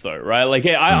maps, though, right? Like,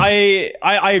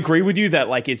 I agree with you that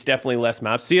like it's definitely less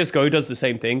maps. CS:GO does the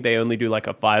same thing. They only do like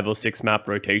a 5 or 6 map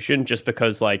rotation, just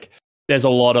because like there's a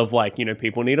lot of like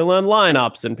people need to learn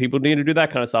lineups and people need to do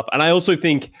that kind of stuff. And I also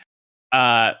think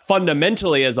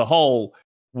fundamentally as a whole,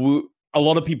 a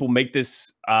lot of people make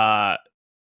this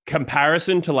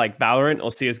comparison to like Valorant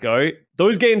or CS:GO.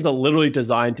 Those games are literally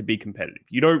designed to be competitive.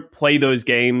 You don't play those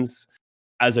games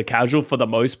as a casual for the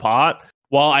most part.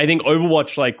 While I think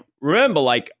Overwatch, like, remember,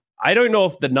 like, I don't know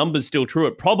if the number's still true.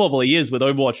 It probably is with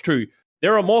Overwatch 2.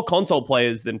 There are more console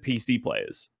players than PC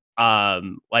players. I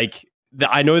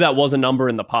know that was a number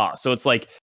in the past. So it's like,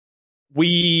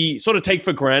 we sort of take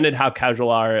for granted how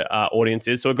casual our audience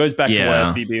is. So it goes back to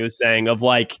what SBB was saying of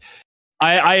like,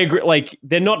 I agree. Like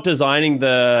they're not designing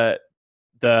the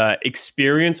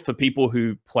experience for people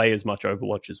who play as much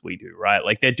Overwatch as we do, right?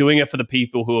 Like they're doing it for the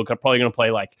people who are probably going to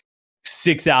play like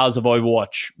 6 hours of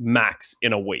Overwatch max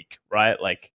in a week, right?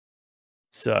 Like,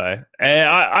 so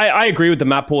I agree with the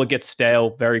map pool. It gets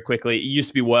stale very quickly. It used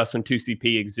to be worse when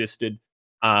 2CP existed.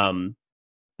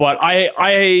 But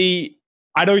I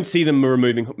don't see them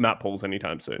removing map pools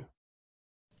anytime soon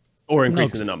or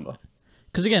increasing the number.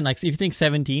 Because again, like if you think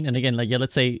 17, and again, like yeah,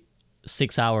 let's say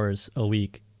 6 hours a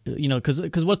week, you know,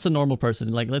 because what's the normal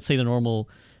person? Like let's say the normal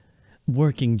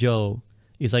working Joe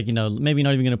is like, you know, maybe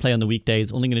not even going to play on the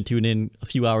weekdays, only going to tune in a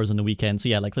few hours on the weekend. So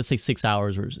yeah, like let's say 6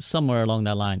 hours or somewhere along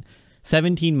that line.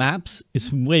 17 maps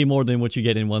is way more than what you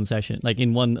get in one session. Like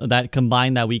in one that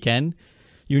combined that weekend,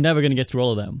 you're never going to get through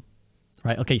all of them.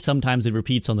 Right? Okay, sometimes it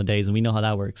repeats on the days and we know how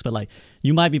that works. But like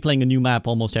you might be playing a new map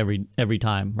almost every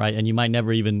time, right? And you might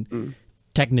never even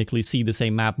technically see the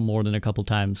same map more than a couple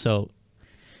times. So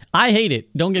I hate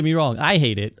it. Don't get me wrong. I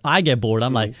hate it. I get bored.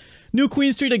 I'm like, New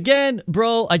Queen Street again,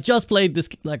 bro. I just played this.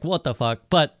 Like, what the fuck?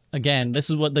 But again, this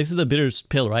is the bitter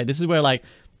pill, right? This is where like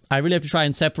I really have to try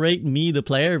and separate me, the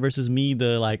player, versus me,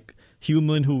 the like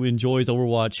human who enjoys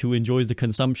Overwatch, who enjoys the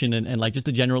consumption and like just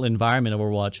the general environment of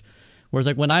Overwatch. Whereas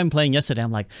like when I'm playing yesterday,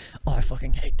 I'm like, oh, I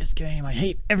fucking hate this game. I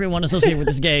hate everyone associated with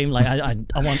this game. Like I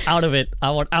want out of it.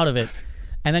 I want out of it.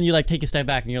 And then you like take a step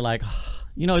back and you're like, oh,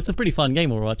 you know, it's a pretty fun game,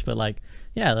 Overwatch, but like,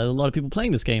 yeah, there's a lot of people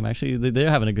playing this game. Actually, they're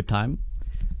having a good time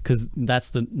because that's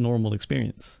the normal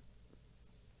experience.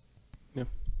 Yeah.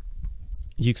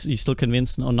 You still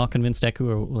convinced or not convinced, Deku,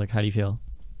 or like how do you feel?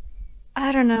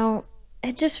 I don't know.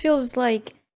 It just feels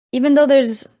like even though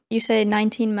there's you say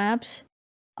 19 maps,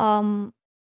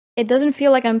 it doesn't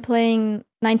feel like I'm playing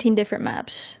 19 different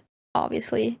maps.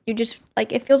 Obviously, you just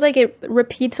like it feels like it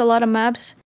repeats a lot of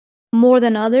maps more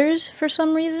than others for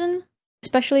some reason,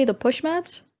 especially the push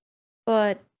maps.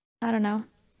 But I don't know.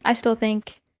 I still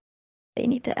think they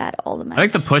need to add all the maps. I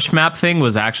think the push map thing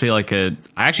was actually like I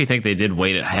actually think they did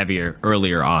weight it heavier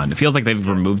earlier on. It feels like they've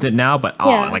removed it now, but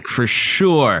Yeah. like for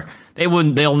sure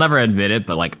they'll never admit it,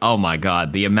 but like, oh my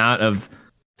God, the amount of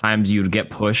times you'd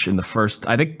get push in the first,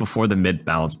 I think before the mid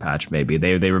balance patch, maybe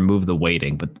they removed the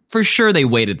weighting, but for sure they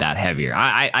weighted that heavier.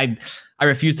 I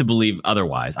refuse to believe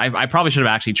otherwise. I probably should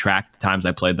have actually tracked the times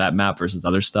I played that map versus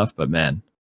other stuff, but man,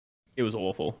 It was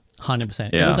awful.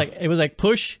 100%. Yeah. It was like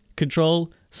push,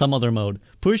 control, some other mode.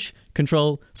 Push,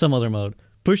 control, some other mode.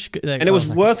 Push, And it was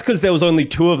like, worse because there was only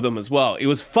two of them as well. It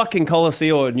was fucking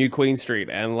Colosseo and New Queen Street,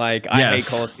 and like I hate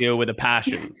Yes. Colosseo with a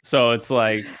passion. So it's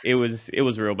like it was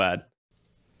real bad.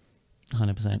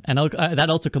 100%. And that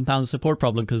also compounds the support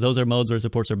problem because those are modes where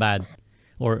supports are bad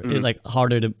or like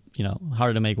harder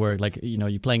to make work. Like, you know,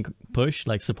 you playing push,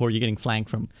 like support, you're getting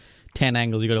flanked from 10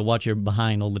 angles. You got to watch your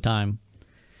behind all the time.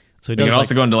 So it you does can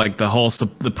also like, go into like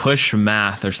the push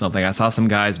math or something. I saw some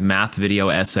guy's math video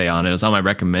essay on it. It was on my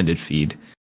recommended feed.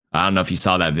 I don't know if you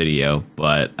saw that video,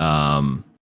 but the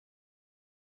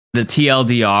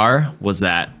TLDR was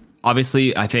that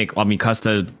obviously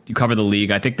Custa, you cover the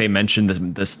league. I think they mentioned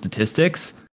the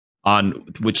statistics on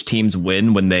which teams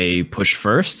win when they push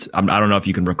first. I don't know if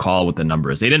you can recall what the number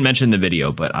is. They didn't mention the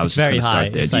video, but I was it's just very going to high.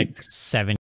 start there. It's like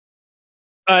 7.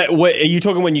 Wait, are you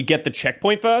talking when you get the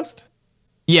checkpoint first?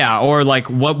 Yeah, or like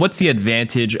what's the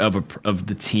advantage of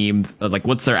the team? Like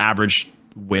what's their average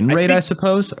win rate, I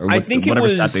suppose, or whatever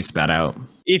stat they spat out.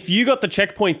 If you got the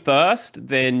checkpoint first,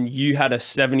 then you had a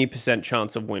 70%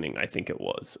 chance of winning. I think it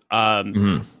was.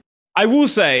 I will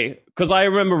say, because I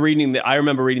remember reading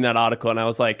that article, and I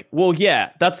was like, well, yeah,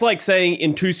 that's like saying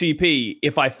in 2CP,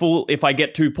 if I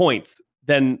get 2 points,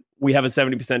 then we have a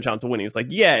 70% chance of winning. It's like,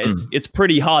 yeah, it's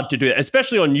pretty hard to do that,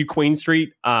 especially on New Queen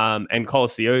Street and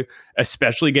Colosseo.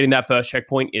 Especially getting that first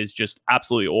checkpoint is just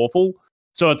absolutely awful.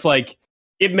 So it's like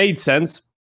it made sense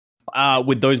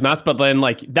with those maps, but then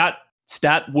like that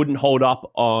stat wouldn't hold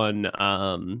up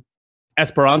on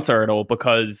Esperanza at all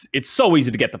because it's so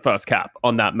easy to get the first cap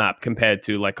on that map compared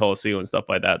to like Colosseo and stuff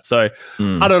like that. So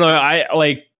I don't know.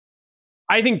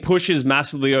 I think push is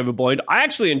massively overblown. I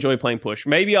actually enjoy playing push.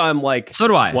 Maybe I'm like so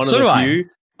do I. One so of do the I. few.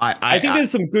 I think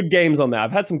there's some good games on there.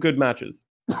 I've had some good matches.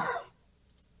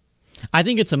 I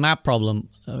think it's a map problem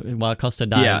while Costa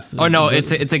dies. Yeah. Oh no,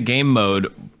 it's a game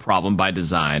mode problem by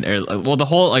design. Well, the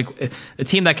whole like a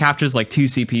team that captures like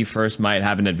 2CP first might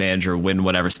have an advantage or win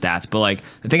whatever stats. But like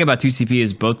the thing about 2CP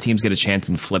is both teams get a chance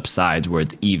in flip sides where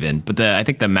it's even. But I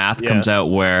think the math comes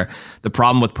out where the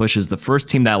problem with push is the first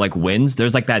team that like wins,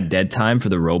 there's like that dead time for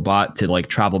the robot to like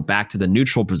travel back to the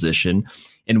neutral position,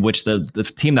 in which the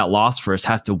team that lost first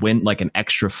has to win like an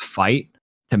extra fight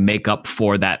to make up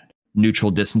for that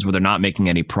neutral distance where they're not making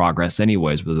any progress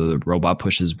anyways, where the robot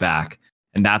pushes back.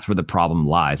 And that's where the problem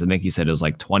lies. I think he said it was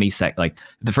like 20 seconds. Like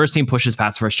if the first team pushes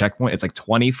past the first checkpoint, it's like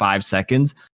 25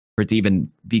 seconds for it to even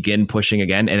begin pushing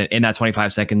again. And in that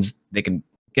 25 seconds, they can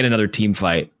get another team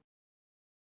fight.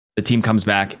 The team comes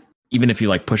back, even if you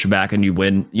like push back and you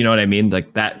win, you know what I mean?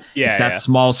 Like that, it's that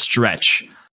small stretch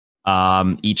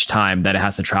each time that it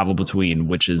has to travel between,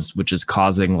 which is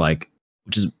causing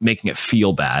which is making it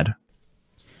feel bad.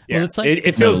 Yeah, Well, it's like-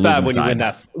 it feels the bad losing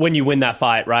when you win that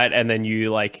fight, right? And then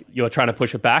you're trying to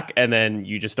push it back, and then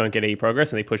you just don't get any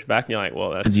progress, and they push it back, and you're like,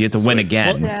 well, that's Because you have to win sweet.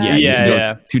 again. Well, yeah, you have to do it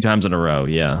yeah. 2 times in a row.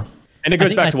 Yeah. And it I goes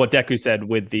think back I- to what Deku said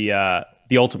with the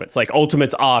ultimates. Like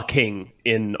ultimates are king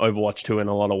in Overwatch 2 in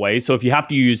a lot of ways. So if you have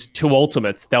to use 2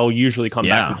 ultimates, they'll usually come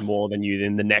Yeah. back with more than you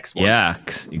in the next one. Yeah,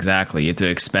 exactly. You have to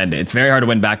expend it. It's very hard to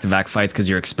win back-to-back fights because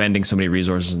you're expending so many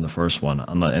resources in the first one.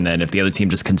 And then if the other team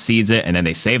just concedes it and then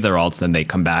they save their ults, then they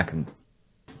come back and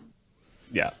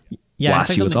Yeah. Yeah,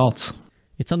 blast it's you like with ults.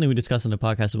 it's something we discussed on the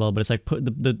podcast as well, but it's like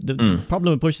the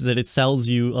problem with push is that it sells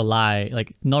you a lie.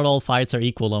 Like not all fights are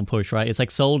equal on push, right? It's like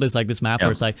sold as like this map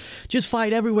where it's like just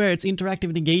fight everywhere, it's interactive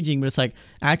and engaging, but it's like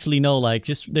actually no, like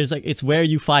just there's like it's where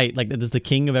you fight, like that is the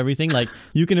king of everything. Like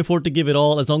you can afford to give it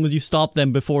all as long as you stop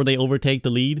them before they overtake the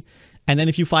lead. And then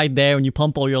if you fight there and you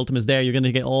pump all your ultimates there, you're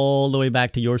gonna get all the way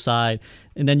back to your side,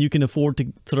 and then you can afford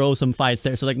to throw some fights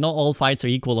there. So like not all fights are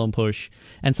equal on push,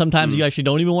 and sometimes you actually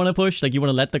don't even want to push. Like you want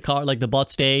to let the bot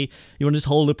stay. You want to just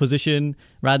hold a position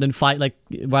rather than fight, like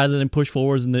rather than push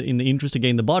forwards in the interest of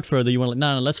getting the bot further. You want to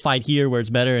no, let's fight here where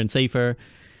it's better and safer.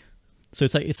 So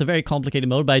it's like it's a very complicated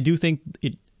mode, but I do think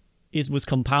it was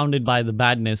compounded by the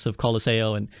badness of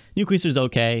Colosseo, and New Queester's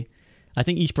okay. I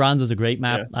think East Bronze is a great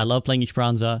map. Yeah. I love playing East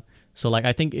Bronze. So like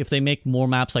I think if they make more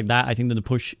maps like that, I think that the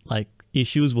push like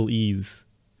issues will ease.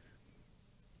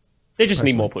 They just need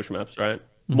Personally. more push maps, right?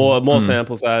 More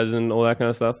sample size and all that kind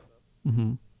of stuff.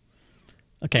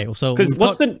 Okay, well, so Because we've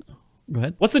what's got- the go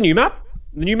ahead. what's the new map?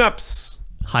 The new map's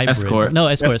Hybrid. Escort. No,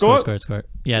 escort. Escort?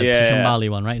 Yeah, Yeah, it's a yeah. Shambali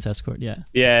one, right? It's escort. Yeah.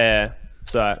 yeah.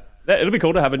 So it'll be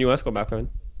cool to have a new escort map coming.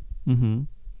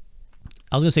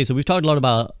 I was gonna say, so we've talked a lot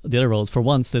about the other roles. For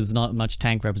once, there's not much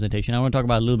tank representation. I want to talk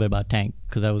about a little bit about tank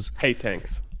because that was Hate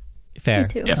tanks. fair. Me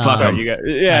too. Yeah, fuck Sorry, 'em. you got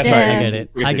yeah. I Sorry, get it.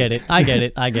 I get it. I get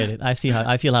it. I get it. I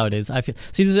feel how it is.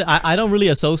 See. This is, I don't really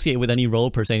associate with any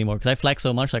role per se anymore because I flex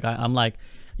so much. Like I'm like,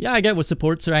 yeah, I get what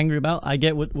supports are angry about. I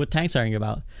get what tanks are angry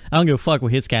about. I don't give a fuck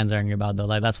what hit scans are angry about though.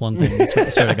 Like that's one thing. I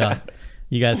swear to God,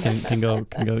 you guys can go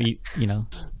eat.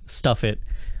 Stuff it.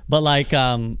 But like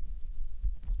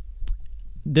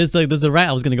there's the rant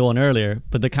I was gonna go on earlier,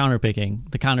 but the counter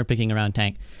picking around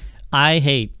tank. I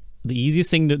hate the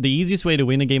easiest way to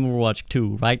win a game of Overwatch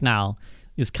 2 right now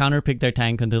is counter pick their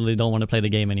tank until they don't want to play the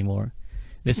game anymore.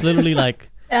 It's literally like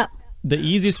Yeah. the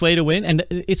easiest way to win, and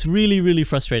it's really, really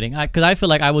frustrating. Because I feel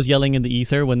like I was yelling in the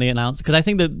ether when they announced. Because I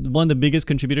think that one of the biggest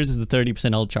contributors is the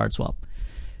 30% ult chart swap.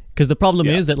 Because the problem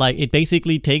is that like it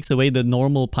basically takes away the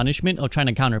normal punishment of trying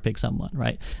to counterpick someone,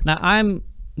 right? Now I'm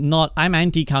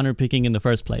anti counterpicking in the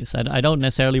first place. I don't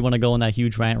necessarily want to go on that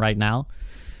huge rant right now,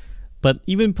 but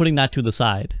even putting that to the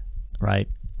side, right?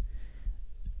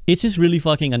 It's just really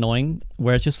fucking annoying.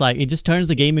 Where it's just like it just turns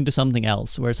the game into something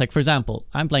else. Where it's like, for example,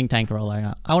 I'm playing tank role right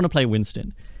now. I want to play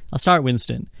Winston. I'll start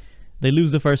Winston. They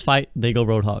lose the first fight. They go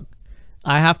Roadhog.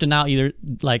 I have to now either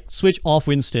like switch off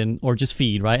Winston or just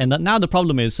feed, right? And now the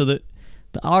problem is, so the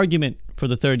argument for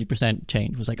the 30%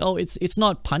 change was like, oh, it's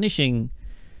not punishing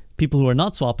people who are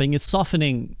not swapping, it's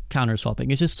softening counter swapping.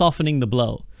 It's just softening the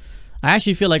blow. I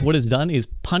actually feel like what it's done is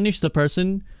punish the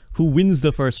person who wins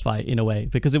the first fight in a way,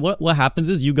 because what happens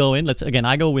is you go in,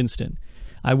 I go Winston.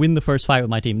 I win the first fight with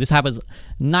my team. This happens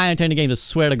 9 out of 10 games, I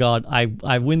swear to God,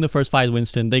 I win the first fight with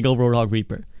Winston, they go Roadhog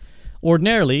Reaper.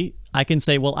 Ordinarily, I can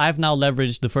say, well, I've now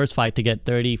leveraged the first fight to get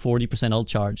 30-40% ult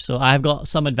charge, so I've got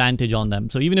some advantage on them.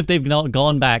 So even if they've now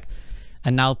gone back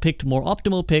and now picked more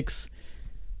optimal picks,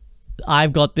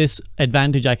 I've got this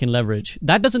advantage I can leverage.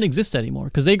 That doesn't exist anymore,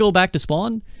 because they go back to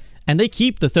spawn and they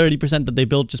keep the 30% that they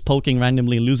built just poking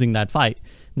randomly and losing that fight.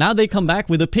 Now they come back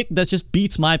with a pick that just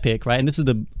beats my pick, right? And this is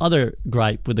the other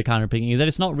gripe with the counter picking, is that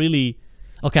it's not really...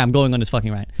 Okay, I'm going on this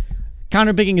fucking rant.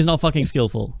 Counter picking is not fucking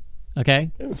skillful.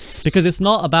 Okay? Because it's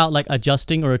not about like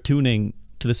adjusting or attuning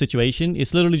to the situation.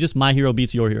 It's literally just my hero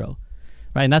beats your hero.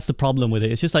 Right? And that's the problem with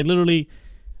it. It's just like literally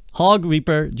Hog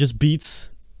Reaper just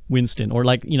beats Winston. Or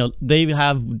like, they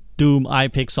have Doom, I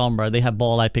pick Sombra. They have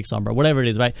Ball, I pick Sombra. Whatever it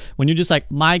is, right? When you're just like,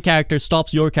 my character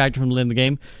stops your character from winning the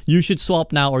game, you should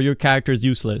swap now or your character is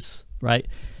useless. Right?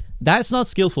 That's not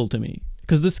skillful to me.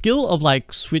 Because the skill of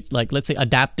like let's say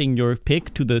adapting your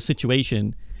pick to the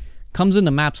situation comes in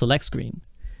the map select screen.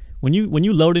 When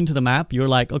you load into the map, you're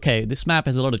like, okay, this map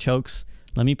has a lot of chokes.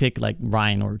 Let me pick like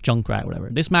Ryan or Junkrat, whatever.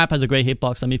 This map has a great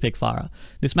hitbox. Let me pick Pharah.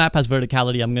 This map has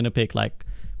verticality. I'm going to pick like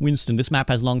Winston. This map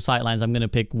has long sightlines. I'm going to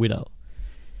pick Widow.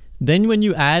 Then when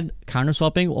you add counter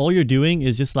swapping, all you're doing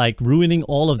is just like ruining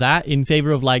all of that in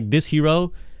favor of like this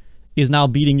hero is now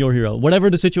beating your hero. Whatever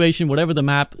the situation, whatever the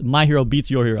map, my hero beats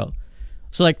your hero.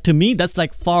 So like to me, that's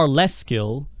like far less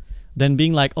skill than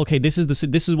being like, okay, this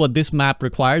is what this map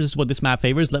requires, this is what this map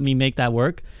favors, let me make that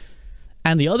work.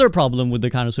 And the other problem with the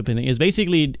counter sweeping thing is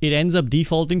basically it ends up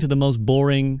defaulting to the most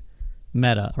boring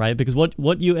meta, right? Because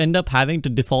what you end up having to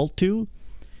default to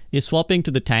is swapping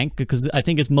to the tank, because I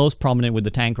think it's most prominent with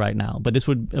the tank right now, but this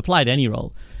would apply to any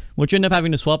role. What you end up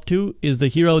having to swap to is the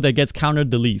hero that gets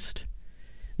countered the least.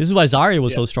 This is why Zarya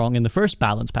was so strong in the first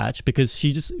balance patch, because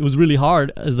it was really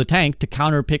hard as the tank to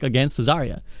counter pick against the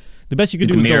Zarya. The best you could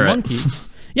do was go monkey.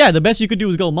 Yeah, the best you could do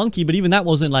was go monkey, but even that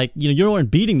wasn't like, you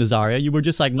weren't beating the Zarya, you were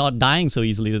just like not dying so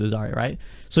easily to the Zarya, right?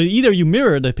 So either you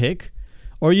mirror the pick,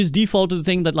 or you just default to the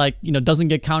thing that like, doesn't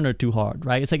get countered too hard,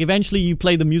 right? It's like eventually you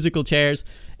play the musical chairs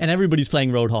and everybody's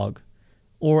playing Roadhog,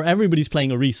 or everybody's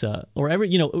playing Orisa, or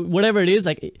whatever it is,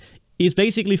 like it's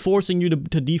basically forcing you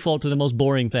to default to the most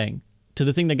boring thing, to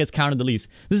the thing that gets countered the least.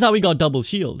 This is how we got double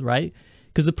shield, right?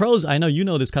 Because the pros, I know you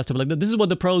know this, Custom, like this is what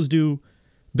the pros do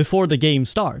before the game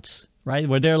starts, right?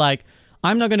 Where they're like,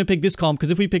 I'm not going to pick this comp,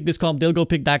 because if we pick this comp, they'll go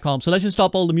pick that comp. So let's just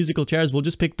stop all the musical chairs. We'll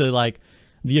just pick the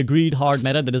agreed hard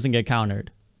meta that doesn't get countered.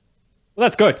 Well,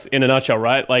 that's GOATS in a nutshell,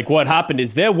 right? Like what happened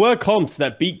is there were comps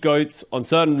that beat GOATS on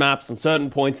certain maps, on certain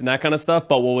points and that kind of stuff.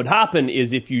 But what would happen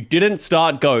is if you didn't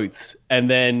start GOATS, and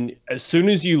then as soon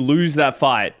as you lose that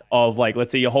fight of like,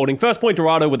 let's say you're holding first point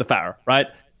Dorado with the Pharah, right?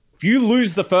 If you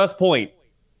lose the first point,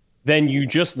 then you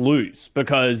just lose,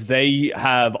 because they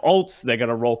have ults, they're going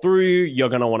to roll through you, you're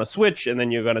going to want to switch, and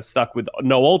then you're going to stuck with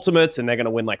no ultimates, and they're going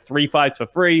to win like 3 fights for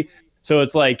free. So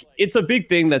it's like, it's a big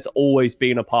thing that's always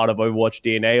been a part of Overwatch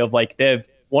DNA of like, they've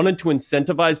wanted to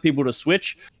incentivize people to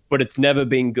switch, but it's never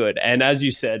been good. And as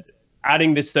you said,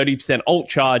 adding this 30% ult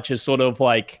charge has sort of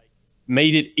like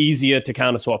made it easier to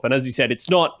counter swap. And as you said,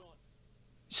 it's not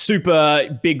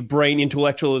super big brain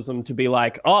intellectualism to be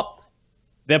like, oh,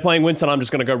 they're playing Winston, I'm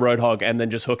just going to go Roadhog and then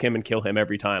just hook him and kill him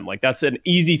every time. Like that's an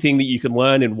easy thing that you can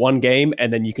learn in one game,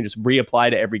 and then you can just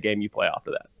reapply to every game you play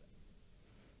after that.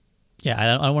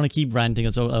 Yeah, I want to keep ranting,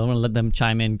 so I want to let them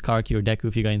chime in, Karki or Deku,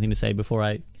 if you got anything to say before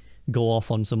I go off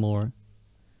on some more.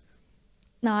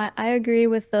 No, I agree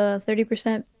with the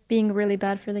 30% being really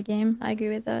bad for the game. I agree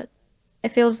with that. It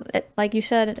feels, like you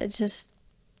said, it's just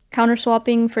counter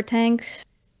swapping for tanks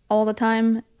all the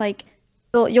time. Like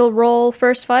you'll roll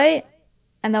first fight,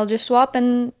 and they'll just swap,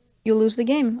 and you'll lose the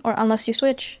game, or unless you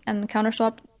switch and counter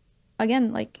swap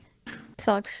again. Like, it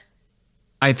sucks.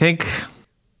 I think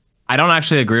I don't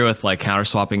actually agree with like counter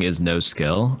swapping is no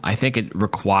skill. I think it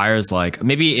requires like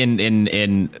maybe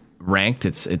in ranked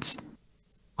it's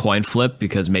coin flip,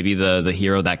 because maybe the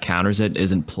hero that counters it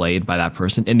isn't played by that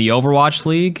person. In the Overwatch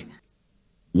League,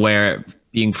 where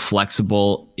being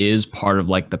flexible is part of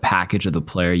like the package of the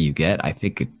player you get, I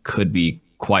think it could be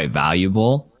quite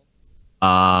valuable.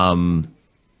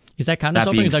 Is that counter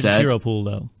swapping, or is that just hero pool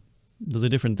though? Those are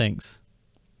different things.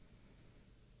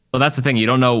 Well, that's the thing. You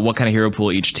don't know what kind of hero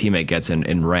pool each teammate gets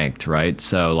in ranked, right?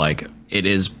 So like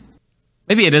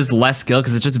maybe it is less skill,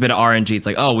 because it's just a bit of RNG. It's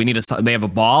like, oh, they have a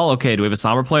ball. Okay, do we have a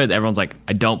Sombra player? Everyone's like,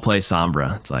 I don't play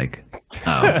Sombra. It's like,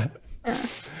 oh.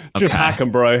 Just hack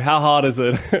them, bro. How hard is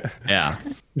it? Yeah.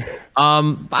 I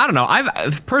don't know.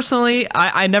 I've personally,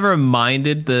 I never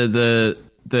minded the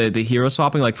hero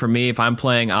swapping. Like for me, if I'm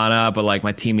playing Ana, but like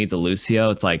my team needs a Lucio,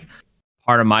 it's like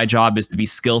part of my job is to be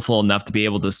skillful enough to be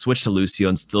able to switch to Lucio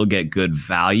and still get good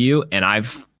value. And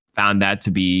I've found that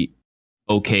to be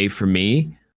okay for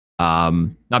me.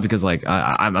 Not because like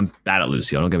I'm bad at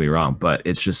Lucio, don't get me wrong, but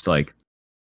it's just like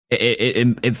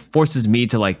it forces me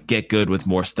to like get good with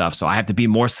more stuff. So I have to be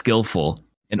more skillful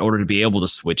in order to be able to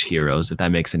switch heroes, if that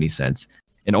makes any sense.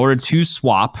 In order to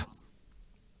swap,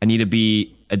 I need to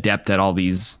be adept at all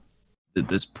this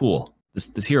pool,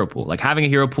 this hero pool. Like having a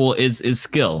hero pool is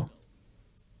skill.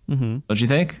 Mm-hmm. Don't you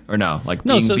think? Or no? Like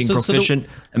being proficient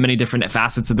in many different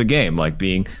facets of the game, like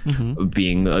being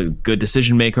a good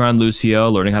decision maker on Lucio,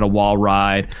 learning how to wall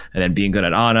ride, and then being good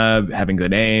at Ana, having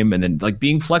good aim, and then like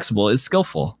being flexible is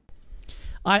skillful.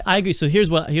 I agree. So here's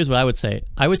what I would say.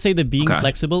 I would say that being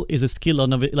flexible is a skill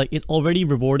on it. Like it's already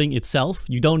rewarding itself.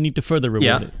 You don't need to further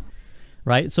reward it.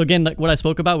 Right? So again, like what I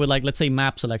spoke about with like, let's say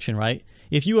map selection, right?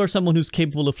 If you are someone who's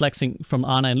capable of flexing from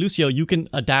Ana and Lucio, you can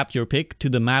adapt your pick to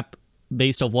the map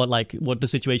based on what the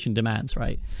situation demands,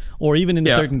 right? Or even in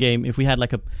a certain game, if we had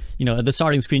like at the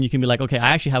starting screen, you can be like, okay,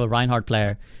 I actually have a Reinhardt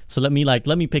player, so let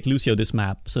me pick Lucio this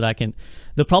map so that I can.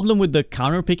 The problem with the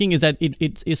counter picking is that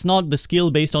it's not the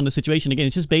skill based on the situation. Again,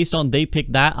 it's just based on they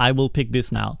pick that, I will pick this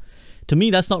now. To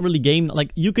me, that's not really game.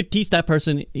 Like you could teach that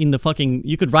person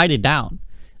you could write it down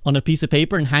on a piece of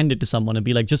paper and hand it to someone and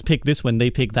be like, just pick this when they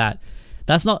pick that.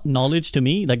 That's not knowledge to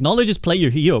me. Like knowledge is play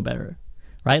your hero better.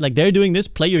 Right? Like they're doing this,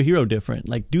 play your hero different.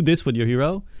 Like do this with your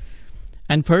hero.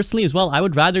 And personally as well, I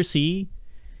would rather see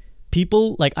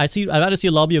people like I'd rather see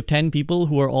a lobby of 10 people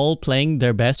who are all playing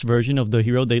their best version of the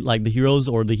hero they like, the heroes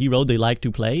or the hero they like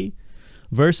to play,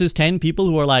 versus 10 people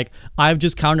who are like, I've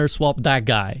just counter swapped that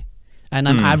guy and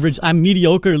I'm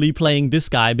mediocrely playing this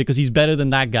guy because he's better than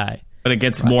that guy. But it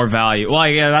gets more value. Well,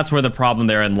 yeah, that's where the problem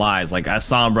therein lies. Like as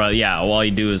Sombra, yeah, all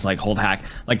you do is like hold hack.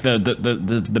 Like the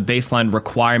baseline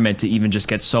requirement to even just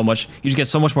get so much, you just get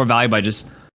so much more value by just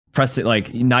press it,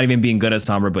 like not even being good at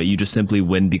Sombra, but you just simply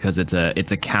win because it's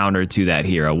a counter to that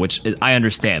hero, which I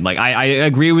understand. Like I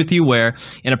agree with you where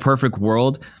in a perfect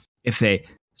world, if they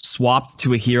swapped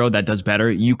to a hero that does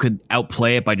better, you could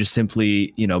outplay it by just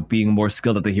simply, you know, being more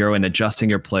skilled at the hero and adjusting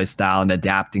your play style and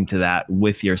adapting to that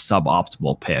with your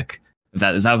suboptimal pick.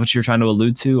 Is that what you're trying to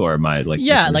allude to, or am I like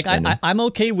like I'm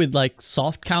okay with like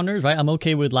soft counters, right? I'm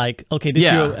okay with like, okay, this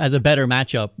hero has a better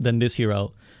matchup than this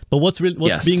hero. But what's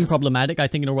being problematic, I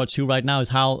think, in Overwatch 2 right now is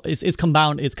how it's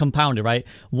compounded, right?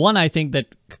 One, I think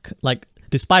that like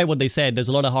despite what they said, there's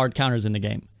a lot of hard counters in the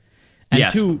game. And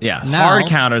two, now, hard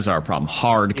counters are a problem.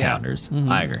 Hard counters,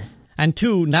 I agree. And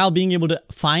two, now being able to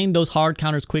find those hard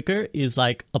counters quicker is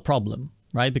like a problem,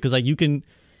 right? Because like you can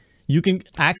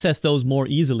access those more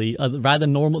easily rather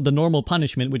than the normal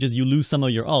punishment, which is you lose some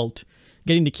of your ult.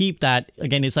 Getting to keep that,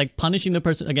 again, it's like punishing the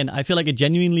person. Again, I feel like it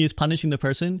genuinely is punishing the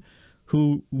person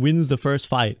who wins the first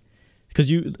fight. Because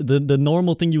the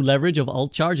normal thing you leverage of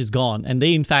ult charge is gone. And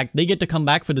they get to come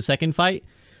back for the second fight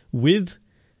with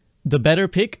the better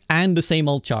pick and the same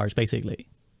ult charge, basically.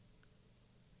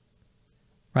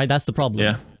 Right? That's the problem.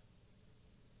 Yeah.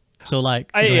 So like,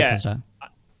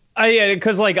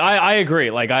 because like I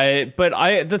agree. Like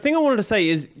the thing I wanted to say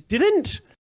is, didn't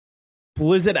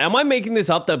Blizzard? Am I making this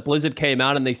up that Blizzard came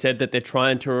out and they said that they're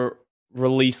trying to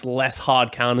release less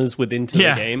hard counters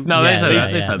the game? No, they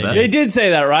said that. They did say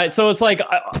that, right? So it's like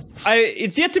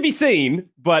it's yet to be seen,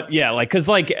 but yeah, like because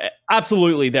like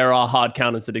absolutely there are hard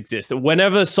counters that exist.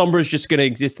 Whenever Sombra is just going to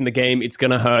exist in the game, it's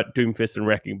going to hurt Doomfist and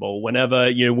Wrecking Ball.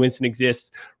 Whenever Winston exists,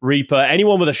 Reaper,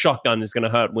 anyone with a shotgun is going to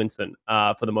hurt Winston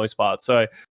for the most part. So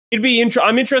it'd be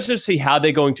I'm interested to see how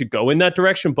they're going to go in that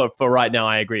direction. But for right now,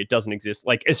 I agree it doesn't exist.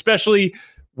 Like especially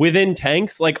within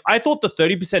tanks, like I thought the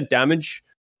 30% damage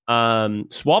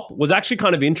swap was actually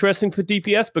kind of interesting for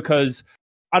DPS because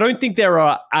I don't think there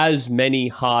are as many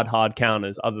hard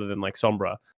counters other than like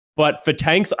Sombra. But for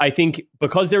tanks, I think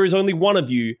because there is only one of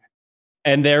you,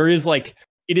 and there is like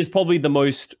it is probably the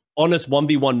most honest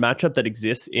 1v1 matchup that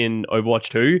exists in Overwatch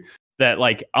 2. That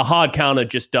like a hard counter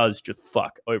just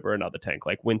fuck over another tank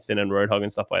like Winston and Roadhog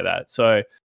and stuff like that. So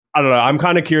I don't know. I'm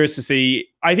kind of curious to see.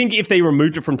 I think if they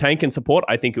removed it from tank and support,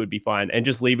 I think it would be fine, and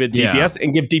just leave it DPS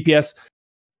and give DPS.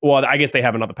 Well, I guess they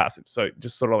have another passive, so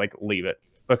just sort of like leave it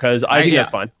because I think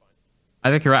that's fine. I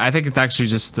think you're right. I think it's actually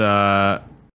just I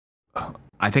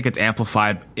think it's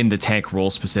amplified in the tank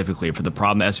role specifically for the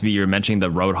problem. SB, you're mentioning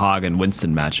the Roadhog and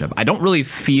Winston matchup. I don't really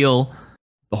feel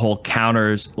the whole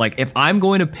counters. Like if I'm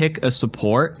going to pick a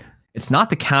support, it's not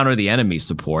to counter the enemy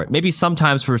support. Maybe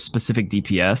sometimes for a specific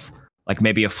DPS, like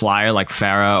maybe a flyer like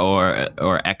Pharah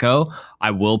or Echo,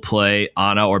 I will play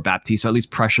Ana or Baptiste, or at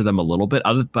least pressure them a little bit.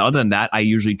 But other than that, I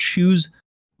usually choose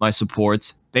my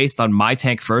supports based on my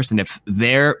tank first. And if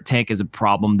their tank is a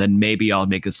problem, then maybe I'll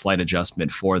make a slight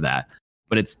adjustment for that.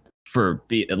 But it's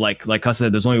like I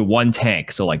said, there's only one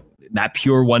tank. So like that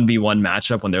pure 1v1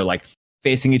 matchup when they're like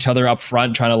facing each other up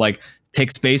front, trying to like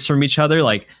take space from each other,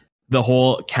 like the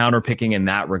whole counter picking in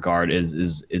that regard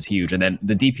is huge. And then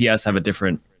the DPS have a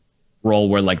different role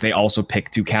where like they also pick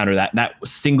to counter that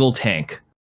single tank.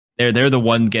 They're the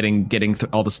one getting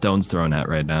all the stones thrown at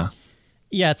right now.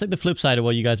 Yeah, it's like the flip side of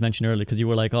what you guys mentioned earlier, because you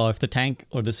were like, oh, if the tank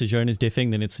or the Sojourn is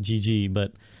diffing, then it's GG.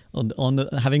 But on the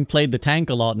having played the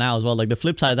tank a lot now as well, like the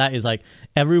flip side of that is like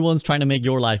everyone's trying to make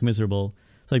your life miserable.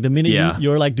 So like the minute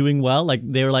you're like doing well, like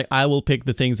they're like, I will pick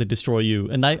the things that destroy you.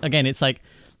 And that, again, it's like,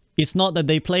 it's not that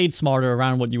they played smarter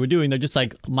around what you were doing. They're just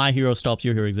like, my hero stops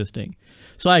your hero existing.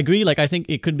 So I agree. Like I think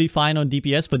it could be fine on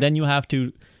DPS, but then you have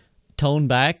to tone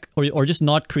back or just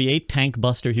not create tank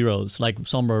buster heroes like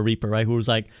Sombra or Reaper, right?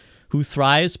 Who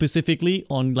thrives specifically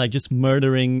on like just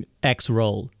murdering X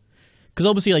role. Because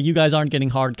obviously like you guys aren't getting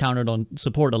hard countered on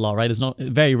support a lot, right? It's not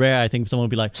very rare. I think someone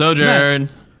would be like Sojourn.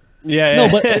 Yeah. No,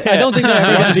 but I don't think they're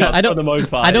ever going to be. I don't. For the most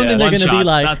part, I don't think they're going to be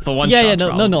like. That's the one.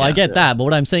 No. I get that, but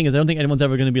what I'm saying is I don't think anyone's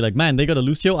ever going to be like, man, they got a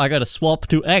Lucio, I got to swap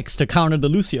to X to counter the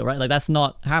Lucio, right? Like that's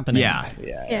not happening.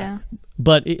 Yeah.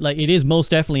 But it is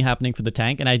most definitely happening for the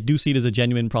tank, and I do see it as a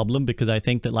genuine problem because I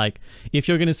think that like if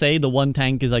you're gonna say the one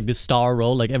tank is like this star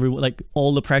role, like everyone, like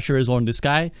all the pressure is on this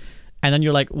guy, and then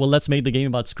you're like, well, let's make the game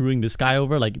about screwing this guy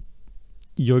over, like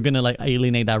you're gonna like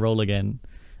alienate that role again,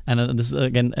 And this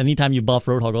again, anytime you buff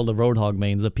Roadhog, all the Roadhog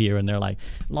mains appear, and they're like,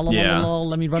 let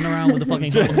me run around with the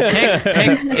fucking. tank,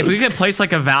 if we could place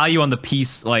like a value on the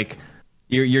piece, like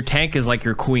your tank is like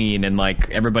your queen, and like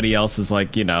everybody else is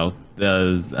like, you know,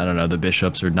 the I don't know, the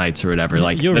bishops or knights or whatever.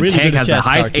 Like You're the really tank good at has chess, the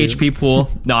highest Starkey. HP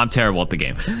pool. No, I'm terrible at the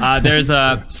game. There's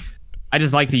a. I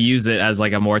just like to use it as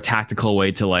like a more tactical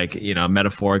way to like, you know,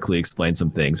 metaphorically explain some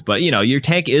things. But you know, your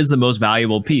tank is the most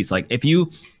valuable piece. Like if you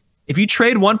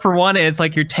trade 1-for-1 and it's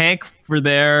like your tank for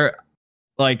their,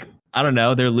 like, I don't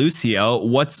know, their Lucio,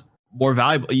 what's more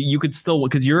valuable? You could still,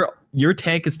 because your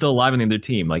tank is still alive in the other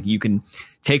team. Like you can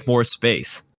take more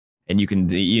space and you can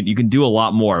do a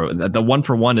lot more. The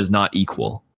 1-for-1 is not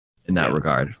equal in that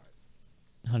regard.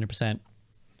 100%.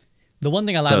 The one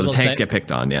thing I like So as the well tanks say, get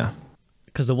picked on, yeah.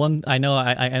 because the one I know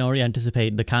I already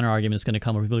anticipate the counter argument is going to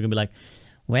come where people are going to be like,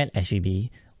 well, SEB,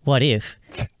 what if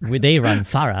they run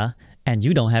Pharah and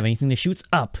you don't have anything that shoots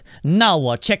up? Now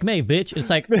what? Checkmate, bitch. It's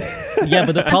like, yeah,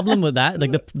 but the problem with that,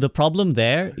 like the problem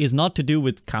there is not to do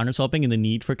with counter swapping and the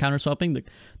need for counter swapping.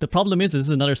 The problem is, this is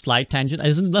another slight tangent.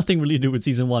 This has nothing really to do with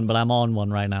season 1, but I'm on one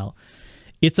right now.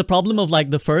 It's a problem of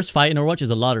like the first fight in Overwatch is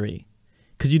a lottery.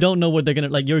 Because you don't know what they're gonna,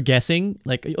 like, you're guessing,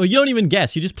 like, or you don't even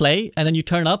guess, you just play, and then you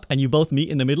turn up, and you both meet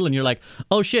in the middle, and you're like,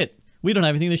 oh shit, we don't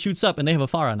have anything that shoots up, and they have a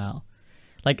Pharah now.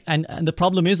 Like, and the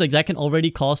problem is, like, that can already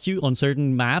cost you on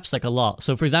certain maps, like, a lot.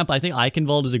 So, for example, I think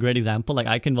Eichenwald is a great example, like,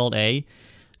 Eichenwald A,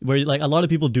 where, like, a lot of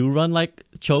people do run, like,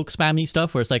 choke spammy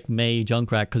stuff, where it's, like, Mei,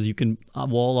 Junkrat, because you can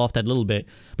wall off that little bit,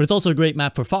 but it's also a great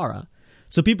map for Pharah.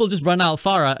 So people just run out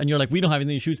Pharah, and you're like, we don't have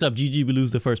anything that shoots up, GG, we lose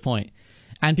the first point.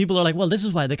 And people are like, well, this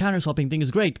is why the counter swapping thing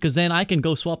is great, because then I can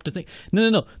go swap the thing.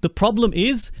 No. The problem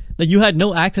is that you had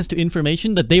no access to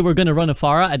information that they were going to run a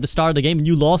Pharah at the start of the game, and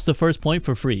you lost the first point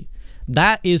for free.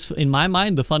 That is, in my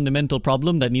mind, the fundamental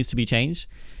problem that needs to be changed.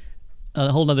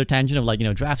 A whole other tangent of, like, you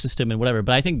know, draft system and whatever.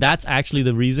 But I think that's actually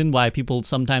the reason why people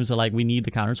sometimes are like, we need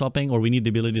the counter swapping, or we need the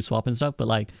ability to swap and stuff. But,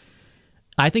 like,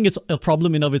 I think it's a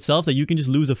problem in of itself that you can just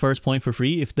lose a first point for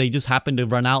free if they just happen to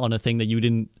run out on a thing that you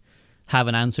didn't have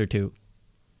an answer to.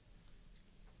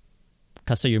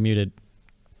 Custa, you're muted.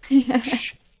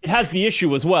 It has the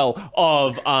issue as well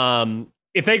of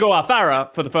if they go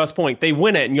Pharah for the first point, they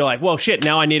win it, and you're like, well, shit,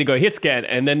 now I need to go hit scan,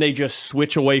 and then they just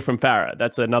switch away from Pharah.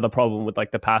 That's another problem with,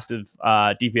 like, the passive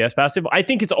DPS passive. I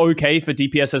think it's okay for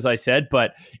DPS, as I said,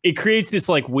 but it creates this,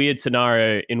 like, weird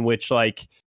scenario in which, like,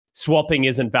 swapping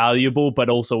isn't valuable, but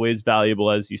also is valuable,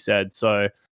 as you said. So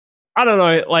I don't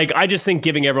know. Like, I just think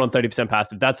giving everyone 30%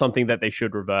 passive, that's something that they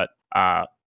should revert.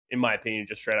 In my opinion,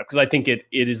 just straight up, because I think it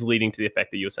is leading to the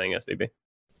effect that you were saying, SVB.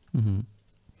 Mm-hmm.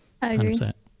 I agree.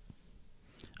 100%.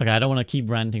 Okay, I don't want to keep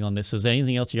ranting on this. Is there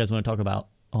anything else you guys want to talk about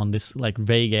on this, like,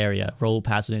 vague area, role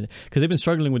passive? Because they've been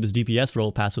struggling with this DPS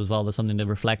role passive as well. That's something to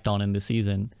reflect on in this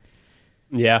season.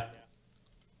 Yeah.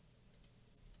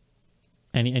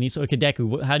 Any so, okay,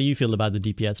 Deku, how do you feel about the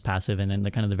DPS passive and then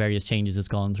the kind of the various changes it's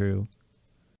gone through?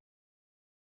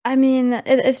 I mean,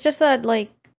 it's just that,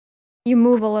 like, you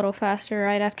move a little faster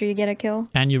right after you get a kill,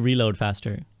 And you reload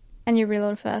faster. and you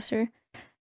reload faster.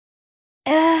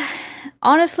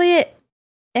 Honestly, it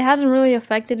hasn't really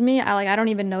affected me. I don't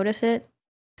even notice it.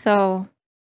 So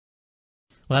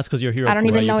Well, that's because you're hero. I don't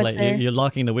pool, even right? know it's there. You're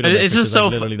locking the widow. It's just so.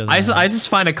 I I just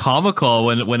find it comical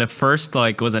when it first,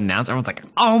 like, was announced. Everyone's like,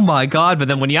 "Oh my god!" But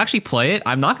then when you actually play it,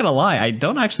 I'm not gonna lie, I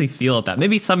don't actually feel it that.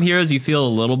 Maybe some heroes you feel a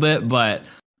little bit, but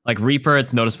like Reaper,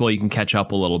 it's noticeable. You can catch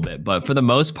up a little bit, but for the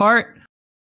most part,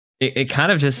 it kind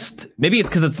of just, maybe it's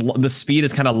because the speed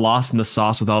is kind of lost in the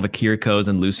sauce with all the Kirikos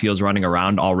and Lucios running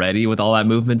around already with all that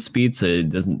movement speed, so it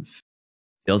doesn't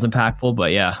feel as impactful.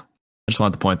 But yeah, I just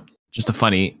want to point. Just a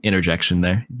funny interjection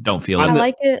there. Don't feel I it.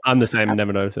 like it. I'm the same.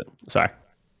 Never noticed it. Sorry.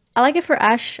 I like it for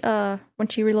Ashe when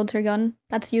she reloads her gun.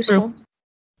 That's useful.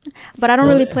 But I don't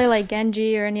really play like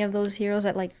Genji or any of those heroes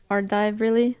that like hard dive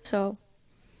really. So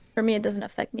for me, it doesn't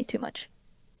affect me too much.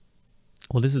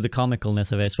 Well, this is the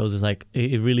comicalness of it, I suppose. It's like,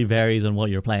 it really varies on what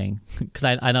you're playing. Because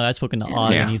I know I've spoken to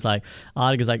Odd, and he's like,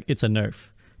 Odd is like, it's a nerf.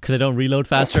 Because I don't reload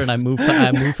faster, and I move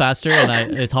faster,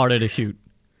 and it's harder to shoot.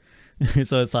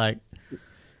 So it's like,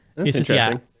 That's it's just,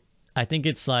 interesting. I think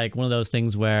it's like one of those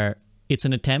things where it's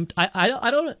an attempt. I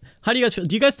don't, how do you guys feel?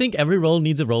 Do you guys think every role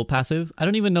needs a role passive? I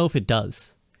don't even know if it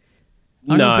does.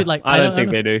 No, I don't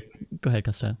think they do. Go ahead,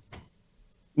 Costa.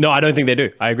 No, I don't think they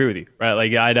do. I agree with you. Right?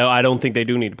 Like I don't think they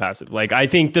do need a passive. Like I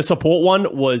think the support one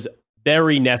was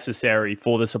very necessary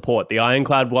for the support. The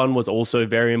Ironclad one was also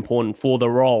very important for the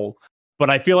role. But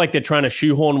I feel like they're trying to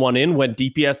shoehorn one in when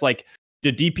DPS, like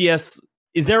the DPS,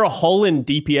 is there a hole in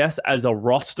DPS as a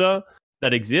roster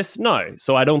that exists? No.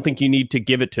 So I don't think you need to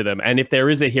give it to them. And if there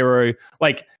is a hero,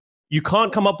 like you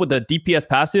can't come up with a DPS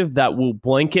passive that will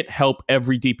blanket help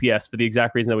every DPS for the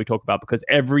exact reason that we talk about, because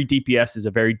every DPS is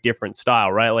a very different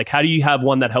style, right? Like, how do you have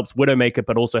one that helps Widowmaker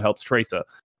but also helps Tracer?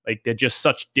 Like, they're just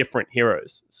such different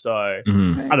heroes. So I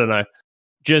don't know.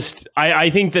 Just I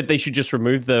think that they should just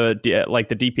remove the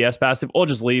DPS passive, or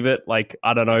just leave it. Like,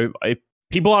 I don't know.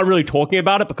 People aren't really talking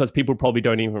about it because people probably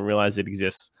don't even realize it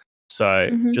exists. So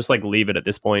just like leave it at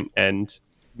this point and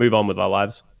move on with our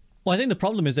lives. Well, I think the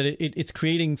problem is that it's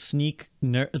creating sneak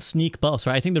buffs,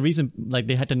 right? I think the reason like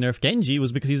they had to nerf Genji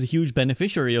was because he's a huge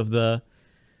beneficiary of the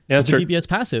DPS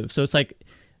passive. So it's like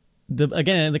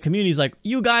the community's like,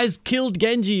 you guys killed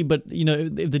Genji, but you know,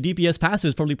 if the DPS passive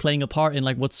is probably playing a part in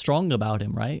like what's strong about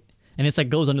him, right? And it's like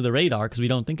goes under the radar because we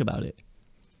don't think about it.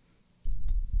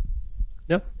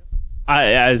 Yep.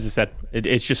 As I said,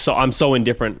 it's just I'm so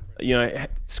indifferent. You know,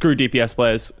 screw DPS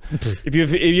players. if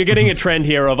you're getting a trend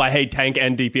here of I hate tank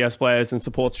and DPS players and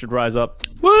supports should rise up.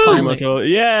 Woo!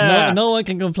 Yeah. No one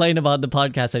can complain about the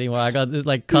podcast anymore. I got this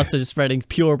like Custer just spreading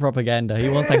pure propaganda. He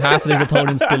wants like half of his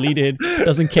opponents deleted.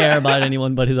 Doesn't care about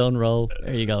anyone but his own role.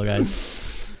 There you go, guys.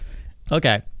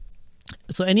 Okay.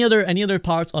 So any other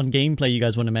parts on gameplay you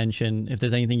guys want to mention? If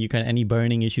there's anything any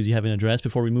burning issues you haven't addressed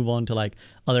before we move on to like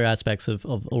other aspects of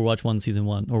Overwatch 1 Season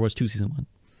 1, Overwatch 2 Season 1.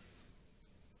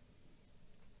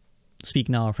 Speak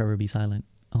now or forever be silent.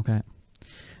 Okay.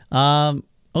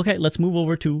 Okay, let's move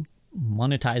over to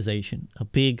monetization. A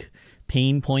big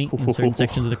pain point in certain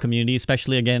sections of the community,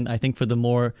 especially again, I think for the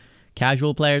more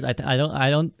casual players.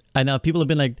 I know people have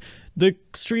been like, the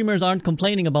streamers aren't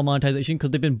complaining about monetization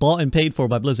because they've been bought and paid for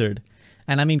by Blizzard.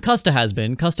 And I mean, Custa has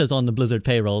been. Custa's on the Blizzard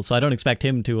payroll, so I don't expect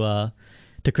him to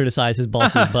criticize his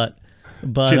bosses. but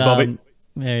Cheers, Bobby.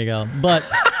 There you go. But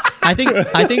I think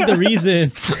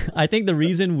the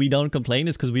reason we don't complain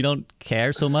is because we don't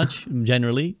care so much.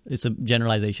 Generally, it's a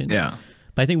generalization. Yeah.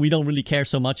 But I think we don't really care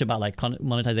so much about like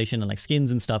monetization and like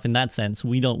skins and stuff in that sense.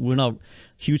 We're not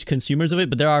huge consumers of it,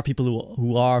 but there are people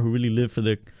who really live for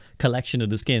the collection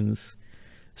of the skins.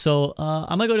 So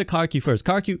I'm gonna go to Karku first.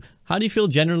 Karku, how do you feel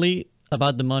generally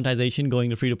about the monetization going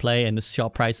to free to play and the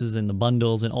shop prices and the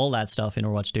bundles and all that stuff in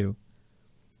Overwatch 2?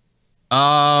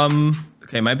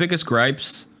 Okay, my biggest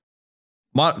gripes: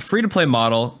 free to play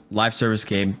model, live service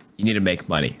game. You need to make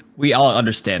money. We all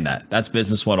understand that. That's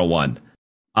business 101.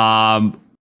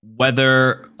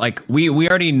 Whether like we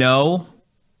already know,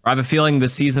 or I have a feeling the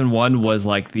season 1 was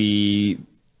like the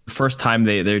first time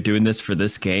they're doing this for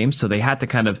this game, so they had to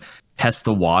kind of test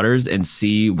the waters and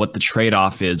see what the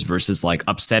trade-off is versus like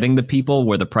upsetting the people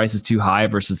where the price is too high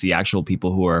versus the actual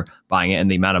people who are buying it and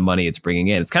the amount of money it's bringing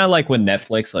in. It's kind of like when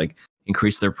Netflix like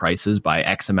increased their prices by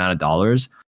X amount of dollars.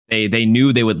 They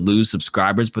knew they would lose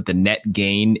subscribers, but the net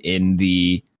gain in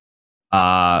the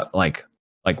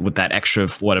like with that extra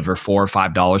whatever $4 or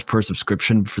 $5 per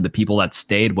subscription for the people that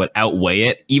stayed would outweigh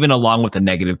it, even along with the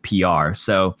negative PR.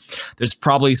 So there's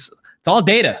probably, it's all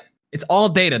data. It's all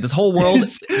data. This whole world,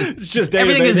 it's just data,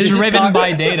 everything is driven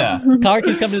by data.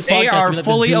 Karku's coming to this podcast. They are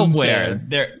fully aware.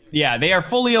 They are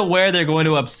fully aware they're going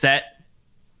to upset,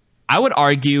 I would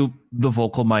argue, the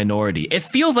vocal minority. It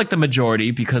feels like the majority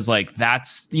because like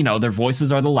that's, you know, their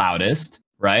voices are the loudest,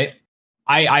 right?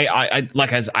 I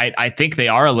think they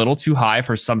are a little too high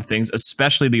for some things,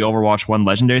 especially the Overwatch 1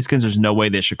 legendary skins. There's no way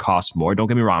they should cost more. Don't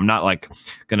get me wrong. I'm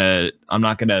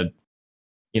not gonna,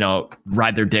 you know,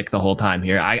 ride their dick the whole time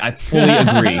here. I fully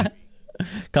agree.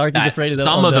 Karku's afraid of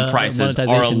some of the prices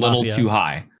are a little too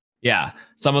high. Yeah,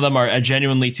 some of them are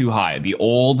genuinely too high. The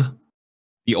old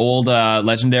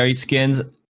legendary skins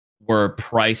were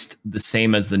priced the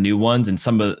same as the new ones, and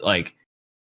some of like,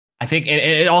 I think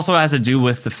it also has to do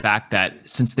with the fact that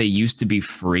since they used to be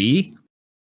free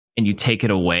and you take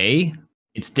it away,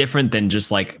 it's different than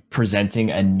just like presenting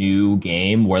a new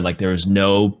game where like there's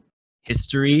no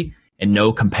history and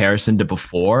no comparison to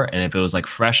before. And if it was like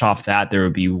fresh off that, there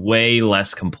would be way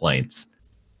less complaints.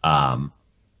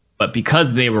 But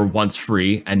because they were once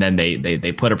free and then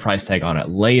they put a price tag on it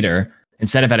later,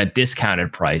 instead of at a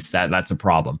discounted price, that's a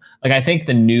problem. Like I think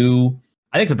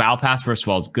the Battle Pass, first of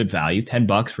all, is good value.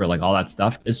 $10 for like all that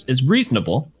stuff is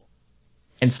reasonable.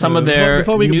 And some of their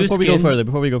before we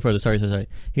go further. Sorry.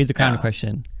 Here's a counter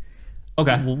question.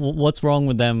 Okay. What's wrong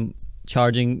with them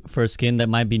charging for a skin that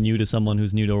might be new to someone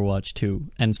who's new to Overwatch 2,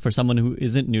 and for someone who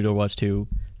isn't new to Overwatch 2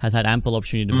 has had ample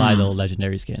opportunity to buy the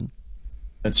legendary skin?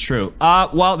 That's true.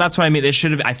 Well, that's what I mean. They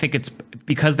should have. I think it's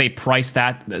because they priced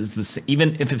that as this.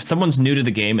 Even if someone's new to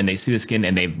the game and they see the skin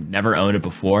and they've never owned it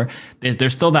before,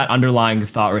 there's still that underlying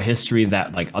thought or history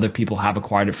that like other people have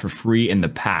acquired it for free in the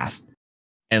past,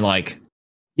 and like,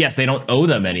 yes, they don't owe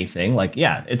them anything. Like,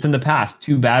 yeah, it's in the past.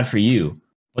 Too bad for you.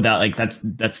 but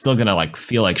that's still gonna like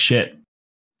feel like shit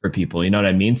for people. You know what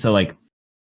I mean? So like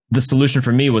the solution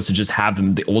for me was to just have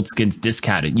the old skins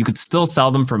discounted. You could still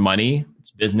sell them for money.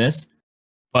 It's business,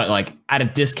 but like at a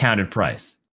discounted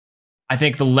price. I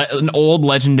think an old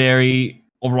legendary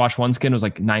Overwatch 1 skin was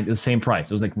like the same price.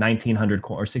 It was like 1,900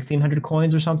 or 1,600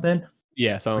 coins or something.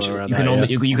 Yeah, something around you that. can only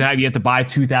you have to buy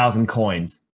 2,000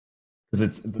 coins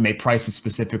because they price it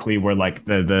specifically where like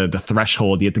the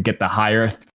threshold, you have to get the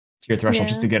higher tier threshold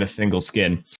just to get a single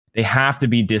skin. They have to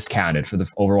be discounted for the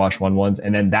Overwatch 1 ones,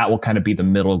 and then that will kind of be the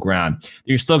middle ground.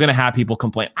 You're still going to have people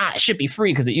complain, it should be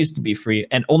free because it used to be free,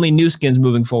 and only new skins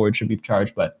moving forward should be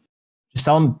charged, but just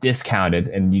sell them discounted,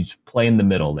 and you just play in the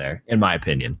middle there, in my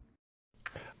opinion.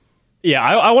 Yeah,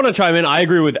 I want to chime in. I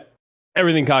agree with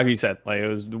everything Kagi said. Like, it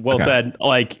was well said.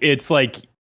 Like, it's like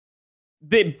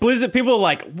Blizzard people are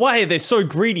like, why are they so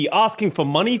greedy, asking for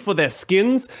money for their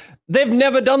skins? They've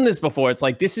never done this before. It's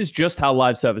like, this is just how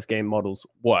live service game models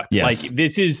work. Yes. Like,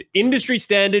 this is industry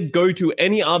standard. Go to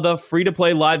any other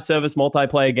free-to-play live service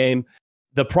multiplayer game.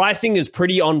 The pricing is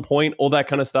pretty on point, all that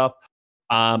kind of stuff.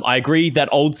 I agree that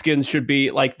old skins should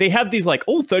be like, they have these like,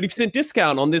 30%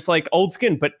 discount on this like old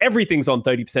skin, but everything's on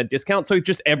 30% discount. So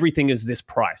just everything is this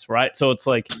price, right? So it's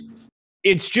like,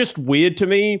 it's just weird to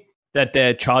me that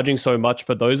they're charging so much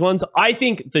for those ones. I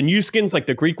think the new skins, like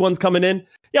the Greek ones coming in,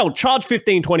 we'll charge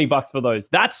 15, 20 bucks for those.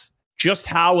 That's just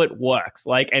how it works.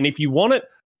 Like, and if you want it,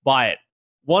 buy it.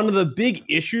 One of the big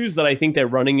issues that I think they're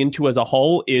running into as a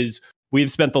whole is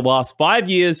we've spent the last 5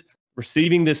 years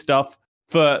receiving this stuff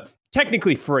for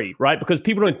technically free, right? Because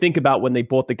people don't think about when they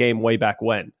bought the game way back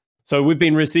when. So we've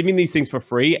been receiving these things for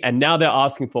free, and now they're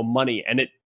asking for money. And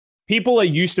people are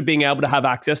used to being able to have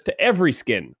access to every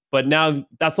skin, but now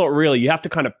that's not really. You have to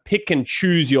kind of pick and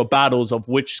choose your battles of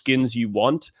which skins you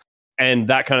want and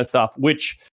that kind of stuff,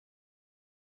 which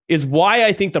is why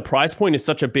I think the price point is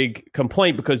such a big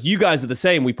complaint, because you guys are the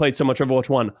same. We played so much Overwatch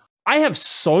 1. I have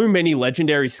so many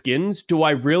legendary skins. Do I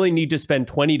really need to spend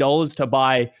 $20 to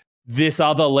buy this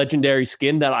other legendary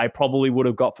skin that I probably would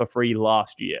have got for free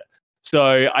last year?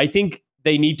 So I think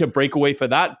they need to break away for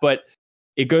that, but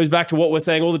it goes back to what we're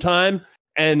saying all the time.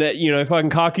 And, if I can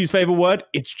Kaku's favorite word,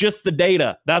 it's just the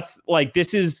data. That's like,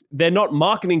 they're not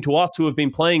marketing to us who have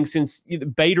been playing since the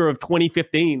beta of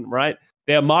 2015, right?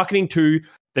 They're marketing to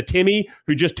the Timmy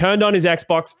who just turned on his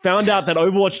Xbox, found out that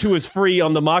Overwatch 2 is free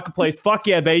on the marketplace. Fuck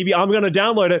yeah, baby. I'm going to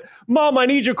download it. Mom, I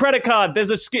need your credit card.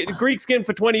 There's a Greek skin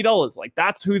for $20. Like,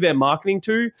 that's who they're marketing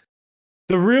to.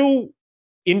 The real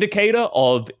indicator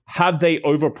of have they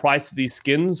overpriced these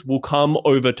skins will come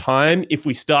over time if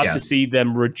we start to see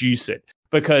them reduce it,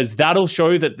 because that'll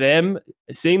show that them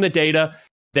seeing the data,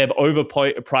 they've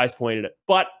overpriced pointed it.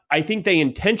 But I think they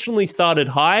intentionally started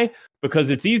high because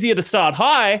it's easier to start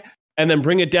high and then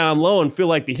bring it down low and feel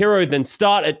like the hero, than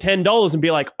start at $10 and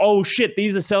be like, oh shit,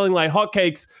 these are selling like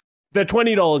hotcakes. They're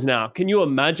 $20 now. Can you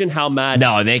imagine how mad?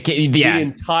 No, they can. The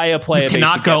entire player base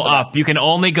cannot go up. You can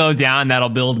only go down. That'll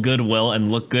build goodwill and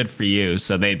look good for you.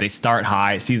 So they start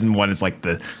high. Season 1 is like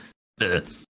the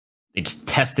they just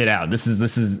test it out. This is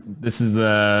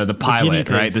the pilot,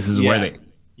 right? This is where they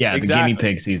exactly. The guinea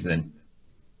pig season.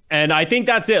 And I think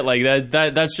that's it. Like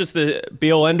that's just the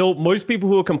be all end all. Most people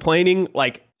who are complaining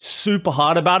like super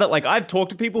hard about it, like I've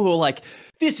talked to people who are like,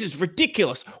 this is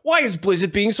ridiculous. Why is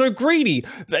Blizzard being so greedy?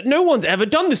 That no one's ever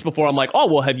done this before. I'm like,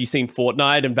 oh, well, have you seen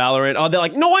Fortnite and Valorant? Oh, they're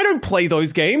like, no, I don't play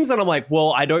those games. And I'm like,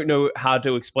 well, I don't know how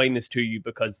to explain this to you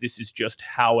because this is just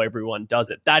how everyone does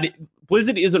it.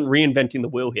 Blizzard isn't reinventing the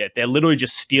wheel here. They're literally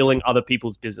just stealing other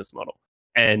people's business model.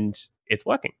 And it's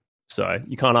working. So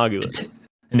you can't argue with it.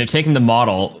 And they're taking the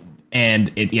model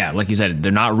and like you said,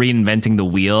 they're not reinventing the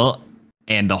wheel.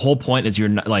 And the whole point is you're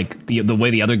not like the way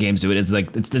the other games do it is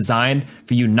like it's designed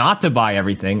for you not to buy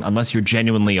everything unless you're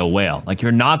genuinely a whale. Like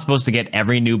you're not supposed to get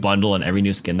every new bundle and every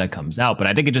new skin that comes out. But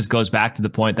I think it just goes back to the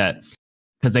point that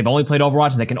because they've only played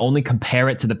Overwatch and they can only compare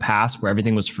it to the past where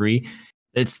everything was free.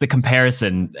 It's the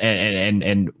comparison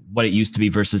and what it used to be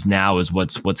versus now is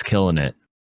what's killing it.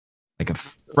 Like a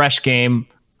fresh game.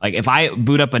 Like if I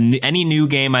boot up any new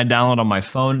game I download on my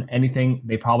phone, anything,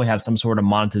 they probably have some sort of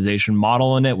monetization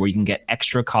model in it where you can get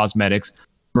extra cosmetics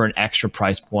for an extra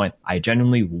price point. I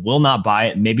genuinely will not buy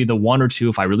it. Maybe the one or two,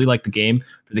 if I really like the game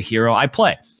for the hero, I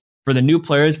play. For the new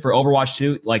players for Overwatch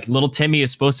 2, like little Timmy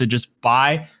is supposed to just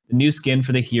buy the new skin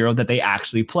for the hero that they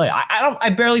actually play.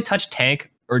 I barely touch tank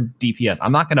or DPS.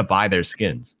 I'm not going to buy their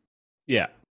skins. Yeah.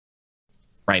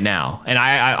 Right now. And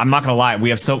I'm not going to lie. We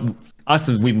have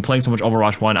we've been playing so much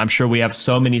Overwatch 1. I'm sure we have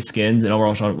so many skins in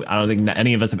Overwatch 1. I don't think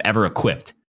any of us have ever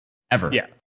equipped. Ever. Yeah.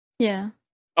 Yeah.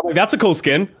 I'm like, that's a cool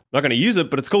skin. Not going to use it,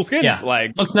 but it's a cool skin. Yeah.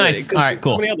 Like, Looks nice. 'cause All right,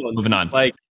 cool. so many other ones. Moving on.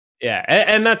 Like, yeah,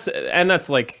 and that's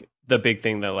like the big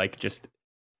thing that like just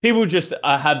people just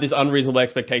have this unreasonable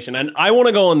expectation. And I want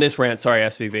to go on this rant. Sorry,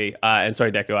 SVB, and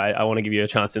sorry, Deku. I want to give you a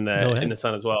chance in the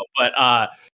sun as well. But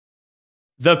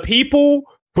the people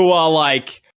who are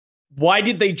like, why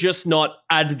did they just not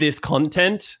add this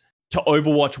content to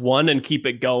Overwatch 1 and keep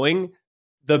it going?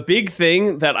 The big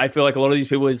thing that I feel like a lot of these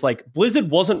people is like, Blizzard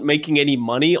wasn't making any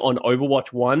money on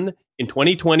Overwatch 1 in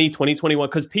 2020, 2021,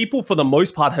 because people, for the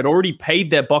most part, had already paid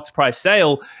their box price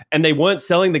sale and they weren't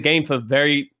selling the game for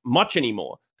very much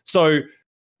anymore. So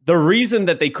the reason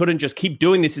that they couldn't just keep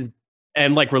doing this is,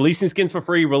 and like releasing skins for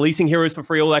free, releasing heroes for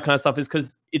free, all that kind of stuff, is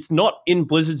because it's not in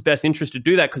Blizzard's best interest to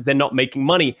do that because they're not making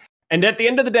money. And at the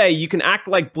end of the day, you can act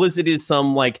like Blizzard is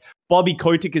some like Bobby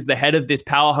Kotick is the head of this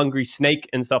power hungry snake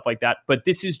and stuff like that. But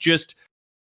this is just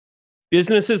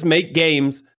businesses make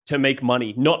games to make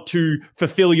money, not to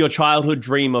fulfill your childhood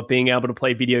dream of being able to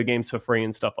play video games for free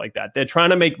and stuff like that. They're trying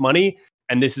to make money,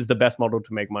 and this is the best model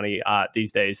to make money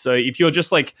these days. So if you're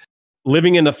just like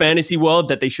living in the fantasy world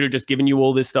that they should have just given you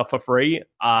all this stuff for free,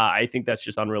 I think that's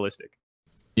just unrealistic.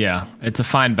 Yeah, it's a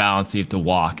fine balance you have to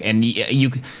walk, and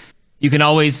you can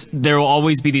always, there will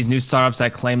always be these new startups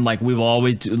that claim like we will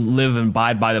always live and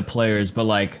abide by the players, but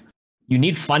like you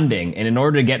need funding, and in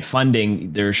order to get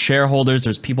funding, there's shareholders,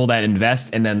 there's people that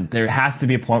invest, and then there has to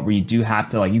be a point where you do have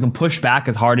to like, you can push back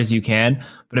as hard as you can,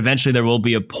 but eventually there will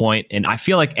be a point, and I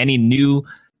feel like any new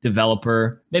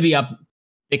developer, maybe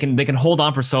they can hold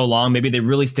on for so long, maybe they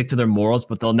really stick to their morals,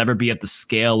 but they'll never be at the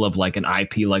scale of like an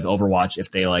IP like Overwatch if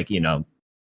they like, you know,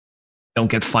 don't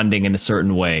get funding in a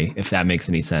certain way, if that makes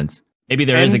any sense. Maybe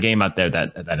there is a game out there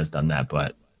that has done that,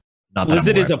 but not that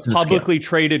Blizzard is a aware. publicly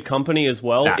traded company as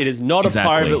well. Yeah, it is not exactly.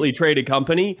 a privately traded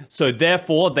company. So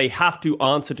therefore, they have to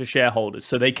answer to shareholders.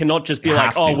 So they cannot just be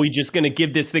like, oh, we're just going to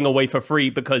give this thing away for free,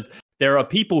 because there are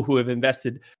people who have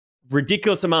invested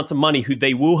ridiculous amounts of money who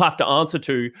they will have to answer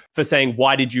to for saying,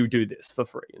 why did you do this for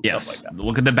free? And yes. stuff like that.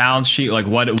 Look at the balance sheet. Like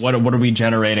what are we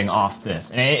generating off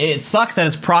this? And it sucks that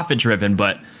it's profit driven,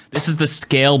 but this is the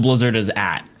scale Blizzard is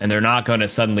at, and they're not going to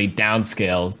suddenly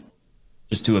downscale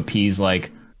just to appease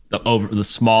like the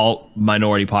small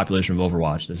minority population of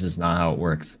Overwatch. This is not how it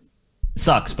works. It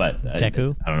sucks, but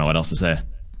Deku? I don't know what else to say.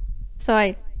 So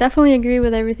I definitely agree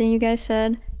with everything you guys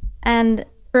said. And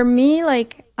for me,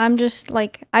 like, I'm just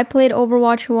like, I played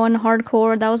Overwatch 1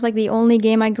 hardcore. That was like the only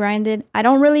game I grinded. I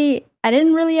didn't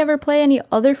really ever play any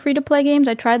other free-to-play games.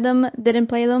 I tried them, didn't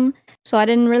play them. So I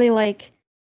didn't really like,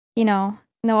 know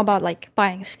about like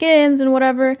buying skins and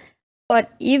whatever.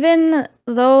 But even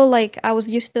though like I was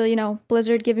used to,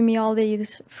 Blizzard giving me all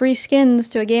these free skins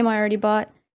to a game I already bought,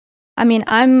 I mean,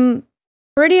 I'm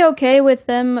pretty okay with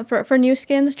them for new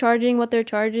skins charging what they're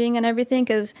charging and everything,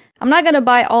 because I'm not going to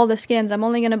buy all the skins. I'm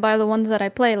only going to buy the ones that I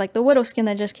play, like the Widow skin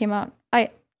that just came out. I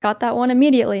got that one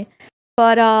immediately.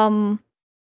 But I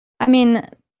mean,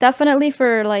 definitely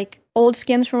for like old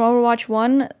skins from Overwatch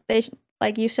 1, they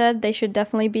like you said, they should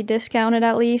definitely be discounted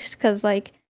at least, because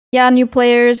like, yeah, new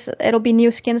players, it'll be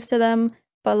new skins to them,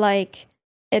 but like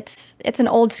it's an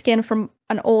old skin from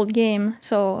an old game,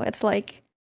 so it's like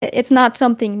it's not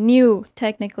something new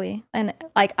technically. And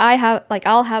like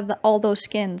I'll have all those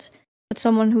skins, but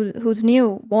someone who's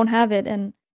new won't have it,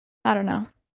 and I don't know.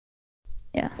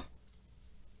 Yeah.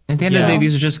 At the end of the day,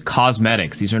 these are just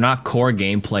cosmetics. These are not core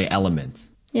gameplay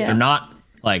elements. Yeah. They're not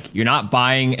like, you're not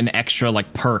buying an extra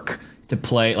like perk to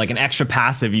play, like an extra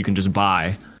passive you can just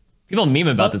buy. People meme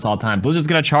about this all the time. Blizzard's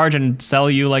gonna charge and sell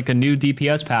you like a new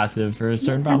DPS passive for a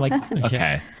certain amount. Like,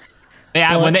 okay,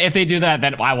 yeah. So, If they do that,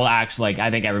 then I will actually. Like,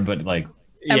 I think everybody like.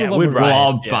 Everyone we'll would riot.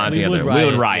 all Yeah, bond we together. would We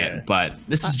would riot, riot. But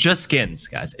this is just skins,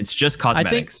 guys. It's just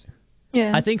cosmetics.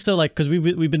 Yeah. I think so, like, because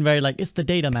we've been very like, it's the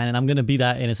data, man, and I'm gonna be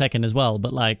that in a second as well.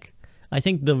 But like, I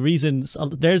think the reasons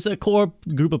there's a core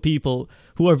group of people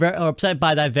who are very upset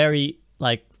by that very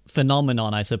like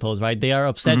phenomenon, I suppose, right? They are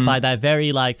upset by that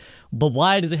very like, but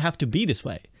why does it have to be this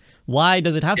way? Why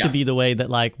does it have to be the way that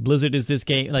like Blizzard is this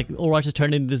game, like Overwatch has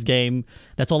turned into this game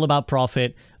that's all about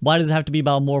profit? Why does it have to be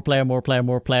about more player, more player,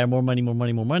 more player, more money, more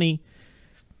money, more money?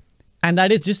 And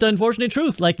that is just the unfortunate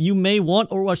truth. Like, you may want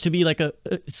Overwatch to be like a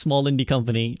small indie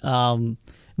company,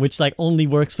 which like only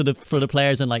works for the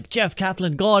players, and like Jeff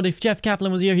Kaplan, God, if Jeff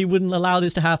Kaplan was here, he wouldn't allow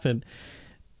this to happen.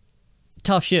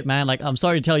 Tough shit, man. Like, I'm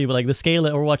sorry to tell you, but like the scale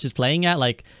that Overwatch is playing at,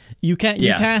 like you can't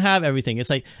have everything.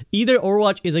 It's like either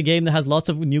Overwatch is a game that has lots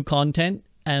of new content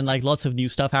and like lots of new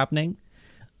stuff happening,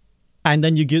 and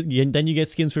then you get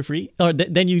skins for free, or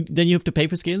then you have to pay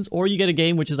for skins, or you get a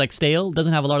game which is like stale,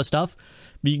 doesn't have a lot of stuff,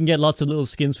 but you can get lots of little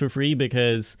skins for free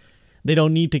because They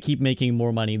don't need to keep making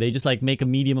more money. They just like make a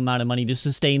medium amount of money, just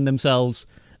sustain themselves,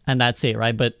 and that's it,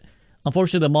 right? But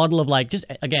unfortunately, the model of like, just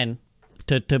again,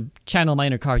 to channel my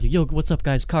inner Karki. Yo, what's up,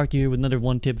 guys? Karki here with another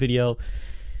one tip video.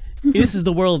 This is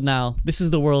the world now. This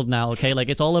is the world now, okay? Like,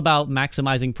 it's all about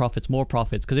maximizing profits, more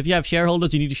profits. Because if you have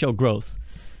shareholders, you need to show growth.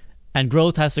 And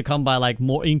growth has to come by like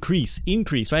more increase,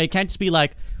 right? It can't just be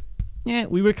like, yeah,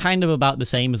 we were kind of about the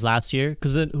same as last year,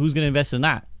 because then who's going to invest in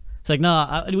that? It's like,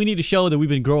 nah, we need to show that we've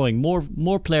been growing.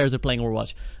 More players are playing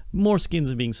Overwatch. More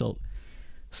skins are being sold.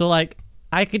 So like,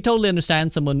 I could totally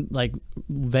understand someone like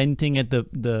venting at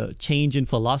the change in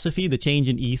philosophy, the change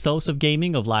in ethos of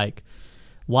gaming, of like,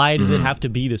 why does it have to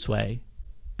be this way?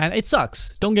 And it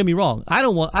sucks. Don't get me wrong. I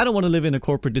don't want to live in a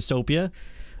corporate dystopia,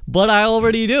 but I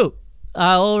already do.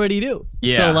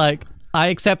 Yeah. So like, I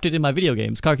accept it in my video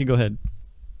games. Karki, go ahead.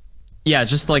 Yeah,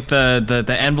 just like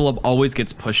the envelope always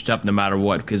gets pushed up no matter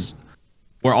what, because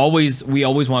we always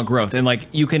want growth. And like,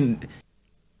 you can,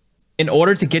 in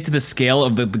order to get to the scale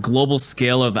of the global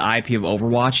scale of the IP of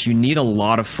Overwatch, you need a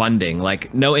lot of funding.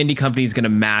 Like, no indie company is going to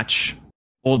match.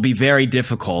 Well, it'll be very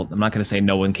difficult. I'm not going to say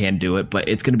no one can do it, but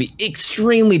it's going to be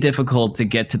extremely difficult to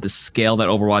get to the scale that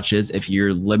Overwatch is if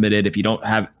you're limited, if you don't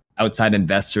have outside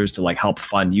investors to like help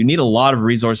fund. You need a lot of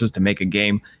resources to make a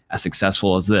game as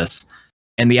successful as this.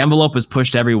 And the envelope is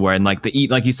pushed everywhere. And like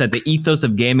like you said, the ethos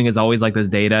of gaming is always like this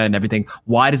data and everything.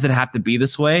 Why does it have to be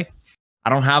this way? I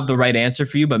don't have the right answer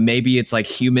for you, but maybe it's like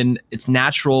human. It's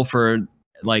natural for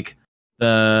like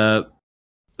the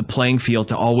playing field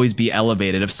to always be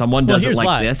elevated. If someone does it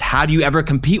like this, how do you ever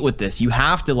compete with this? You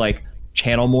have to like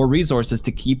channel more resources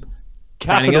to keep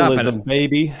capitalism,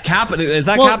 baby. Capital is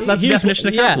that that's the definition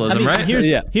of capitalism, right?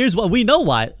 Here's what we know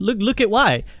why. Look at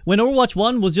why. When Overwatch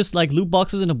 1 was just like loot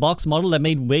boxes in a box model that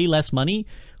made way less money,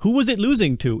 who was it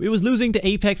losing to? It was losing to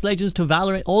Apex Legends, to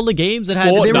Valorant, all the games that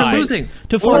had Fortnite. They were losing.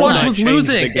 To Overwatch was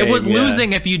losing. It was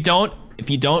losing if you don't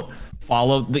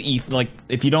follow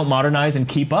if you don't modernize and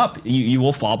keep up, you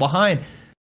will fall behind.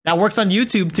 That works on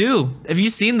YouTube too. Have you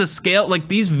seen the scale? Like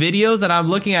these videos that I'm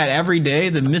looking at every day,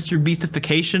 the Mr.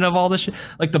 Beastification of all this shit.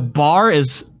 Like the bar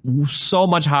is so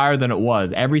much higher than it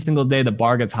was. Every single day the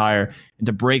bar gets higher. And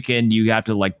to break in, you have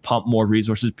to like pump more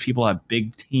resources. People have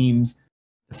big teams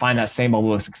to find that same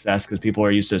level of success because people are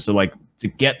used to it. So like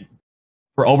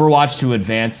for Overwatch to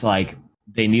advance, like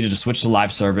they needed to switch to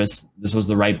live service. This was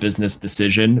the right business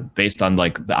decision based on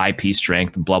like the IP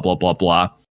strength and blah, blah, blah, blah.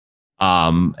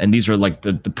 And these are like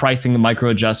the pricing, the micro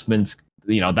adjustments,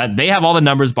 that they have all the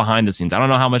numbers behind the scenes. I don't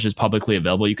know how much is publicly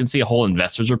available. You can see a whole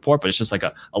investors report, but it's just like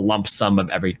a lump sum of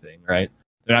everything, right?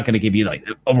 They're not going to give you like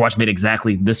Overwatch made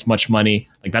exactly this much money.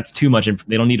 Like that's too much.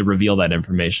 They don't need to reveal that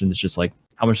information. It's just like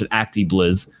how much did Acti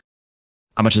Blizz,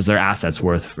 how much is their assets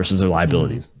worth versus their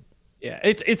liabilities. Yeah,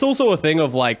 it's also a thing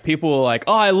of like people are like,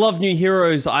 oh, I love new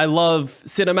heroes. I love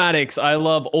cinematics. I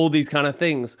love all these kind of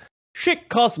things. Shit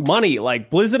costs money. Like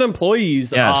Blizzard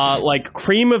employees are like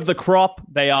cream of the crop.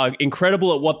 They are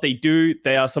incredible at what they do.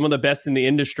 They are some of the best in the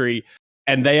industry,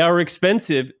 and they are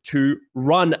expensive to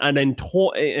run an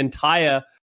entire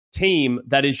team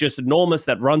that is just enormous,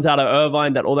 that runs out of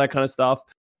Irvine, that all that kind of stuff.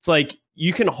 It's like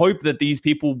you can hope that these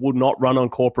people would not run on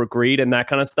corporate greed and that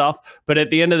kind of stuff. But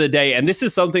at the end of the day, and this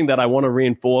is something that I want to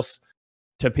reinforce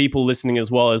to people listening as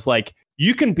well, is like,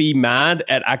 you can be mad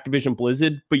at Activision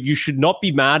Blizzard, but you should not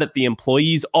be mad at the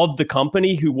employees of the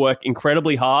company who work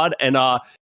incredibly hard and are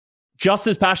just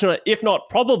as passionate, if not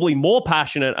probably more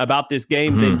passionate about this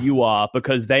game than you are,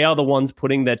 because they are the ones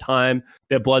putting their time,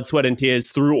 their blood, sweat, and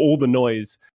tears through all the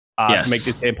noise to make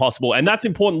this game possible. And that's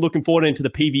important looking forward into the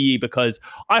PvE, because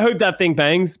I hope that thing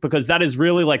bangs, because that is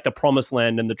really like the promised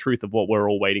land and the truth of what we're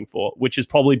all waiting for, which has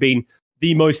probably been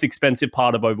the most expensive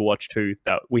part of Overwatch 2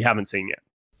 that we haven't seen yet.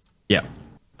 Yeah.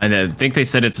 And I think they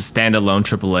said it's a standalone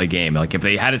AAA game. Like if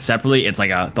they had it separately, it's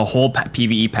like the whole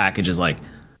PvE package is like,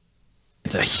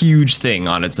 it's a huge thing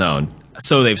on its own.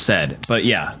 So they've said. But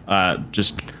yeah,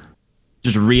 just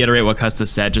reiterate what Custa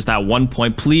said. Just that one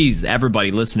point, please, everybody,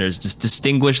 listeners, just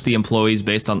distinguish the employees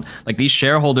based on, like, these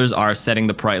shareholders are setting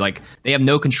the price. Like they have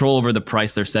no control over the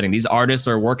price they're setting. These artists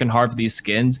are working hard for these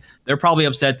skins. They're probably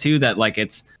upset too that like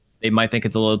they might think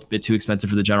it's a little bit too expensive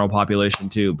for the general population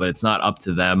too, but it's not up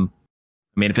to them.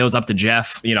 I mean, if it was up to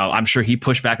Jeff, I'm sure he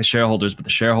pushed back the shareholders, but the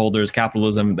sharedholders,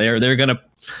 capitalism, they're gonna,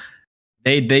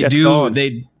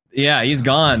 he's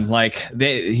gone. Like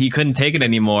he couldn't take it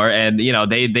anymore, and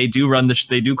they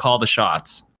do call the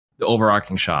shots, the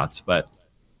overarching shots, but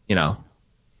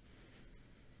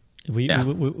We Yeah.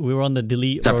 we were on the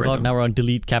delete, Separate or them. now we're on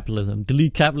delete capitalism.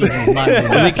 Delete capitalism is my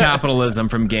Delete capitalism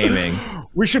from gaming.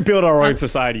 We should build our own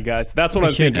society, guys. That's what We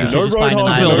I'm should. thinking. We should No just find an Roadhog,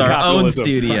 island. no Build our own capitalism.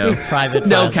 studio. private.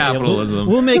 No file. Yeah, capitalism.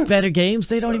 we'll make better games.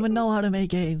 They don't even know how to make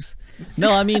games.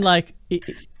 No, I mean like,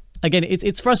 again,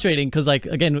 it's frustrating because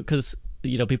because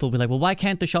you know people will be like, well, why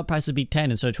can't the shop prices be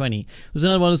 10 instead of 20? There's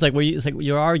another one that's like where it's like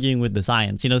you're arguing with the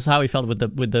science. You know, it's how we felt with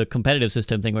the competitive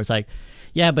system thing, where it's like,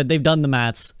 yeah, but they've done the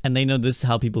maths and they know this is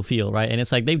how people feel, right? And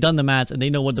it's like they've done the maths and they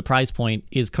know what the price point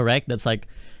is correct. That's like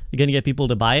gonna get people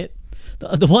to buy it.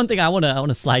 The one thing I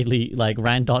wanna slightly like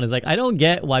rant on is like I don't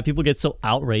get why people get so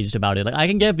outraged about it. Like I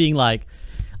can get being like,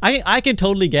 I can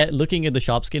totally get looking at the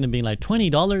shop skin and being like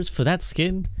 $20 for that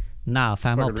skin. Nah,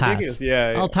 fam, I'll Fucking pass. ridiculous.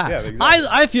 Yeah, I'll pass. yeah, exactly.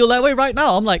 I feel that way right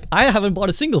now. I'm like, I haven't bought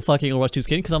a single fucking Overwatch 2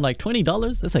 skin because I'm like,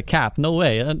 $20? That's a cap. No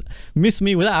way. And miss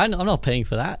me with that. I'm not paying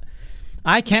for that.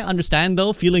 I can't understand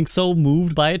though, feeling so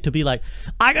moved by it to be like,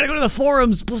 I gotta go to the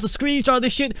forums, supposed to screenshot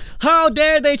this shit. How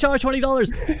dare they charge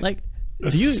 $20? Like,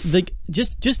 do you like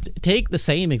just take the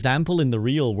same example in the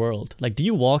real world? Like, do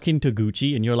you walk into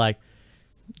Gucci and you're like,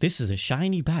 this is a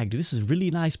shiny bag, dude. This is a really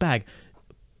nice bag.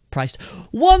 Priced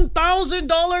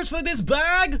 $1,000 for this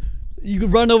bag? You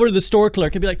could run over to the store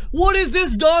clerk and be like, what is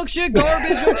this dog shit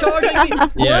garbage you're charging me?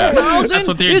 Yeah, 1,000? that's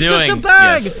what they're It's just a doing.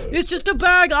 bag. Yes. It's just a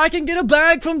bag. I can get a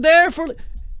bag from there for...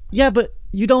 Yeah, but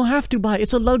you don't have to buy it.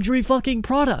 It's a luxury fucking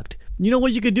product. You know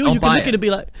what you could do? I'll You could buy look at it it. and be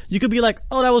like, you could be like,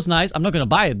 oh, that was nice. I'm not going to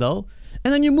buy it though.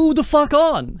 And then you move the fuck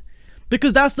on.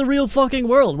 Because that's the real fucking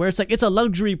world where it's like, it's a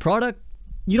luxury product.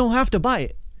 You don't have to buy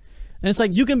it. And it's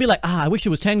like, you can be like, I wish it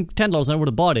was $10 and I would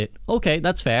have bought it. Okay,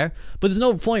 that's fair. But there's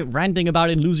no point ranting about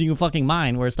it and losing your fucking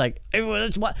mind where it's like,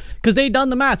 because they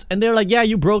done the maths and they're like, yeah,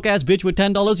 you broke ass bitch with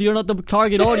 $10, you're not the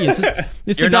target audience.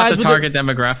 It's You're the guys not the with target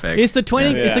demographic. It's the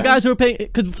 20, it's the Yeah. guys who are paying,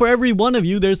 because for every one of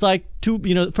you, there's like two,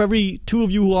 you know, for every two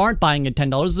of you who aren't buying it $10,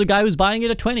 there's a guy who's buying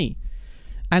it at 20.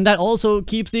 And that also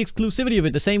keeps the exclusivity of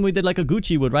it, the same way that like a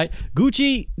Gucci would, right?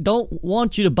 Gucci don't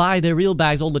want you to buy their real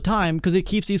bags all the time because it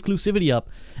keeps the exclusivity up.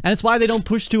 And it's why they don't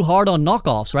push too hard on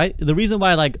knockoffs, right? The reason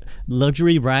why like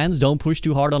luxury brands don't push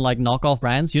too hard on like knockoff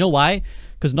brands, you know why?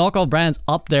 Because knockoff brands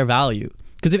up their value.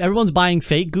 Because if everyone's buying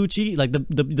fake Gucci, like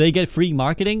they get free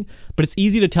marketing, but it's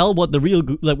easy to tell what the real,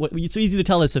 it's easy to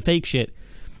tell it's the fake shit.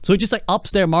 So it just like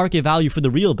ups their market value for the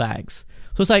real bags.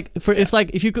 So it's like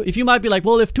if you might be like,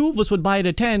 well, if two of us would buy it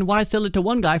at 10, why sell it to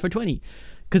one guy for 20?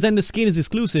 Because then the skin is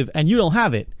exclusive and you don't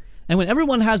have it. And when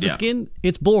everyone has the skin,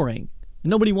 it's boring.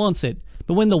 Nobody wants it.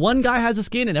 But when the one guy has a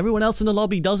skin and everyone else in the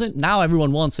lobby doesn't, now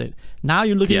everyone wants it. Now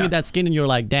you're looking at that skin and you're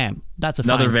like, damn, that's a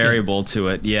Another fine skin. variable to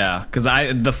it. Yeah, because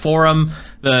the forum,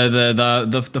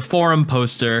 the forum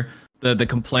poster, the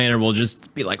complainer will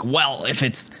just be like, well, if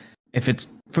it's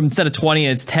from instead of 20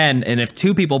 and it's 10, and if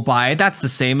two people buy it, that's the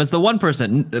same as the one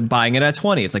person buying it at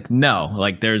 20. It's like, no,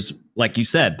 like there's, like you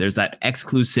said, there's that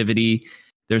exclusivity.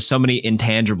 There's so many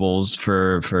intangibles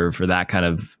for that kind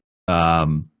of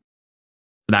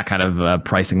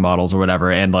pricing models or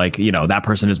whatever. And like, you know, that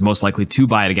person is most likely to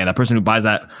buy it again. That person who buys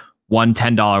that one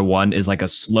 $10 one is like a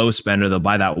slow spender. They'll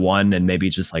buy that one and maybe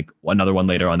just like another one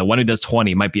later on. The one who does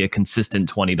 20 might be a consistent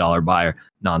 $20 buyer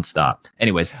nonstop.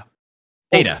 Anyways,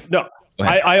 Ada. No. Go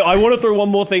ahead. I want to throw one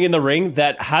more thing in the ring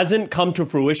that hasn't come to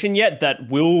fruition yet,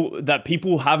 that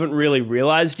people haven't really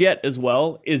realized yet as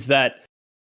well, is that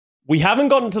we haven't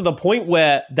gotten to the point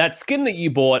where that skin that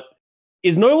you bought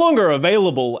is no longer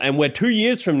available, and we're 2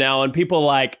 years from now and people are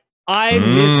like, I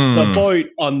missed the boat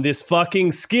on this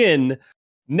fucking skin.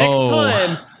 Next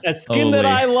time a skin that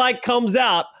I like comes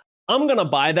out, I'm going to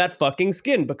buy that fucking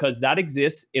skin because that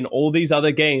exists in all these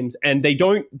other games. And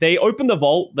they open the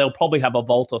vault. They'll probably have a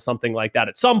vault or something like that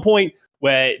at some point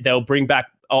where they'll bring back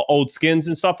old skins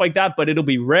and stuff like that, but it'll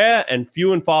be rare and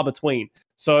few and far between.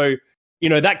 So, you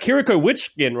know, that Kiriko Witch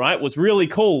skin, right, was really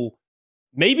cool.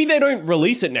 Maybe they don't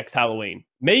release it next Halloween.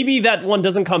 Maybe that one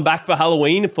doesn't come back for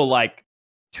Halloween for like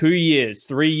 2 years,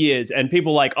 3 years, and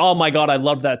people like, oh my God, I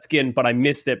love that skin, but I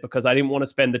missed it because I didn't want to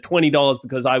spend the $20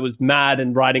 because I was mad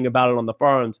and writing about it on the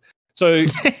forums. So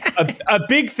a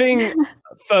big thing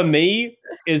for me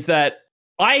is that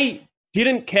I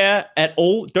didn't care at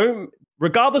all.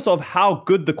 Regardless of how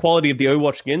good the quality of the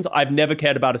Overwatch skins, I've never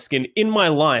cared about a skin in my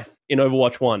life in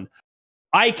Overwatch 1.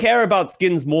 I care about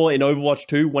skins more in Overwatch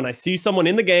 2 when I see someone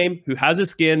in the game who has a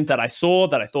skin that I saw,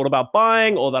 that I thought about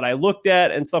buying, or that I looked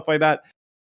at and stuff like that.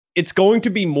 It's going to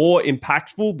be more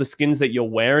impactful, the skins that you're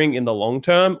wearing in the long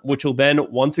term, which will then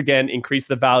once again increase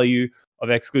the value of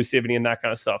exclusivity and that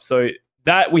kind of stuff. So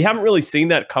that we haven't really seen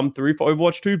that come through for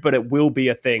Overwatch 2, but it will be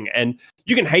a thing. And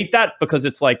you can hate that because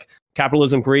it's like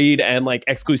capitalism, greed, and like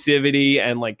exclusivity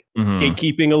and like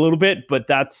gatekeeping a little bit. But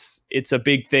it's a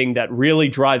big thing that really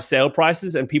drives sale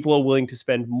prices, and people are willing to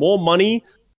spend more money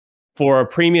for a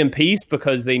premium piece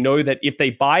because they know that if they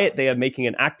buy it, they are making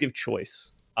an active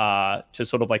choice to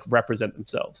sort of like represent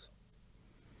themselves.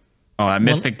 Oh, that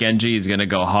Mythic Genji is gonna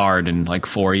go hard in like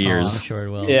 4 years. I'm sure it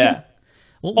will. Yeah.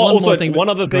 Well, One other thing.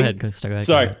 Go ahead.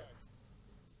 Sorry.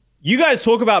 You guys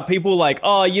talk about people like,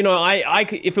 oh, you know, I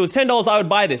if it was $10, I would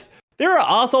buy this. There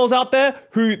are assholes out there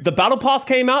who the battle pass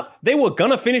came out, they were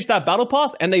gonna finish that battle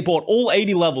pass, and they bought all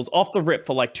 80 levels off the rip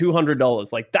for like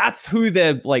 $200. Like that's who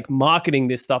they're like marketing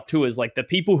this stuff to, is like the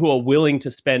people who are willing to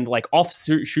spend like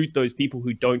shoot those people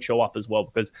who don't show up as well,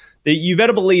 because you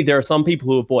better believe there are some people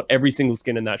who have bought every single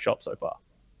skin in that shop so far.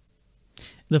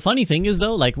 The funny thing is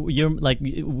though, like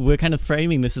we're kind of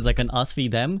framing this as like an us v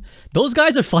them. Those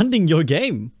guys are funding your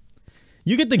game.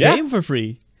 You get the game for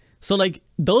free. So like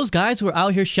those guys who are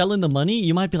out here shelling the money,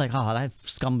 you might be like, oh, that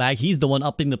scumbag, he's the one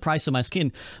upping the price of my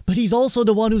skin. But he's also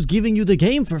the one who's giving you the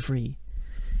game for free.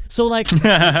 So like,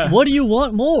 what do you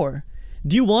want more?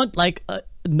 Do you want like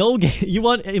no game? You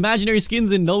want imaginary skins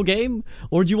in no game?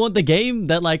 Or do you want the game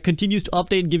that like continues to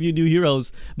update and give you new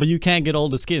heroes, but you can't get all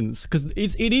the skins? Because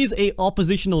it is a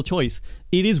oppositional choice.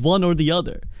 It is one or the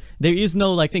other. There is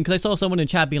no like thing, because I saw someone in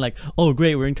chat being like, oh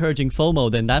great, we're encouraging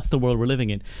FOMO, then that's the world we're living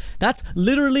in. That's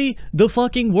literally the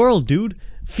fucking world, dude.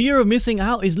 Fear of missing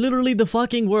out is literally the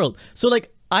fucking world. So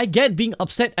like, I get being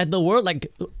upset at the world,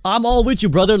 like, I'm all with you,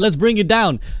 brother, let's bring it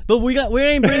down. But we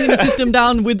ain't bringing the system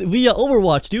down via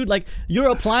Overwatch, dude. Like, you're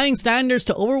applying standards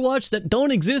to Overwatch that don't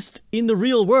exist in the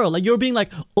real world. Like, you're being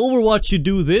like, Overwatch should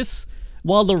do this,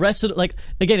 while the rest of, like,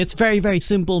 again, it's very, very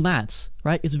simple maths,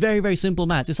 right? It's very, very simple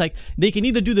maths. It's like, they can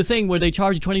either do the thing where they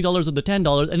charge you $20 of the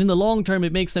 $10, and in the long term,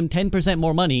 it makes them 10%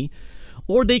 more money,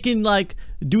 or they can, like,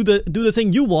 do the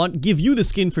thing you want, give you the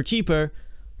skin for cheaper.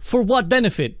 For what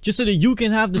benefit? Just so that you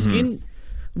can have the skin?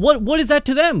 What is that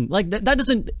to them? Like, that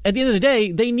doesn't, at the end of the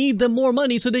day, they need the more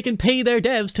money so they can pay their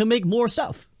devs to make more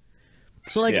stuff.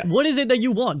 So like, what is it that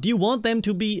you want? Do you want them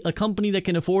to be a company that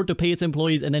can afford to pay its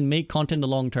employees and then make content in the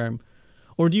long term?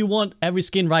 Or do you want every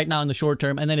skin right now in the short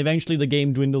term, and then eventually the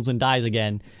game dwindles and dies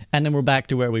again, and then we're back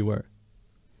to where we were?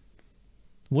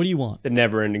 What do you want? The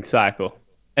never-ending cycle.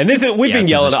 And this is, we've been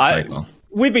yelling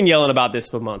about this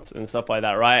for months and stuff like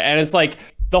that, right? And it's like,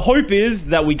 the hope is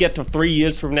that we get to 3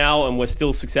 years from now and we're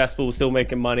still successful, we're still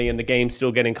making money, and the game's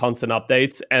still getting constant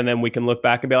updates. And then we can look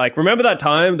back and be like, remember that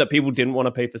time that people didn't want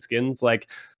to pay for skins? Like,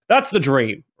 that's the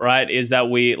dream, right? Is that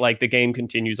we, like, the game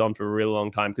continues on for a really long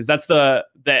time. Because that's the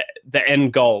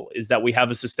end goal, is that we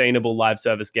have a sustainable live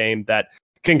service game that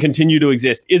can continue to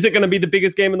exist. Is it going to be the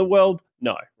biggest game in the world?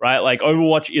 No, right? Like,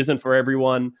 Overwatch isn't for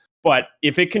everyone. But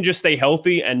if it can just stay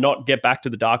healthy and not get back to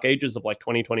the dark ages of like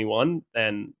 2021,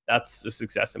 then that's a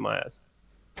success in my eyes.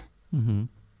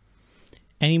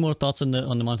 Any more thoughts on the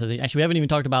monetization? Actually, we haven't even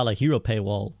talked about like hero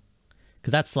paywall,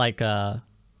 because that's like a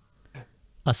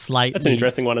slight. That's an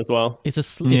interesting one as well.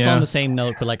 It's on the same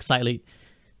note, but like slightly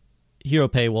hero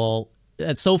paywall.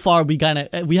 And so far, we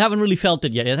haven't really felt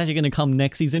it yet. It's actually going to come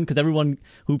next season, because everyone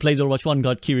who plays Overwatch 1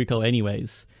 got Kiriko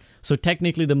anyways. So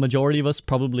technically, the majority of us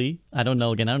probably, I don't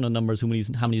know numbers,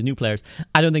 how many new players.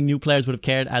 I don't think new players would have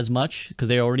cared as much, because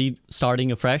they're already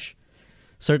starting afresh.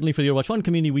 Certainly for the Overwatch 1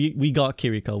 community, we got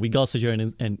Kiriko, we got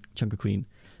Sojourn and Chunker Queen.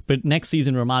 But next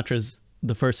season, Ramatra's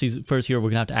the first hero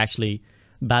we're going to have to actually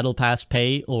battle pass,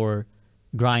 pay, or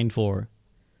grind for.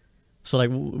 So like,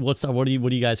 what do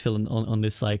you guys feel on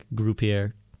this like group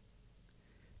here?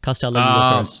 Costa, let you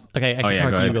go first. Okay, actually,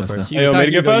 Kark, you go first. You want me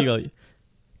to go first?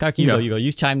 Kark, you go.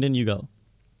 You chimed in, you go.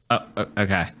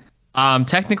 Okay.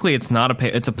 Technically, it's not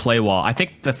it's a play wall. I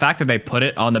think the fact that they put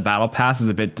it on the battle pass is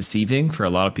a bit deceiving for a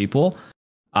lot of people.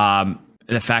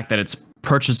 The fact that it's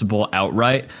purchasable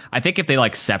outright. I think if they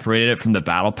like separated it from the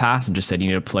battle pass and just said you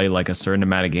need to play like a certain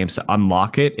amount of games to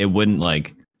unlock it, it wouldn't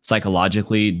like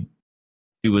psychologically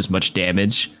do as much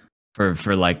damage for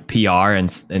like PR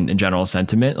and general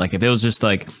sentiment. Like if it was just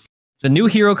like, the new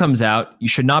hero comes out, you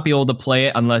should not be able to play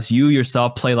it unless you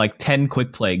yourself play like 10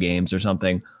 quick play games or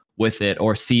something with it,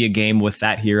 or see a game with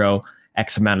that hero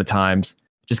X amount of times.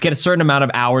 Just get a certain amount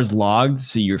of hours logged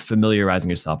so you're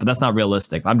familiarizing yourself. But that's not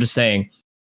realistic. I'm just saying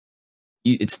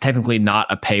it's technically not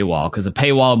a paywall, because a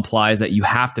paywall implies that you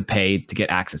have to pay to get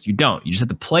access. You don't. You just have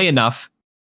to play enough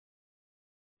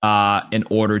in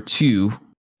order to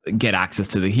get access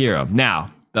to the hero.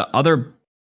 Now, the other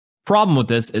problem with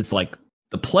this is like,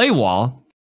 the play wall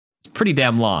is pretty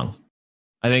damn long.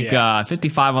 I think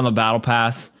 55 on the battle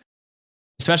pass,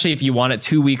 especially if you want it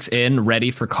 2 weeks in,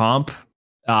 ready for comp.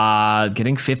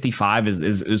 Getting 55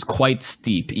 is quite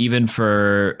steep, even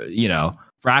for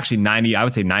for actually 90. I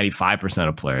would say 95%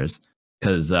 of players,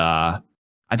 because I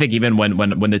think even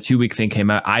when the 2 week thing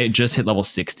came out, I just hit level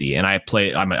 60, and I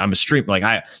play. I'm a stream,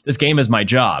 like this game is my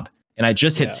job, and I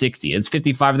just hit 60. It's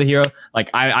 55 of the hero. Like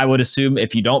I would assume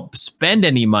if you don't spend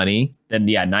any money, then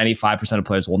 95% of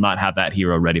players will not have that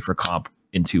hero ready for comp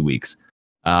in 2 weeks.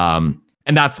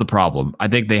 And that's the problem. I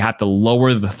think they have to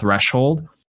lower the threshold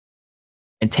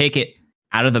and take it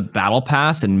out of the battle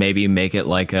pass and maybe make it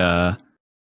like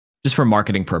just for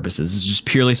marketing purposes. It's just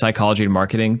purely psychology and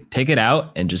marketing. Take it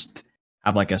out and just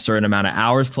have like a certain amount of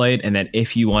hours played, and then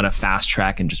if you want to fast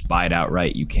track and just buy it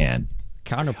outright, you can.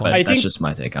 Counterpoint. But that's just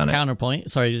my take on it.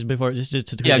 Counterpoint. Sorry, just before, just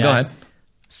to go ahead.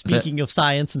 Speaking of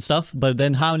science and stuff, but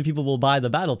then how many people will buy the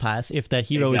battle pass if that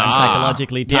hero isn't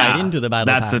psychologically tied into the battle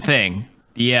pass? That's the thing.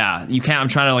 Yeah, you can't. I'm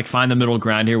trying to like find the middle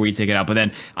ground here where you take it out, but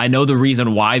then I know the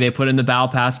reason why they put in the battle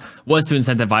pass was to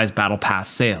incentivize battle pass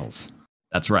sales.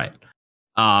 That's right.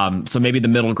 So maybe the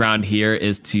middle ground here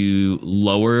is to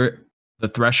lower the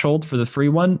threshold for the free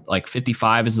one. Like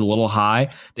 55 is a little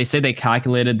high. They say they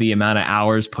calculated the amount of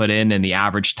hours put in and the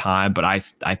average time, but I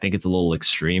think it's a little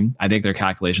extreme. I think their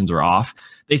calculations were off.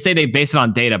 They say they base it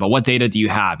on data, but what data do you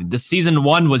have? This season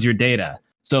 1 was your data.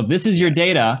 So if this is your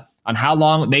data on how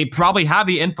long, they probably have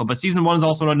the info, but season 1 is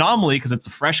also an anomaly because it's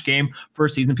a fresh game.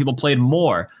 First season, people played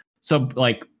more. So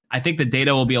like, I think the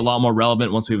data will be a lot more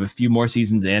relevant once we have a few more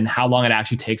seasons in, how long it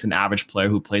actually takes an average player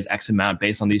who plays X amount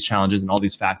based on these challenges and all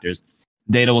these factors.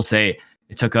 Data will say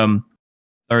it took them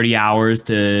 30 hours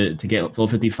to get full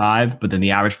 55, but then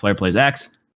the average player plays X.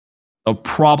 So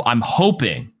I'm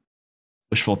hoping,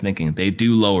 wishful thinking, they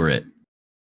do lower it.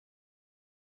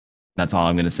 That's all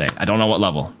I'm going to say. I don't know what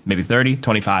level. Maybe 30,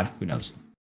 25, who knows?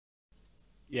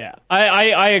 Yeah,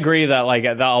 I agree that like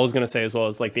that I was going to say as well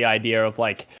as like the idea of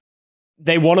like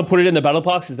they want to put it in the battle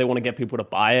pass because they want to get people to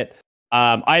buy it.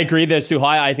 I agree that's too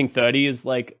high. I think 30 is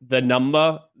like the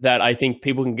number that I think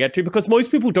people can get to because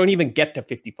most people don't even get to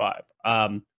 55.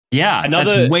 Yeah,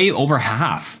 that's way over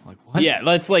half. Like what? Yeah,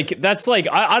 that's like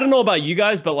I don't know about you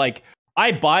guys, but like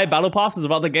I buy battle passes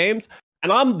of other games,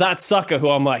 and I'm that sucker who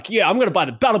I'm like, yeah, I'm gonna buy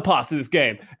the battle pass of this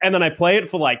game, and then I play it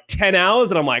for like 10 hours,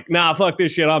 and I'm like, nah, fuck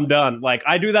this shit, I'm done. Like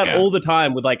I do that all the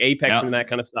time with like Apex and that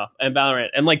kind of stuff, and Valorant,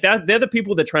 and like that they're the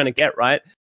people they're trying to get right.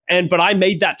 But I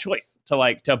made that choice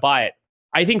to buy it.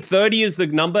 I think 30 is the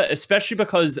number, especially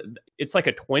because it's like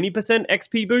a 20%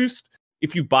 XP boost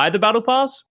if you buy the battle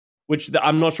pass, which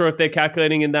I'm not sure if they're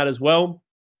calculating in that as well.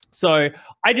 So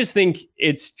I just think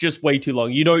it's just way too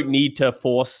long. You don't need to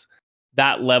force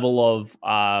that level of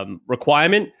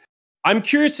requirement. I'm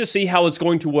curious to see how it's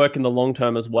going to work in the long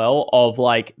term as well. Of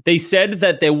like, they said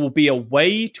that there will be a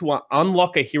way to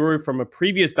unlock a hero from a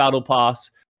previous battle pass,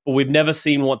 but we've never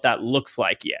seen what that looks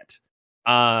like yet.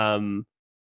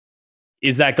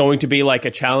 Is that going to be like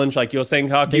a challenge, like you're saying,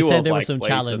 Haku? They said there was some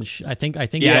challenge. I think. Yeah, I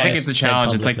think it's a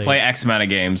challenge. It's like play X amount of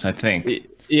games. I think.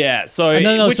 Yeah. So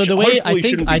no. So the way I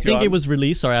think it was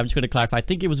released. Sorry, I'm just going to clarify. I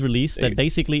think it was released that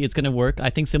basically it's going to work.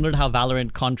 I think similar to how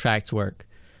Valorant contracts work,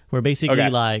 where basically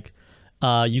like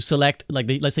you select like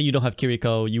let's say you don't have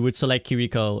Kiriko, you would select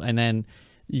Kiriko, and then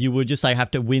you would just like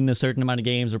have to win a certain amount of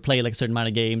games or play like a certain amount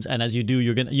of games, and as you do,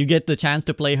 you get the chance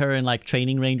to play her in like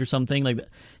training range or something, like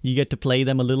you get to play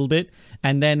them a little bit,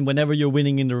 and then whenever you're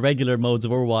winning in the regular modes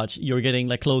of Overwatch, you're getting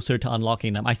like closer to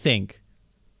unlocking them, I think.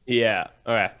 Yeah,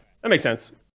 okay, that makes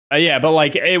sense. Yeah, but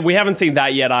like we haven't seen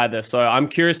that yet either, so I'm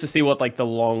curious to see what like the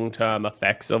long-term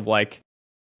effects of like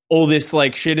all this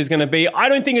like shit is going to be. I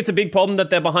don't think it's a big problem that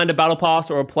they're behind a battle pass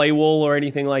or a play wall or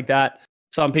anything like that.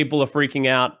 Some people are freaking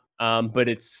out. But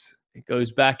it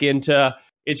goes back into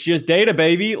it's just data,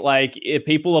 baby. Like if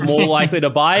people are more likely to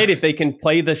buy it if they can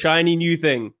play the shiny new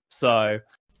thing. So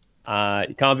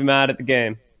you can't be mad at the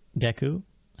game. Deku,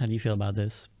 how do you feel about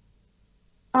this?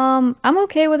 I'm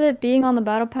okay with it being on the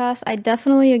battle pass. I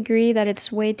definitely agree that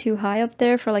it's way too high up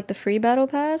there for like the free battle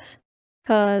pass,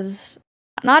 because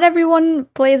not everyone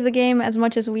plays the game as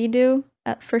much as we do,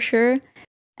 for sure.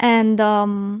 And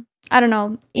I don't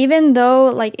know, even though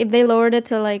like if they lowered it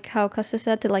to like how Custa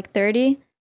said to like 30,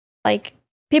 like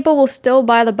people will still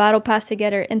buy the battle pass to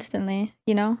get it instantly,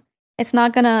 you know? It's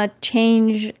not gonna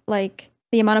change like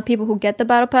the amount of people who get the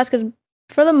battle pass, because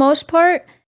for the most part,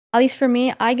 at least for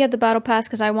me, I get the battle pass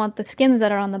because I want the skins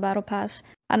that are on the battle pass,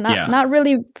 and not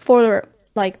really for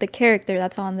like the character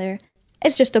that's on there.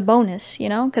 It's just a bonus, you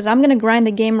know? Because I'm gonna grind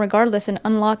the game regardless and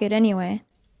unlock it anyway.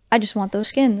 I just want those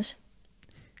skins.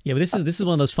 Yeah, but this is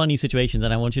one of those funny situations,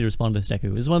 and I want you to respond to this,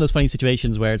 Deku. This is one of those funny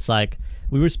situations where it's like,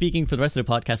 we were speaking for the rest of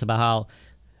the podcast about how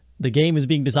the game is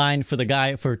being designed for the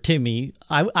guy, for Timmy.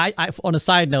 I on a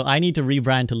side note, I need to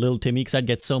rebrand to Little Timmy because I'd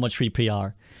get so much free PR.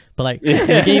 But like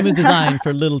the game is designed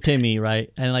for Little Timmy,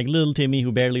 right? And like Little Timmy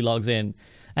who barely logs in.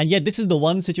 And yet this is the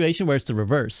one situation where it's the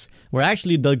reverse, where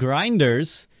actually the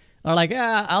grinders are like,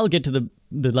 I'll get to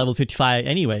the level 55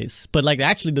 anyways. But like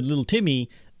actually the Little Timmy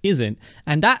isn't.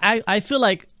 And that I feel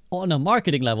like on a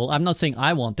marketing level, I'm not saying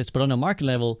I want this, but on a marketing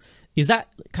level, is that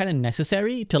kind of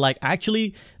necessary to like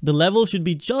actually the level should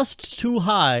be just too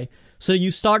high. So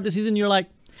you start the season, you're like,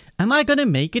 am I going to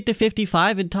make it to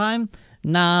 55 in time?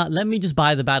 Nah, let me just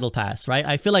buy the battle pass, right?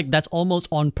 I feel like that's almost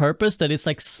on purpose, that it's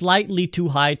like slightly too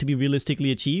high to be realistically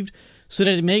achieved, so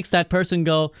that it makes that person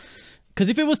go, because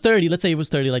if it was 30, let's say it was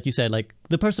 30, like you said, like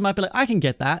the person might be like, I can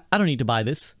get that, I don't need to buy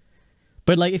this.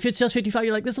 But like if it's just 55,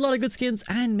 you're like, there's a lot of good skins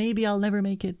and maybe I'll never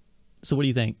make it. So what do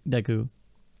you think, Deku?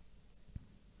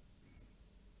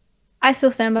 I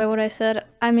still stand by what I said.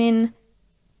 I mean,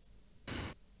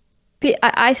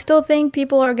 I still think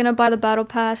people are gonna buy the battle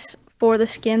pass for the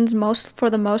skins for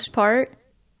the most part,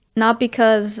 not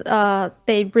because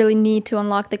they really need to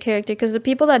unlock the character, because the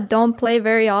people that don't play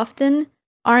very often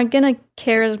aren't gonna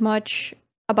care as much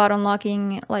about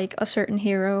unlocking like a certain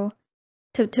hero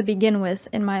to begin with,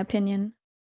 in my opinion.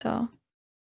 So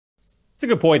it's a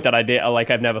good point that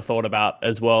I've never thought about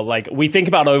as well. Like we think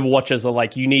about Overwatch as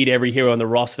like you need every hero on the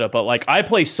roster, but like I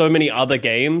play so many other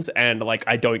games and like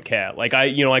I don't care. Like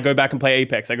I go back and play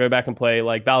Apex, I go back and play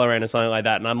like Valorant or something like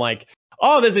that, and I'm like,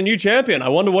 oh, there's a new champion, I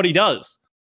wonder what he does.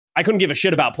 I couldn't give a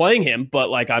shit about playing him,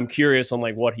 but like I'm curious on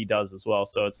like what he does as well.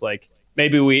 So it's like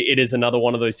maybe it is another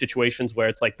one of those situations where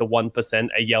it's like the 1%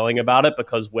 are yelling about it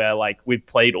because we've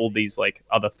played all these like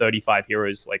other 35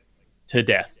 heroes like to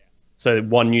death. So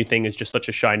one new thing is just such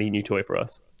a shiny new toy for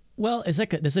us. Well, it's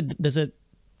like there's a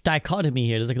dichotomy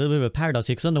here. There's like a little bit of a paradox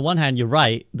here. Because on the one hand, you're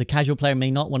right. The casual player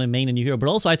may not want to main a new hero. But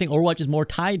also, I think Overwatch is more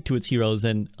tied to its heroes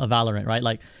than a Valorant, right?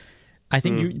 Like, I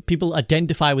think people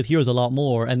identify with heroes a lot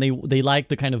more. And they like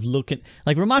the kind of look at...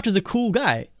 Like, Ramatra's a cool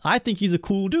guy. I think he's a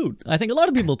cool dude. I think a lot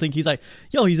of people think he's like,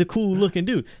 yo, he's a cool looking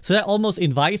dude. So that almost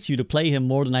invites you to play him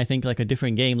more than I think like a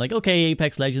different game. Like, okay,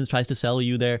 Apex Legends tries to sell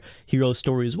you their hero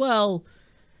story as well.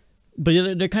 But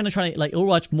they're kind of trying to, like,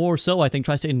 Overwatch more so, I think,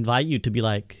 tries to invite you to be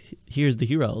like, here's the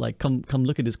hero. Like, come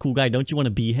look at this cool guy. Don't you want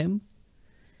to be him?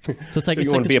 So it's like...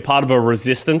 you want to be a part of a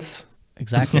resistance?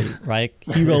 Exactly, right?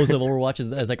 Heroes of Overwatch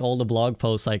as like all the blog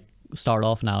posts, like, start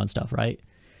off now and stuff, right?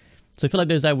 So I feel like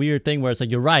there's that weird thing where it's like,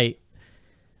 you're right.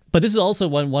 But this is also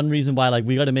one reason why, like,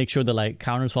 we got to make sure that, like,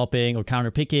 counter swapping or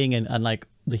counter picking and like,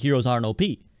 the heroes aren't OP.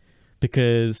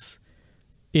 Because...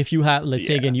 if you have, let's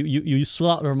say again, you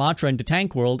slot Ramatra into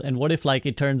Tank World, and what if like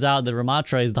it turns out that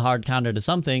Ramatra is the hard counter to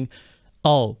something?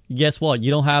 Oh, guess what?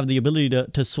 You don't have the ability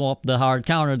to swap the hard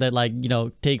counter that like,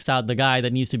 takes out the guy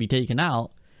that needs to be taken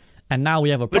out. And now we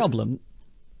have a problem.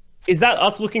 Is that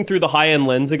us looking through the high-end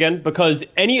lens again? Because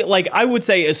I would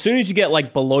say as soon as you get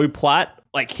like below plat,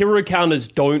 like hero counters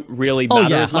don't really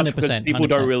matter as much because people 100%.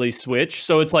 Don't really switch.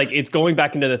 So it's like, it's going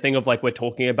back into the thing of like, we're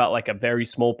talking about like a very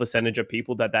small percentage of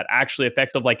people that actually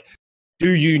affects of like,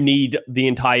 do you need the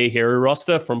entire hero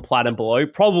roster from plat and below?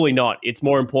 Probably not. It's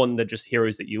more important than just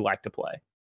heroes that you like to play.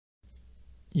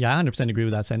 Yeah, I 100% agree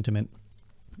with that sentiment.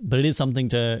 But it is something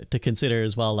to consider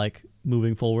as well, like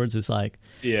moving forwards. It's like,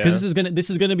 because this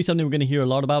is gonna be something we're gonna hear a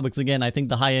lot about, because again, I think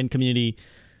the high-end community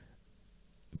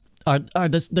are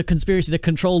the conspiracy that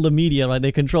control the media, right?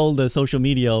 They control the social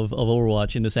media of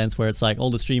Overwatch in the sense where it's like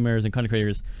all the streamers and content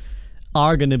creators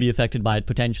are going to be affected by it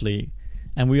potentially.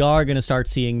 And we are going to start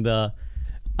seeing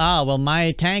well,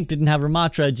 my tank didn't have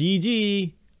Ramatra,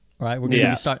 GG, right? We're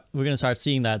going to start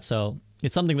seeing that. So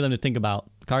it's something for them to think about.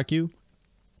 KarQ?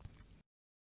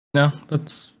 No,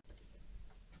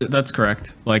 that's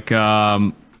correct. Like,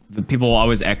 the people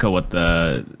always echo what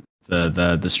the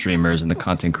streamers and the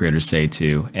content creators say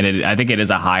too, and I think it is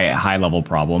a high level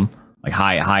problem, like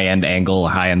high end angle,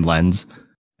 high end lens,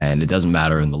 and it doesn't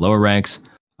matter in the lower ranks.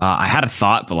 I had a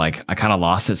thought, but like I kind of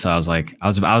lost it, so I was like, I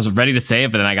was ready to say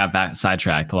it, but then I got back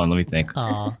sidetracked. Hold on, let me think.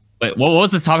 Wait, what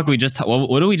was the topic we just?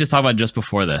 What did we just talk about just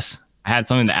before this? I had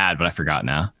something to add, but I forgot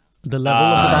now. The level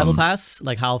of the battle pass,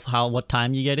 like what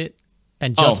time you get it,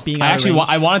 and just being.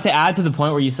 I wanted to add to the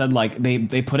point where you said like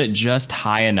they put it just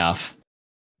high enough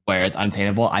where it's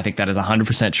unattainable. I think that is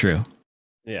 100% true.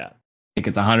 Yeah, I think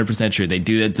it's 100% true. They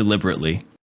do that deliberately,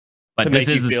 but to make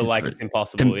you feel like it's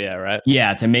impossible. Right.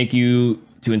 Yeah, to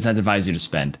incentivize you to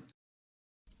spend.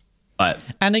 But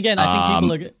and again, I think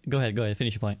people are. Go ahead.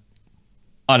 Finish your point.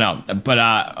 Oh no, but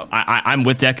I'm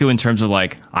with Deku in terms of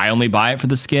like I only buy it for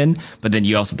the skin, but then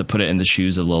you also have to put it in the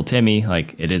shoes of little Timmy.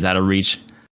 Like it is out of reach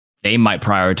they might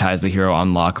prioritize the hero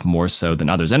unlock more so than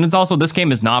others. And it's also, this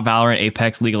game is not Valorant,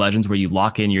 Apex, League of Legends, where you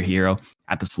lock in your hero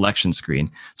at the selection screen.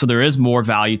 So there is more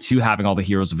value to having all the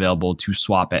heroes available to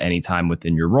swap at any time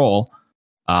within your role,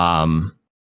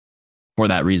 for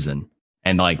that reason.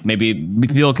 And like maybe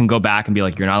people can go back and be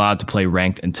like, you're not allowed to play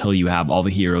ranked until you have all the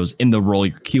heroes in the role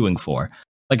you're queuing for.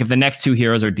 Like if the next two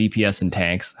heroes are DPS and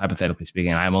tanks, hypothetically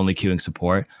speaking, I'm only queuing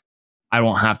support, I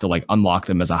won't have to like unlock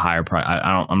them as a higher price.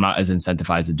 I'm not as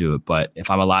incentivized to do it. But if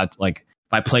I'm allowed to, like,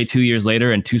 if I play 2 years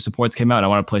later and 2 supports came out and I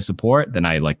want to play support, then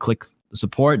I like click the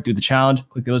support, do the challenge,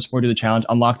 click the other support, do the challenge,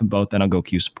 unlock them both, then I'll go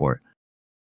queue support.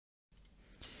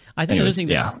 I think Anyways,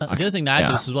 the other thing to add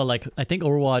to this as well, like I think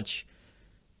Overwatch,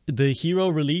 the hero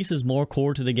release is more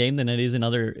core to the game than it is in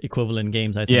other equivalent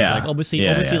games. I think, like obviously,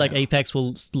 like Apex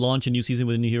will launch a new season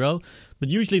with a new hero, but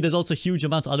usually there's also huge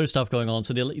amounts of other stuff going on.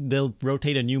 So they'll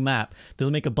rotate a new map,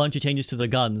 they'll make a bunch of changes to the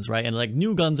guns, right? And like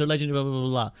new guns are legendary, blah blah blah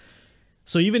blah.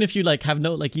 So even if you like have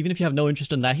no even if you have no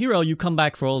interest in that hero, you come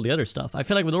back for all the other stuff. I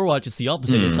feel like with Overwatch, it's the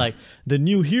opposite. It's like the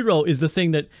new hero is the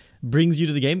thing that brings you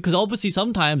to the game, because obviously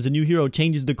sometimes the new hero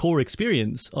changes the core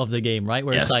experience of the game, right?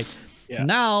 Where it's like,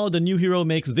 now the new hero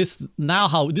makes this,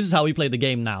 this is how we play the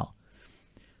game now.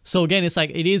 So again, it's like,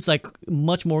 it is like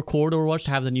much more core to Overwatch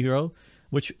to have the new hero,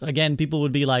 which again, people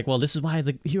would be like, well, this is why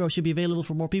the hero should be available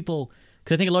for more people.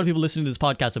 Because I think a lot of people listening to this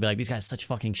podcast will be like, these guys are such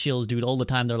fucking shills, dude. All the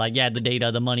time they're like, yeah, the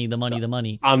data, the money, the money, the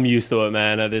money. I'm used to it,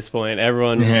 man, at this point.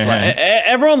 Everyone just like,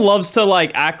 everyone loves to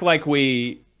like act like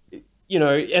we, you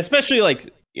know, especially like,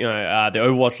 you know, the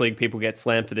Overwatch League people get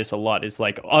slammed for this a lot. It's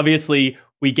like, obviously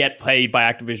we get paid by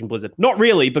Activision Blizzard. Not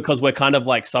really, because we're kind of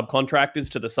like subcontractors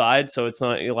to the side. So it's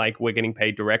not like we're getting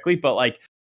paid directly, but like,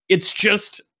 it's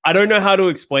just, I don't know how to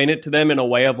explain it to them in a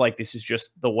way of like, this is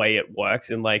just the way it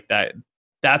works. And like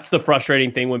that's the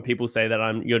frustrating thing when people say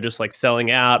that you're just like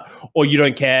selling out, or you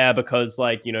don't care because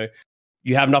like, you know,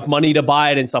 you have enough money to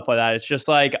buy it and stuff like that. It's just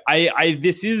like,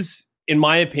 this is, in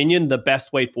my opinion, the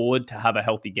best way forward to have a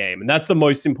healthy game. And that's the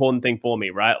most important thing for me,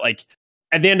 right? Like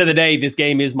at the end of the day, this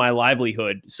game is my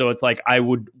livelihood. So it's like, I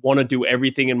would want to do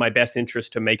everything in my best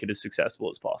interest to make it as successful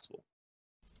as possible.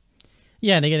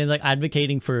 Yeah, and again, it's like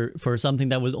advocating for something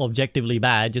that was objectively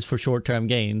bad just for short-term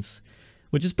gains,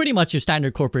 which is pretty much your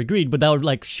standard corporate greed, but that would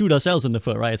like shoot ourselves in the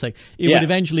foot, right? It's like, it would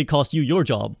eventually cost you your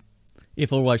job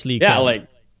if Overwatch League failed. Like,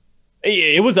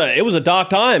 it was a dark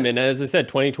time, and as I said,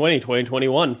 2020,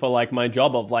 2021 for like my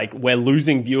job of like, we're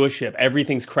losing viewership,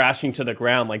 everything's crashing to the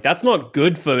ground. Like that's not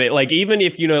good for me. Like even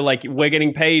if, you know, like we're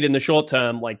getting paid in the short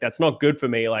term, like that's not good for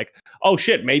me. Like, oh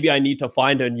shit, maybe I need to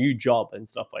find a new job and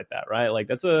stuff like that, right?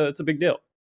 Like it's a big deal.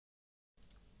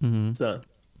 So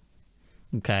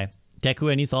okay,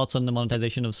 Deku, any thoughts on the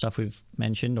monetization of stuff we've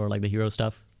mentioned, or like the hero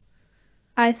stuff?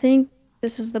 I think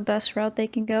this is the best route they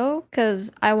can go,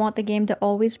 because I want the game to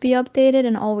always be updated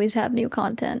and always have new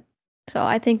content. So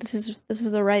I think this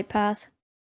is the right path.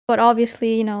 But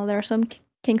obviously, you know, there are some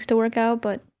kinks to work out,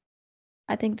 but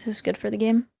I think this is good for the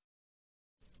game.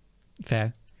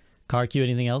 Fair. KarQ,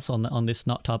 anything else on this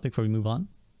not topic before we move on?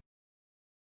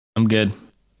 I'm good.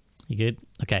 You good?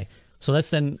 Okay. So let's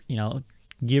then, you know,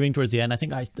 gearing towards the end, I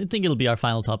think it'll be our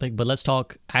final topic, but let's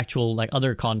talk actual like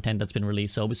other content that's been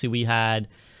released. So obviously we had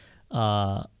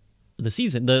the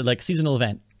seasonal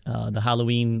event, the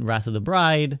Halloween Wrath of the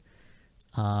Bride.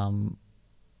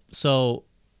 So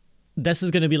this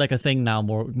is going to be like a thing now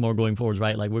more going forwards,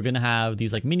 right? Like we're going to have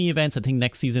these like mini events. I think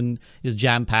next season is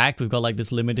jam-packed. We've got like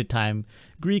this limited time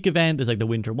Greek event. There's like the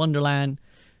Winter Wonderland.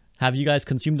 Have you guys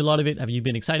consumed a lot of it? Have you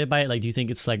been excited by it? Like, do you think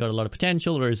it's like got a lot of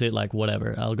potential, or is it like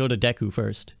whatever? I'll go to Deku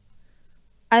first.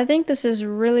 I think this is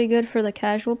really good for the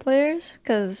casual players,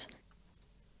 because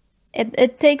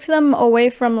it takes them away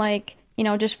from like, you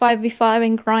know, just 5v5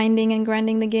 and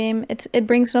grinding the game. It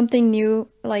brings something new,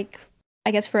 like I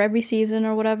guess for every season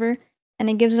or whatever, and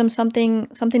it gives them something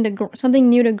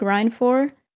new to grind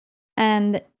for,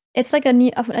 and it's like a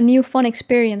new fun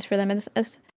experience for them.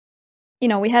 It's you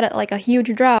know, we had like a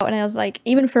huge drought, and it was like,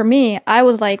 even for me, I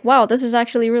was like, wow, this is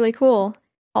actually really cool.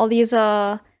 All these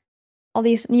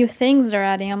new things they're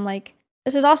adding. I'm like,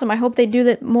 this is awesome. I hope they do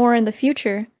that more in the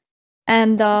future.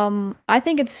 And I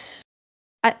think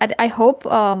I hope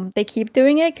they keep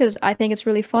doing it, because I think it's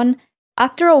really fun.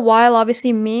 After a while,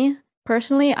 obviously me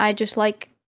personally,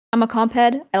 I'm a comp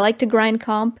head. I like to grind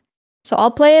comp. So I'll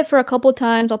play it for a couple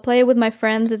times. I'll play it with my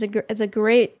friends. It's a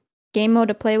great game mode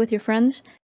to play with your friends.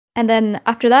 And then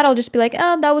after that, I'll just be like,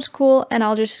 oh, that was cool, and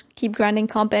I'll just keep grinding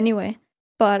comp anyway.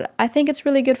 But I think it's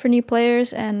really good for new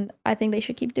players, and I think they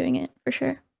should keep doing it for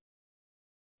sure.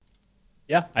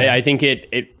 Yeah, I think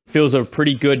it fills a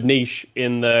pretty good niche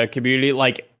in the community.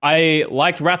 Like, I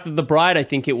liked Wrath of the Bride. I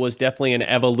think it was definitely an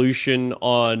evolution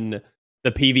on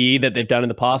the PvE that they've done in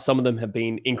the past. Some of them have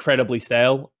been incredibly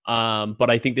stale. But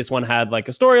I think this one had like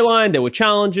a storyline. There were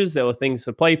challenges. There were things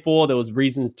to play for. There was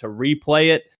reasons to replay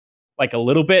it like a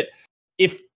little bit.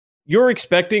 If you're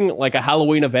expecting like a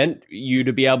Halloween event, you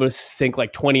to be able to sink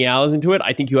like 20 hours into it,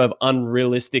 I think you have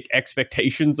unrealistic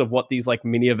expectations of what these like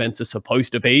mini events are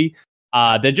supposed to be.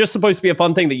 They're just supposed to be a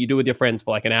fun thing that you do with your friends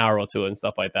for like an hour or two and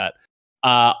stuff like that.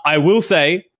 I will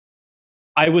say,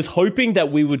 I was hoping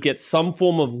that we would get some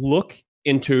form of look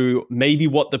into maybe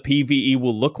what the PvE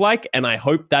will look like, and I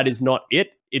hope that is not it.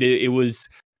 It was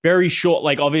very short.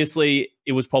 Like obviously,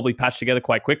 it was probably patched together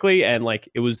quite quickly, and like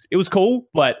it was cool,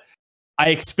 but I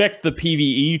expect the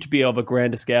PvE to be of a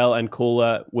grander scale and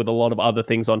cooler with a lot of other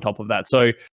things on top of that.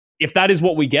 So if that is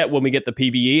what we get when we get the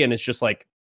PvE, and it's just like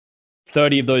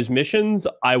 30 of those missions,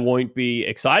 I won't be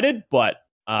excited, but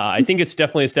I think it's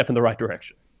definitely a step in the right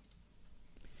direction.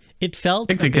 It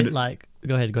felt a bit like...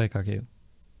 Go ahead, Karku.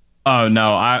 Oh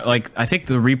no, I think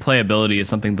the replayability is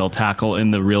something they'll tackle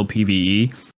in the real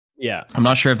PvE. Yeah. I'm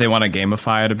not sure if they want to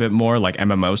gamify it a bit more, like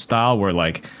MMO style, where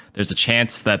like there's a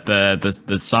chance that the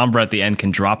Sombra at the end can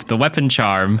drop the weapon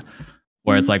charm,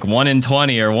 where it's like 1 in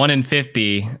 20 or 1 in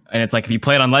 50, and it's like if you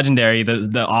play it on Legendary,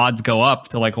 the odds go up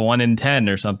to like 1 in 10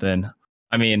 or something.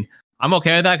 I mean, I'm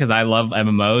okay with that because I love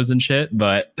MMOs and shit,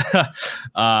 but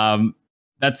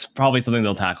that's probably something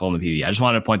they'll tackle in the PvE. I just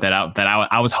wanted to point that out, that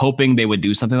I was hoping they would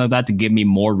do something like that to give me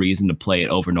more reason to play it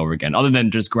over and over again, other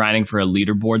than just grinding for a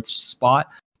leaderboard spot.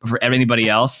 But for anybody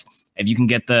else, if you can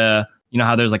get the, you know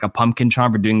how there's like a pumpkin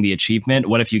charm for doing the achievement?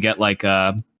 What if you get like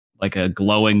a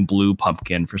glowing blue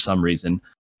pumpkin for some reason,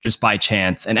 just by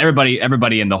chance, and everybody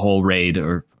in the whole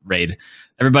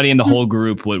everybody in the whole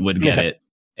group would get it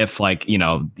if like, you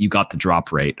know, you got the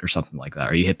drop rate or something like that,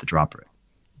 or you hit the drop rate.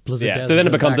 Yeah, so then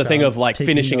it becomes a thing of like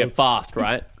finishing it fast,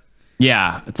 right?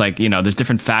 Yeah, it's like, you know, there's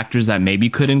different factors that maybe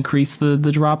could increase the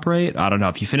drop rate. I don't know.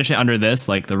 If you finish it under this,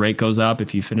 like the rate goes up.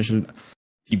 If you finish it,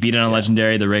 if you beat it on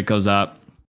Legendary, the rate goes up.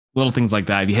 Little things like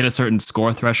that. If you hit a certain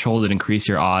score threshold, it increase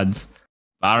your odds.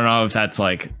 I don't know if that's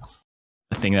like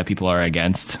a thing that people are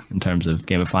against in terms of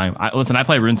gamifying. Listen, I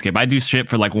play RuneScape. I do shit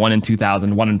for like 1 in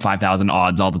 2,000, 1 in 5,000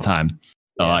 odds all the time.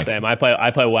 So yeah, like, same. I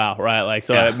play WoW, right? Like,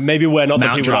 so maybe we're not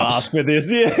Mount the people drops. to ask for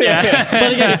this. Yeah.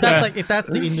 But again, if that's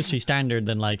the industry standard,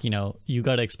 then like, you know, you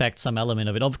gotta expect some element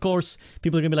of it. Of course,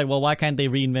 people are gonna be like, well, why can't they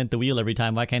reinvent the wheel every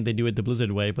time? Why can't they do it the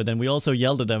Blizzard way? But then we also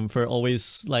yelled at them for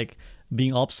always like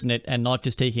being obstinate and not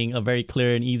just taking a very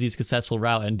clear and easy, successful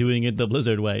route and doing it the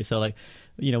Blizzard way. So like,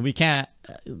 you know, we can't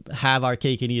have our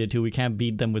cake and eat it too. We can't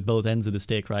beat them with both ends of the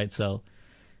stick, right? So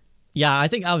yeah, I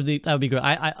think that would be good.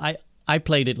 I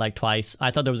played it like twice.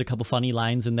 I thought there was a couple funny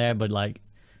lines in there, but like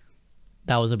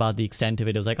that was about the extent of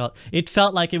it. It was like, it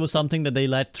felt like it was something that they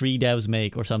let 3 devs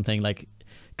make or something, like,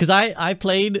 because I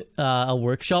played a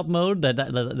workshop mode that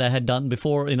had done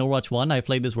before in Overwatch 1. I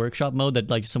played this workshop mode that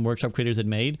like some workshop creators had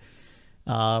made,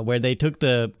 where they took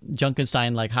the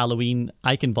Junkenstein like Halloween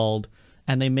Eichenwald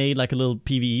and they made like a little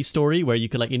PvE story where you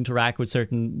could like interact with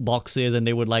certain boxes and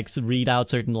they would like read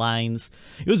out certain lines.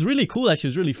 It was really cool. Actually,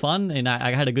 it was really fun, and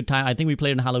I had a good time. I think we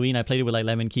played on Halloween. I played it with like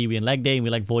Lemon, Kiwi, and Leg Day, and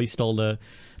we like voiced all the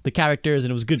characters,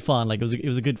 and it was good fun. Like it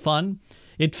was a good fun.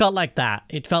 It felt like that.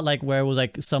 It felt like where it was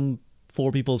like some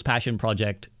 4 people's passion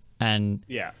project, and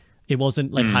it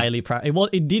wasn't like highly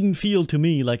it didn't feel to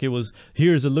me like it was,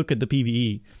 here's a look at the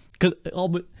PvE, because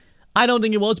I don't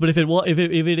think it was, but if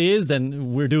it is,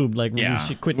 then we're doomed. Like we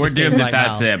should quit. We're doomed right if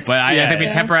that's now. it. But I think we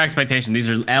temper our expectation. These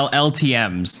are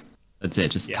LTMs. That's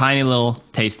it. Just a tiny little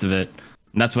taste of it.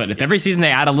 And that's what. If every season they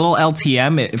add a little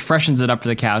LTM, it freshens it up for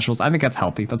the casuals. I think that's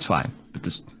healthy. That's fine. But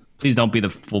please don't be the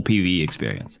full PvE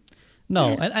experience. No,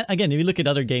 and again, if you look at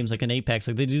other games like an Apex,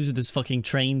 like they do this fucking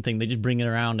train thing. They just bring it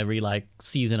around every like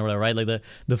season or whatever, right? Like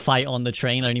the fight on the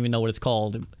train. I don't even know what it's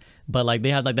called. But like they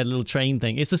have like that little train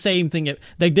thing. It's the same thing.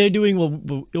 Like they're doing what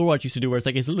Overwatch used to do, where it's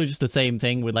like it's literally just the same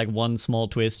thing with like one small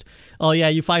twist. Oh yeah,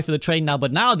 you fight for the train now,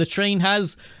 but now the train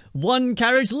has 1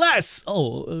 carriage less.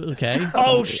 Oh, okay.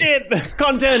 Oh shit!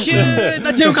 Content. Shit,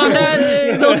 the 2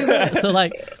 content. So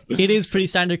like it is pretty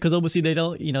standard, because obviously they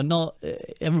don't, you know, not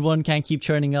everyone can keep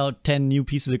churning out 10 new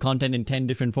pieces of content in 10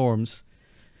 different forms.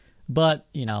 But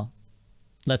you know,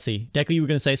 let's see. Deku, you were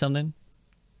gonna say something?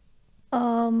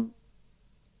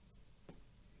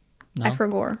 No? I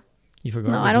forgot. You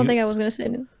forgot? No, I don't think I was gonna say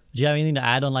it. Do you have anything to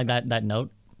add on like that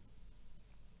note?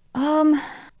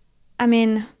 I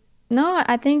mean, no,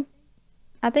 I think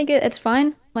it's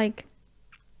fine. Like,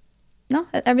 no,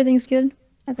 everything's good,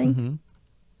 I think.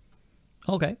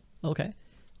 Okay.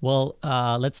 Well,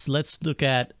 let's look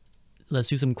at let's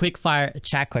do some quick fire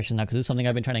chat questions now, because this is something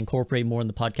I've been trying to incorporate more in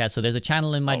the podcast. So there's a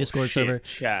channel in my Discord server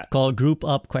chat. called Group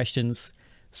Up Questions.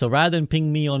 So rather than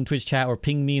ping me on Twitch chat or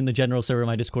ping me in the general server of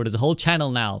my Discord, there's a whole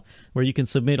channel now where you can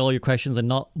submit all your questions and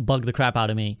not bug the crap out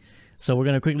of me. So we're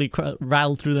going to quickly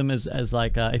rattle through them as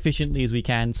efficiently as we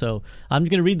can. So I'm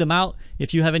just going to read them out.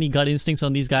 If you have any gut instincts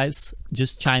on these guys,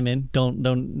 just chime in. Don't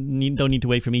need to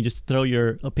wait for me. Just throw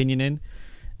your opinion in.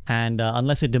 And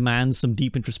unless it demands some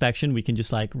deep introspection, we can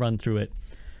just like run through it.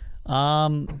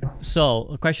 So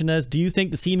a question is, do you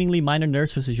think the seemingly minor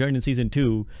nerfs for Sojourn in Season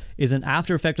 2 is an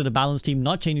after effect of the balance team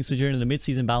not changing Sojourn in the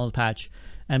mid-season balance patch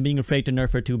and being afraid to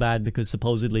nerf her too bad because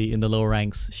supposedly in the lower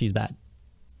ranks she's bad?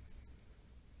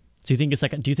 Do you think it's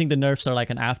like? Do you think the nerfs are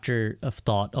like an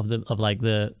afterthought of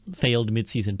the failed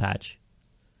mid-season patch?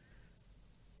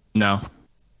 No.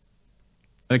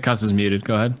 I think Cuss is muted.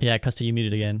 Go ahead. Yeah, Custer, you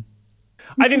muted again.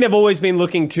 I think they've always been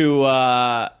looking to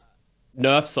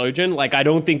nerf Sojourn. Like, I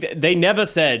don't think they never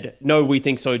said, no, we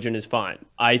think Sojourn is fine.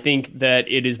 I think that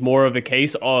it is more of a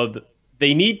case of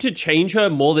they need to change her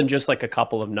more than just like a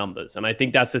couple of numbers. And I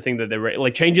think that's the thing that they're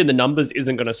like, changing the numbers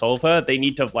isn't going to solve her. They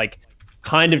need to like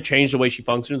kind of change the way she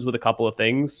functions with a couple of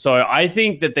things. So I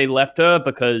think that they left her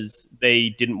because they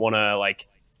didn't want to like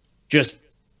just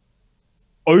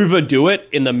overdo it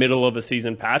in the middle of a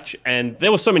season patch. And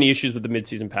there were so many issues with the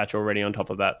mid-season patch already on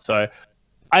top of that. So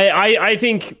I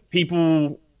think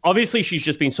people, obviously she's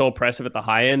just been so oppressive at the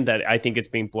high end that I think it's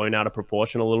been blown out of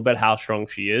proportion a little bit how strong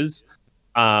she is.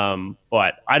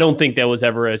 But I don't think there was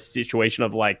ever a situation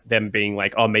of like them being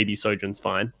like, oh, maybe Sojourn's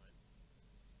fine.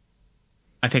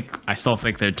 I still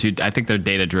think they're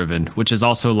data driven, which is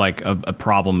also like a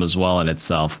problem as well in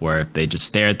itself, where if they just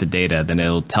stare at the data, then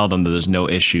it'll tell them that there's no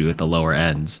issue at the lower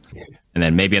ends. And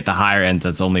then maybe at the higher ends,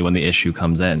 that's only when the issue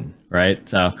comes in, right?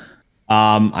 So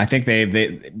I think they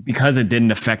because it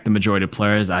didn't affect the majority of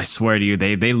players, I swear to you,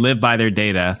 they live by their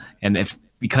data. And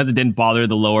because it didn't bother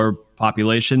the lower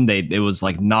population, it was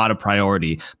like not a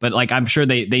priority. But like I'm sure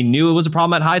they knew it was a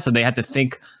problem at high, so they had to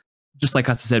think, just like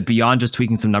Custa said, beyond just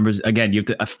tweaking some numbers. Again, you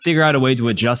have to figure out a way to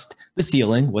adjust the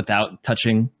ceiling without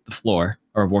touching the floor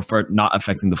or for not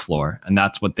affecting the floor. And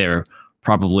that's what they're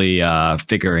probably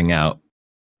figuring out.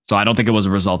 So I don't think it was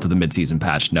a result of the mid-season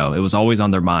patch. No, it was always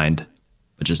on their mind,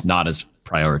 but just not as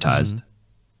prioritized.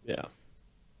 Yeah.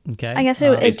 Okay. I guess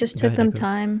it just go took ahead, them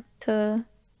time to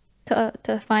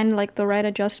find like the right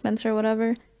adjustments or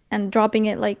whatever, and dropping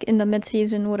it like in the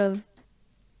mid-season would have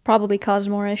probably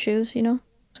caused more issues, you know?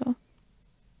 So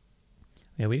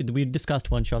yeah, we discussed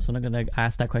one shot, so I'm not gonna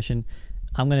ask that question.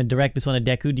 I'm gonna direct this one at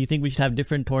Deku. Do you think we should have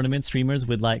different tournament streamers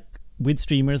with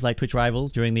streamers like Twitch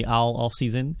Rivals during the OWL off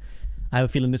season? I have a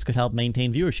feeling this could help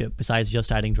maintain viewership besides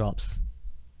just adding drops.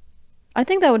 I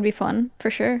think that would be fun for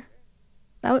sure.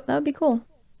 That would be cool.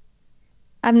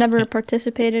 I've never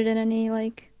participated in any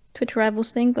like Twitch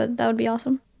Rivals thing, but that would be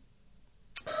awesome.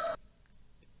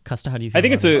 Custa, how do you feel? I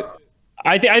think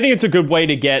I think it's a good way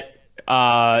to get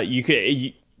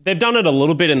they've done it a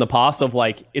little bit in the past of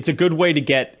like, it's a good way to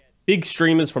get big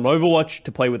streamers from Overwatch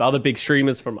to play with other big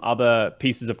streamers from other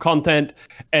pieces of content.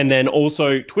 And then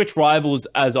also Twitch Rivals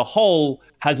as a whole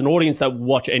has an audience that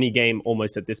watch any game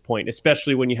almost at this point,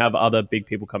 especially when you have other big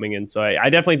people coming in. So I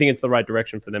definitely think it's the right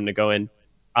direction for them to go in.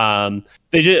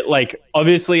 They just like,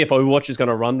 obviously if Overwatch is going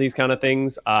to run these kind of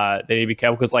things, they need to be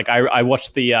careful. Cause like I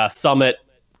watched the Summit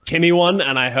Timmy one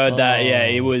and I heard that,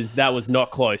 that was not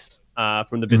close.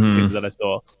 From the bits and pieces that I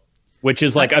saw, which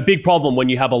is like a big problem when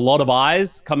you have a lot of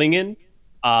eyes coming in,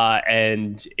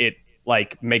 and it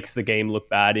like makes the game look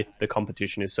bad if the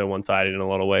competition is so one-sided in a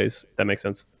lot of ways. That makes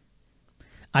sense.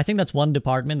 I think that's one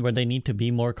department where they need to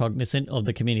be more cognizant of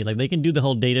the community. Like they can do the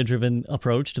whole data-driven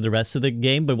approach to the rest of the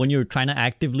game, but when you're trying to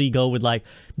actively go with like,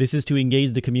 this is to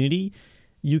engage the community,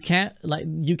 you can't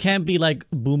be like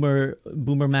Boomer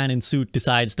Man in suit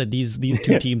decides that these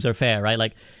two teams are fair, right?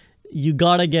 Like you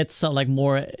gotta get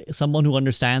someone who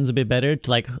understands a bit better to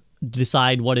like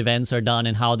decide what events are done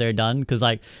and how they're done, because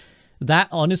like that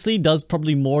honestly does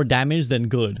probably more damage than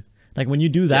good. Like when you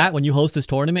do that, when you host this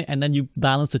tournament and then you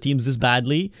balance the teams this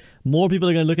badly, more people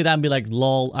are gonna look at that and be like,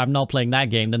 lol, I'm not playing that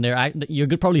game. Then you're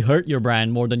gonna probably hurt your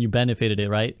brand more than you benefited it,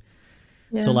 right?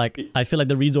 Yeah. So like I feel like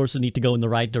the resources need to go in the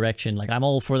right direction. Like I'm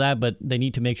all for that, but they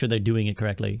need to make sure they're doing it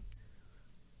correctly.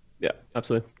 Yeah,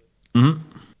 absolutely. Mm-hmm.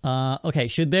 Okay,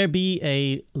 should there be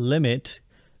a limit?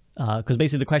 Because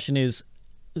basically the question is,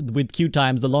 with queue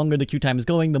times, the longer the queue time is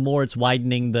going, the more it's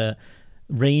widening the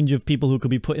range of people who could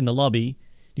be put in the lobby.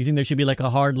 Do you think there should be like a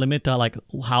hard limit to like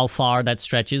how far that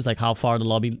stretches, like how far the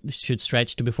lobby should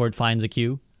stretch to before it finds a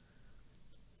queue?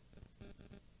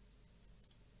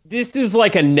 this is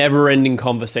like a never-ending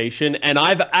conversation, and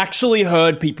I've actually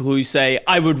heard people who say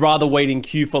I would rather wait in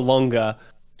queue for longer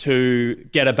to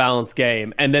get a balanced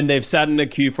game, and then they've sat in a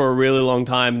queue for a really long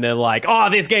time and they're like, oh,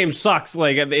 this game sucks,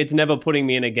 like it's never putting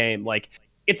me in a game. Like,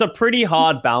 it's a pretty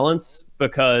hard balance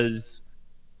because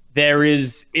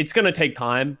it's going to take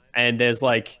time, and there's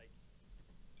like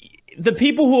the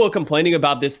people who are complaining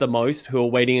about this the most, who are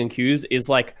waiting in queues, is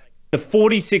like the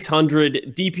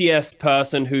 4600 DPS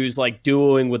person who's like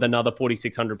dueling with another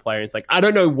 4600 player. It's like, I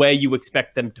don't know where you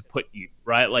expect them to put you,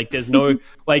 right? Like, there's no,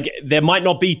 like, there might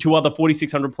not be two other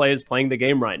 4600 players playing the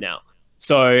game right now.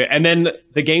 So, and then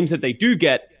the games that they do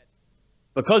get,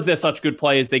 because they're such good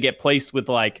players, they get placed with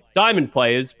like diamond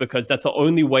players because that's the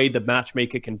only way the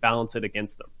matchmaker can balance it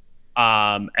against them.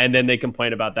 And then they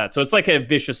complain about that. So it's like a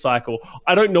vicious cycle.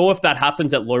 I don't know if that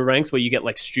happens at low ranks where you get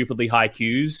like stupidly high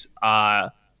queues.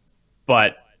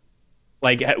 But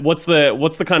like, what's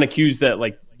the kind of queues that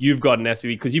like you've got in SVB?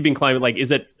 Because you've been climbing, like,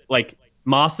 is it like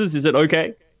Masters? Is it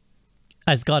okay?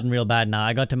 It's gotten real bad now.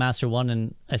 I got to Master 1,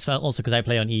 and I felt also because I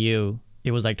play on EU,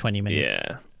 it was like 20 minutes.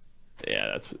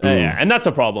 Yeah, and that's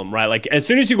a problem, right? Like, as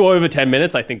soon as you go over 10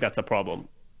 minutes, I think that's a problem.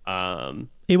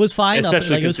 It was fine.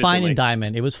 Especially It was fine in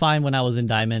Diamond. It was fine when I was in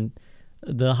Diamond.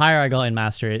 The higher I got in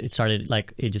Master, it started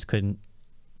like it just couldn't.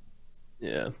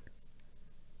 Yeah,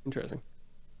 interesting.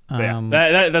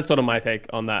 That's sort of my take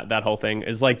on that whole thing.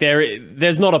 Is like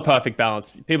there's not a perfect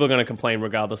balance. People are going to complain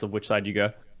regardless of which side you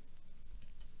go.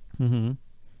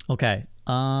 Okay.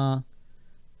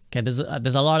 Okay. There's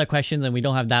a lot of questions, and we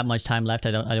don't have that much time left.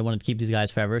 I don't want to keep these guys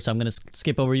forever, so I'm gonna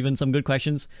skip over even some good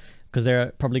questions because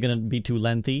they're probably gonna be too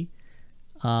lengthy.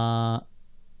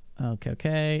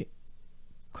 Okay.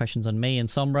 Questions on Mei and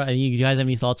Sombra. You guys have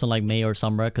any thoughts on like Mei or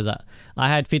Sombra? Because I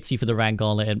had Fitzy for the rank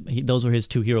gauntlet, and those were his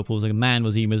two hero pools. Like, man,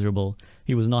 was he miserable.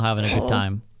 He was not having a good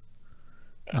time.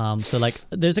 So like,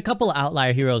 there's a couple of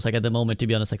outlier heroes like at the moment, to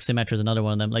be honest. Like Symmetra is another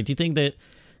one of them. Like, do you think that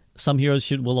some heroes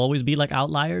will always be like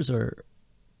outliers, or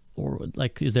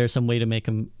like, is there some way to make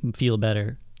them feel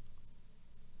better?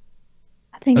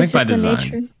 I think it's by just the design.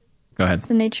 nature. Go ahead.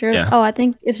 The nature. Yeah. I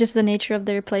think it's just the nature of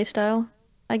their playstyle,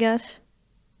 I guess.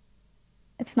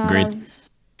 It's not Agreed. as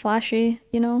flashy,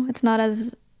 you know? It's not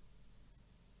as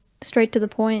straight to the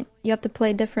point. You have to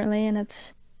play differently, and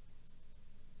it's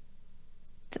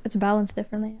balanced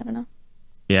differently. I don't know.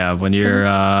 Yeah, when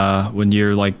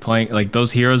you're like playing, like,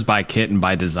 those heroes by kit and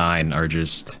by design are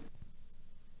just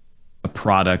a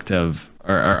product of,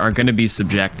 or are going to be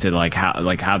subject to like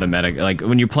how the meta, like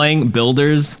when you're playing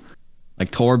builders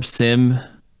like Torb, Sim,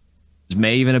 is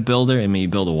Mei even a builder? I mean, you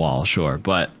build a wall, sure,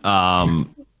 but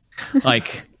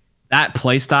like, that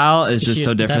playstyle is just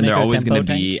so different. They're always going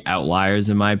to be outliers,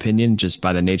 in my opinion, just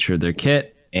by the nature of their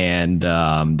kit. And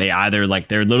they either, like,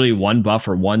 they're literally one buff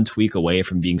or one tweak away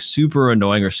from being super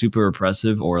annoying or super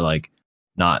oppressive, or like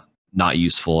not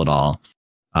useful at all.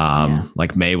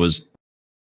 Like, Mei was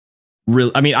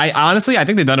really, I mean, I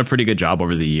think they've done a pretty good job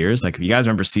over the years. Like, if you guys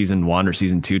remember season 1 or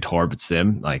season 2 Torb at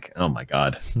Sim, like, oh my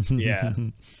god. Yeah.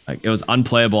 Like, it was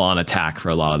unplayable on attack for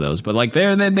a lot of those. But like,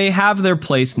 they have their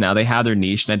place now. They have their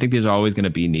niche, and I think there's always going to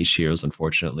be niche heroes,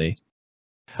 unfortunately.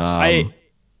 I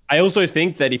also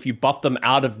think that if you buff them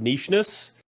out of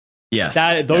nicheness, yes,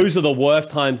 those are the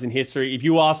worst times in history. If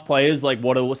you ask players, like,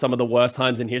 what are some of the worst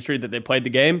times in history that they played the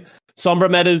game, Sombra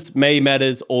metas, Mei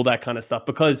metas, all that kind of stuff.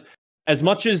 Because as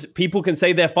much as people can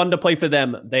say they're fun to play for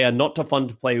them, they are not fun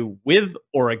to play with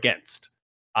or against.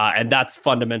 And that's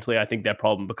fundamentally, I think, their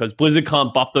problem, because Blizzard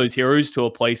can't buff those heroes to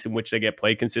a place in which they get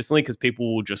played consistently, because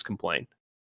people will just complain.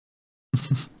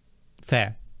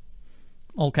 Fair.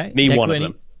 Okay. Me, Deku, one of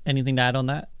them. Anything to add on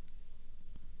that?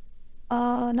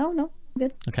 No,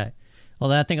 good. Okay. Well,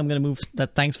 then I think I'm going to move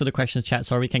that. Thanks for the questions, chat.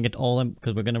 Sorry we can't get all of them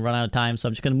because we're going to run out of time. So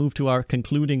I'm just going to move to our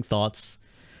concluding thoughts.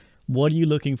 What are you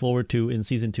looking forward to in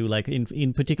season 2? Like,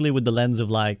 in particularly with the lens of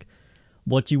like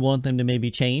what you want them to maybe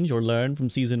change or learn from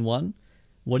season 1.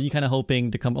 What are you kind of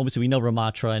hoping to come? Obviously, we know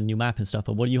Ramatra and new map and stuff,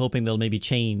 but what are you hoping they'll maybe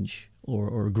change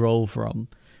or grow from?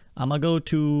 I'm going to go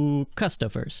to Custa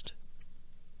first.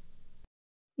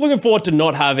 Looking forward to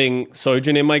not having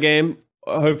Sojin in my game.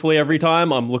 Hopefully every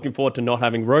time. I'm looking forward to not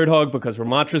having Roadhog because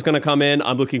Ramatra is going to come in.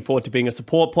 I'm looking forward to being a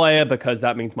support player because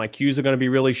that means my queues are going to be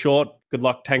really short. Good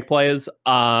luck, tank players.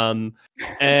 And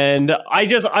I'm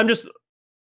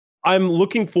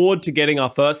looking forward to getting our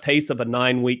first taste of a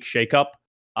 9-week shakeup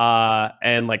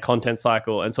and like content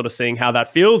cycle, and sort of seeing how that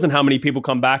feels and how many people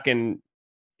come back and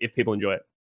if people enjoy it.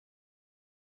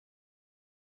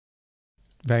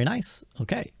 Very nice.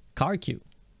 Okay. Card queue.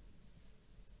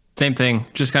 Same thing.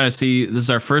 Just kind of see, this is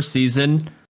our first season.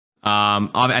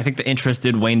 I think the interest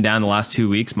did wane down the last 2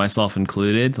 weeks, myself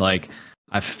included. Like,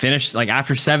 I've finished like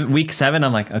after week 7.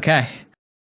 I'm like, okay,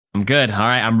 I'm good. All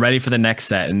right, I'm ready for the next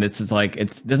set. And this is like,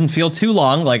 it doesn't feel too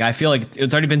long. Like I feel like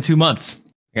it's already been 2 months.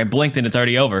 Like, I blinked and it's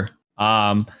already over. So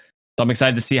I'm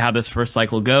excited to see how this first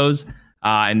cycle goes.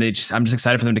 And I'm just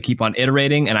excited for them to keep on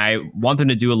iterating. And I want them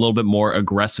to do a little bit more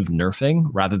aggressive nerfing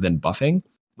rather than buffing.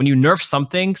 When you nerf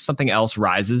something, something else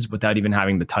rises without even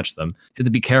having to touch them. So you have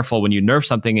to be careful when you nerf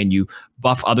something and you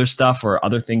buff other stuff or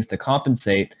other things to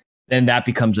compensate, then that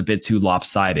becomes a bit too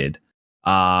lopsided.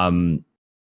 I'm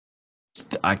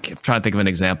trying to think of an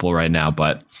example right now,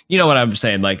 but you know what I'm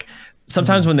saying? Like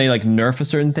sometimes when they like nerf a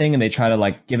certain thing and they try to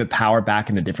like give it power back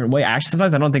in a different way, actually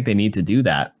sometimes I don't think they need to do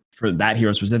that for that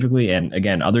hero specifically. And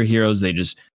again, other heroes, they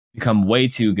just become way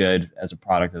too good as a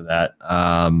product of that.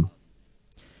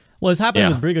 Well, it's happened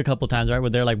with Brig a couple times, right?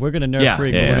 Where they're like, we're going to nerf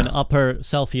Brig, but we're going to up her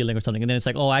self-healing or something. And then it's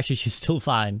like, oh, actually, she's still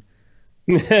fine.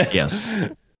 Yes.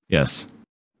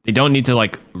 They don't need to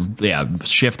like,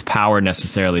 shift power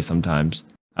necessarily sometimes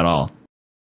at all.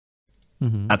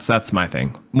 Mm-hmm. That's my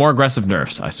thing. More aggressive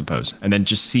nerfs, I suppose. And then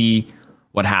just see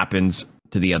what happens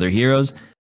to the other heroes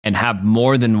and have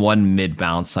more than one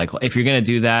mid-balance cycle. If you're going to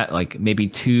do that, like maybe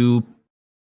 2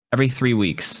 every 3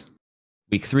 weeks.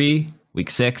 Week 3, week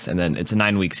 6, and then it's a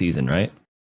 9-week season, right?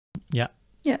 Yeah.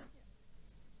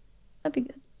 That'd be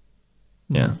good.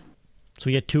 Yeah. So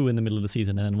we get 2 in the middle of the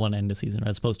season and then 1 end of season, right?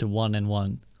 As opposed to 1 and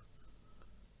 1.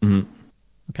 Mm-hmm.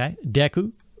 Okay.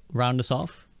 Deku, round us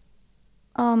off.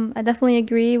 I definitely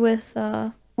agree with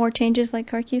more changes like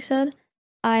Karki said.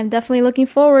 I'm definitely looking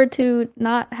forward to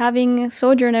not having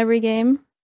Sojourn every game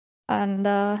and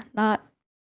not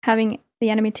having the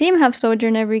enemy team have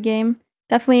Sojourn every game.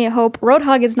 Definitely hope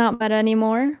Roadhog is not meta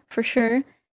anymore, for sure.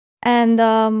 And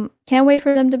can't wait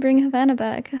for them to bring Havana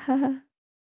back. Well,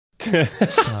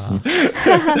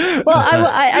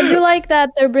 I do like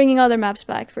that they're bringing other maps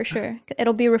back, for sure.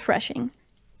 It'll be refreshing.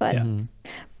 But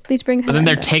please bring Havana But then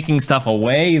they're back. taking stuff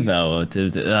away, though.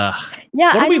 Yeah,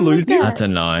 What are we didn't like losing? that. That's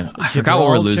annoying. I forgot what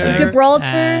we're losing. Gibraltar.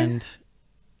 And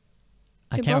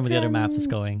I can't remember the other map that's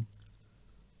going.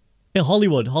 Yeah,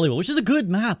 Hollywood, which is a good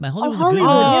map, man. Hollywood's a good Hollywood,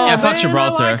 map. Yeah, Oh, fuck man,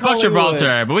 Gibraltar. I like Fuck Hollywood.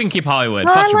 Gibraltar, but we can keep Hollywood.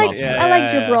 No, Fuck I like Gibraltar. Yeah. I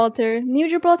like Gibraltar. New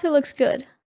Gibraltar looks good.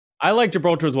 I like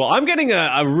Gibraltar as well. I'm getting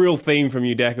a real theme from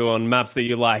you, Deku, on maps that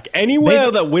you like.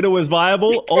 Anywhere that Widow is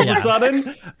viable, all of a sudden,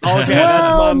 okay, Well,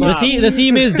 that's my map. The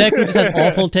theme is Deku just has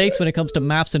awful takes when it comes to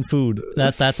maps and food.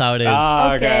 That's how it is.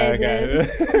 Ah, Okay,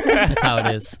 okay. That's how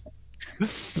it is.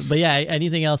 But yeah,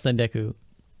 anything else than Deku?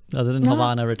 Other than No.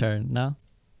 Havana return? No?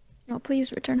 Oh,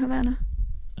 please return Havana.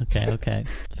 Okay.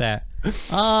 Fair.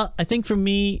 I think for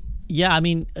me, yeah, I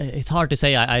mean, it's hard to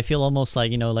say. I feel almost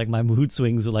like, like my mood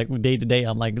swings like day to day.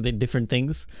 I'm like the different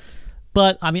things.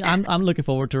 But I mean, I'm looking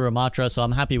forward to Ramatra, so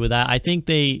I'm happy with that. I think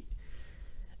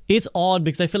it's odd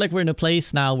because I feel like we're in a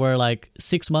place now where like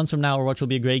 6 months from now Overwatch will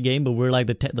be a great game, but we're like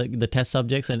the test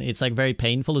subjects, and it's like very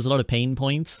painful. There's a lot of pain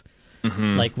points.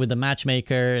 Like with the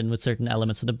matchmaker and with certain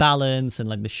elements of the balance and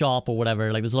like the shop or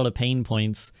whatever, like there's a lot of pain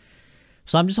points.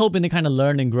 So I'm just hoping to kind of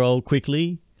learn and grow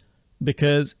quickly,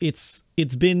 because it's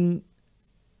been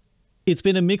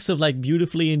a mix of like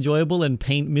beautifully enjoyable and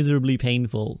miserably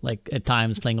painful, like at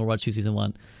times playing Overwatch 2 Season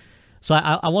 1. So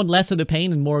I want less of the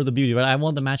pain and more of the beauty, right? I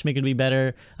want the matchmaker to be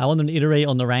better. I want them to iterate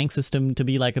on the rank system to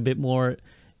be like a bit more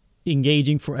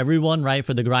engaging for everyone, right?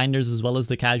 For the grinders as well as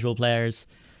the casual players.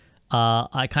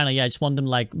 I just want them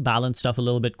to like balance stuff a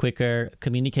little bit quicker,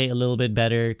 communicate a little bit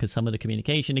better, because some of the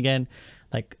communication again,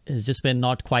 like, has just been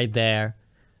not quite there.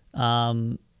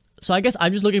 So I guess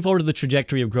I'm just looking forward to the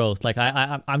trajectory of growth. Like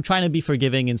I'm trying to be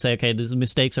forgiving and say, okay, these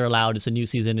mistakes are allowed. It's a new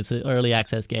season. It's an early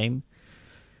access game.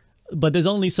 But there's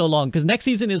only so long, because next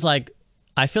season is like,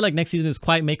 I feel like next season is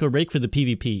quite make or break for the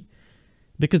PvP,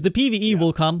 because the PvE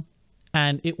will come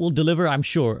and it will deliver. I'm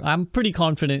sure. I'm pretty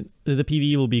confident that the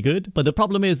PvE will be good. But the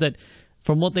problem is that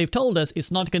from what they've told us,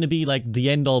 it's not going to be like the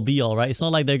end all be all, right? It's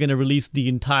not like they're going to release the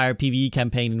entire PvE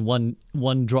campaign in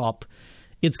one drop.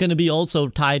 It's going to be also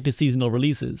tied to seasonal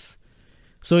releases.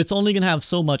 So it's only going to have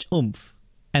so much oomph.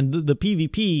 And the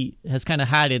PvP has kind of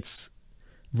had its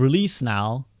release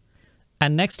now.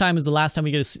 And next time is the last time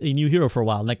we get a new hero for a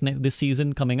while. Like this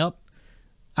season coming up.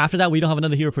 After that, we don't have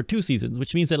another hero for 2 seasons.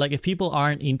 Which means that like if people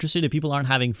aren't interested, if people aren't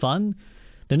having fun,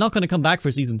 they're not going to come back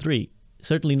for Season 3.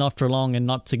 Certainly not for long and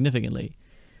not significantly.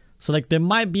 So like there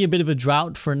might be a bit of a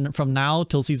drought from now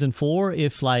till Season 4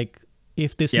 if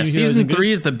this new hero Season isn't good.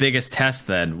 3 is the biggest test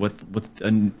then, with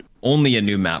only a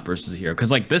new map versus a hero.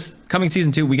 Because like this coming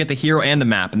Season 2, we get the hero and the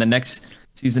map, and the next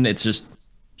season it's just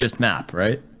map,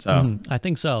 right? So I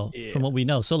think so, from what we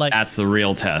know. So like that's the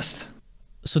real test.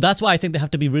 so that's why I think they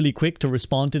have to be really quick to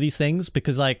respond to these things,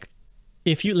 because like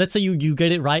if you, let's say you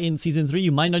get it right in season 3,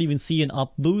 you might not even see an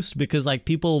up boost because like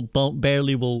people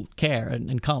barely will care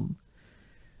and come.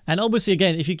 And obviously,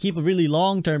 again, if you keep a really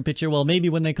long-term picture, well, maybe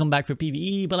when they come back for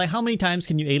PvE, but like how many times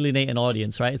can you alienate an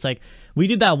audience, right? It's like, we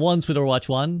did that once with Overwatch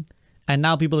 1, and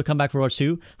now people have come back for Overwatch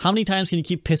 2. How many times can you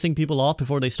keep pissing people off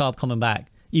before they stop coming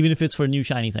back, even if it's for new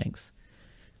shiny things?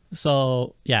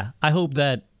 So, yeah, I hope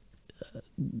that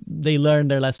they learn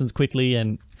their lessons quickly,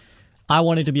 and I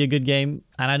want it to be a good game,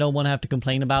 and I don't want to have to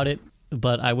complain about it,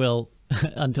 but I will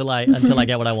until I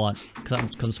get what I want, because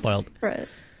I'm spoiled. Right.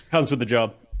 Comes with the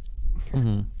job.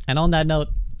 And on that note,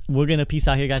 we're gonna peace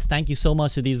out here, guys. Thank you so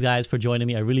much to these guys for joining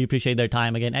me. I really appreciate their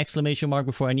time. Again, exclamation mark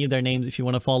before any of their names. If you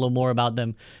want to follow more about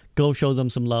them, go show them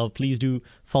some love. Please do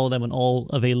follow them on all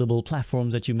available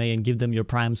platforms that you may, and give them your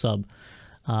Prime sub.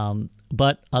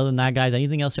 But other than that, guys,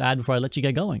 anything else to add before I let you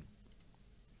get going?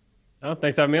 Oh,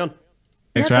 thanks for having me on.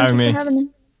 Thanks for having me.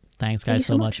 Thanks, guys,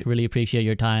 so much. Really appreciate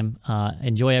your time.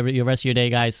 Enjoy your rest of your day,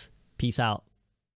 guys. Peace out.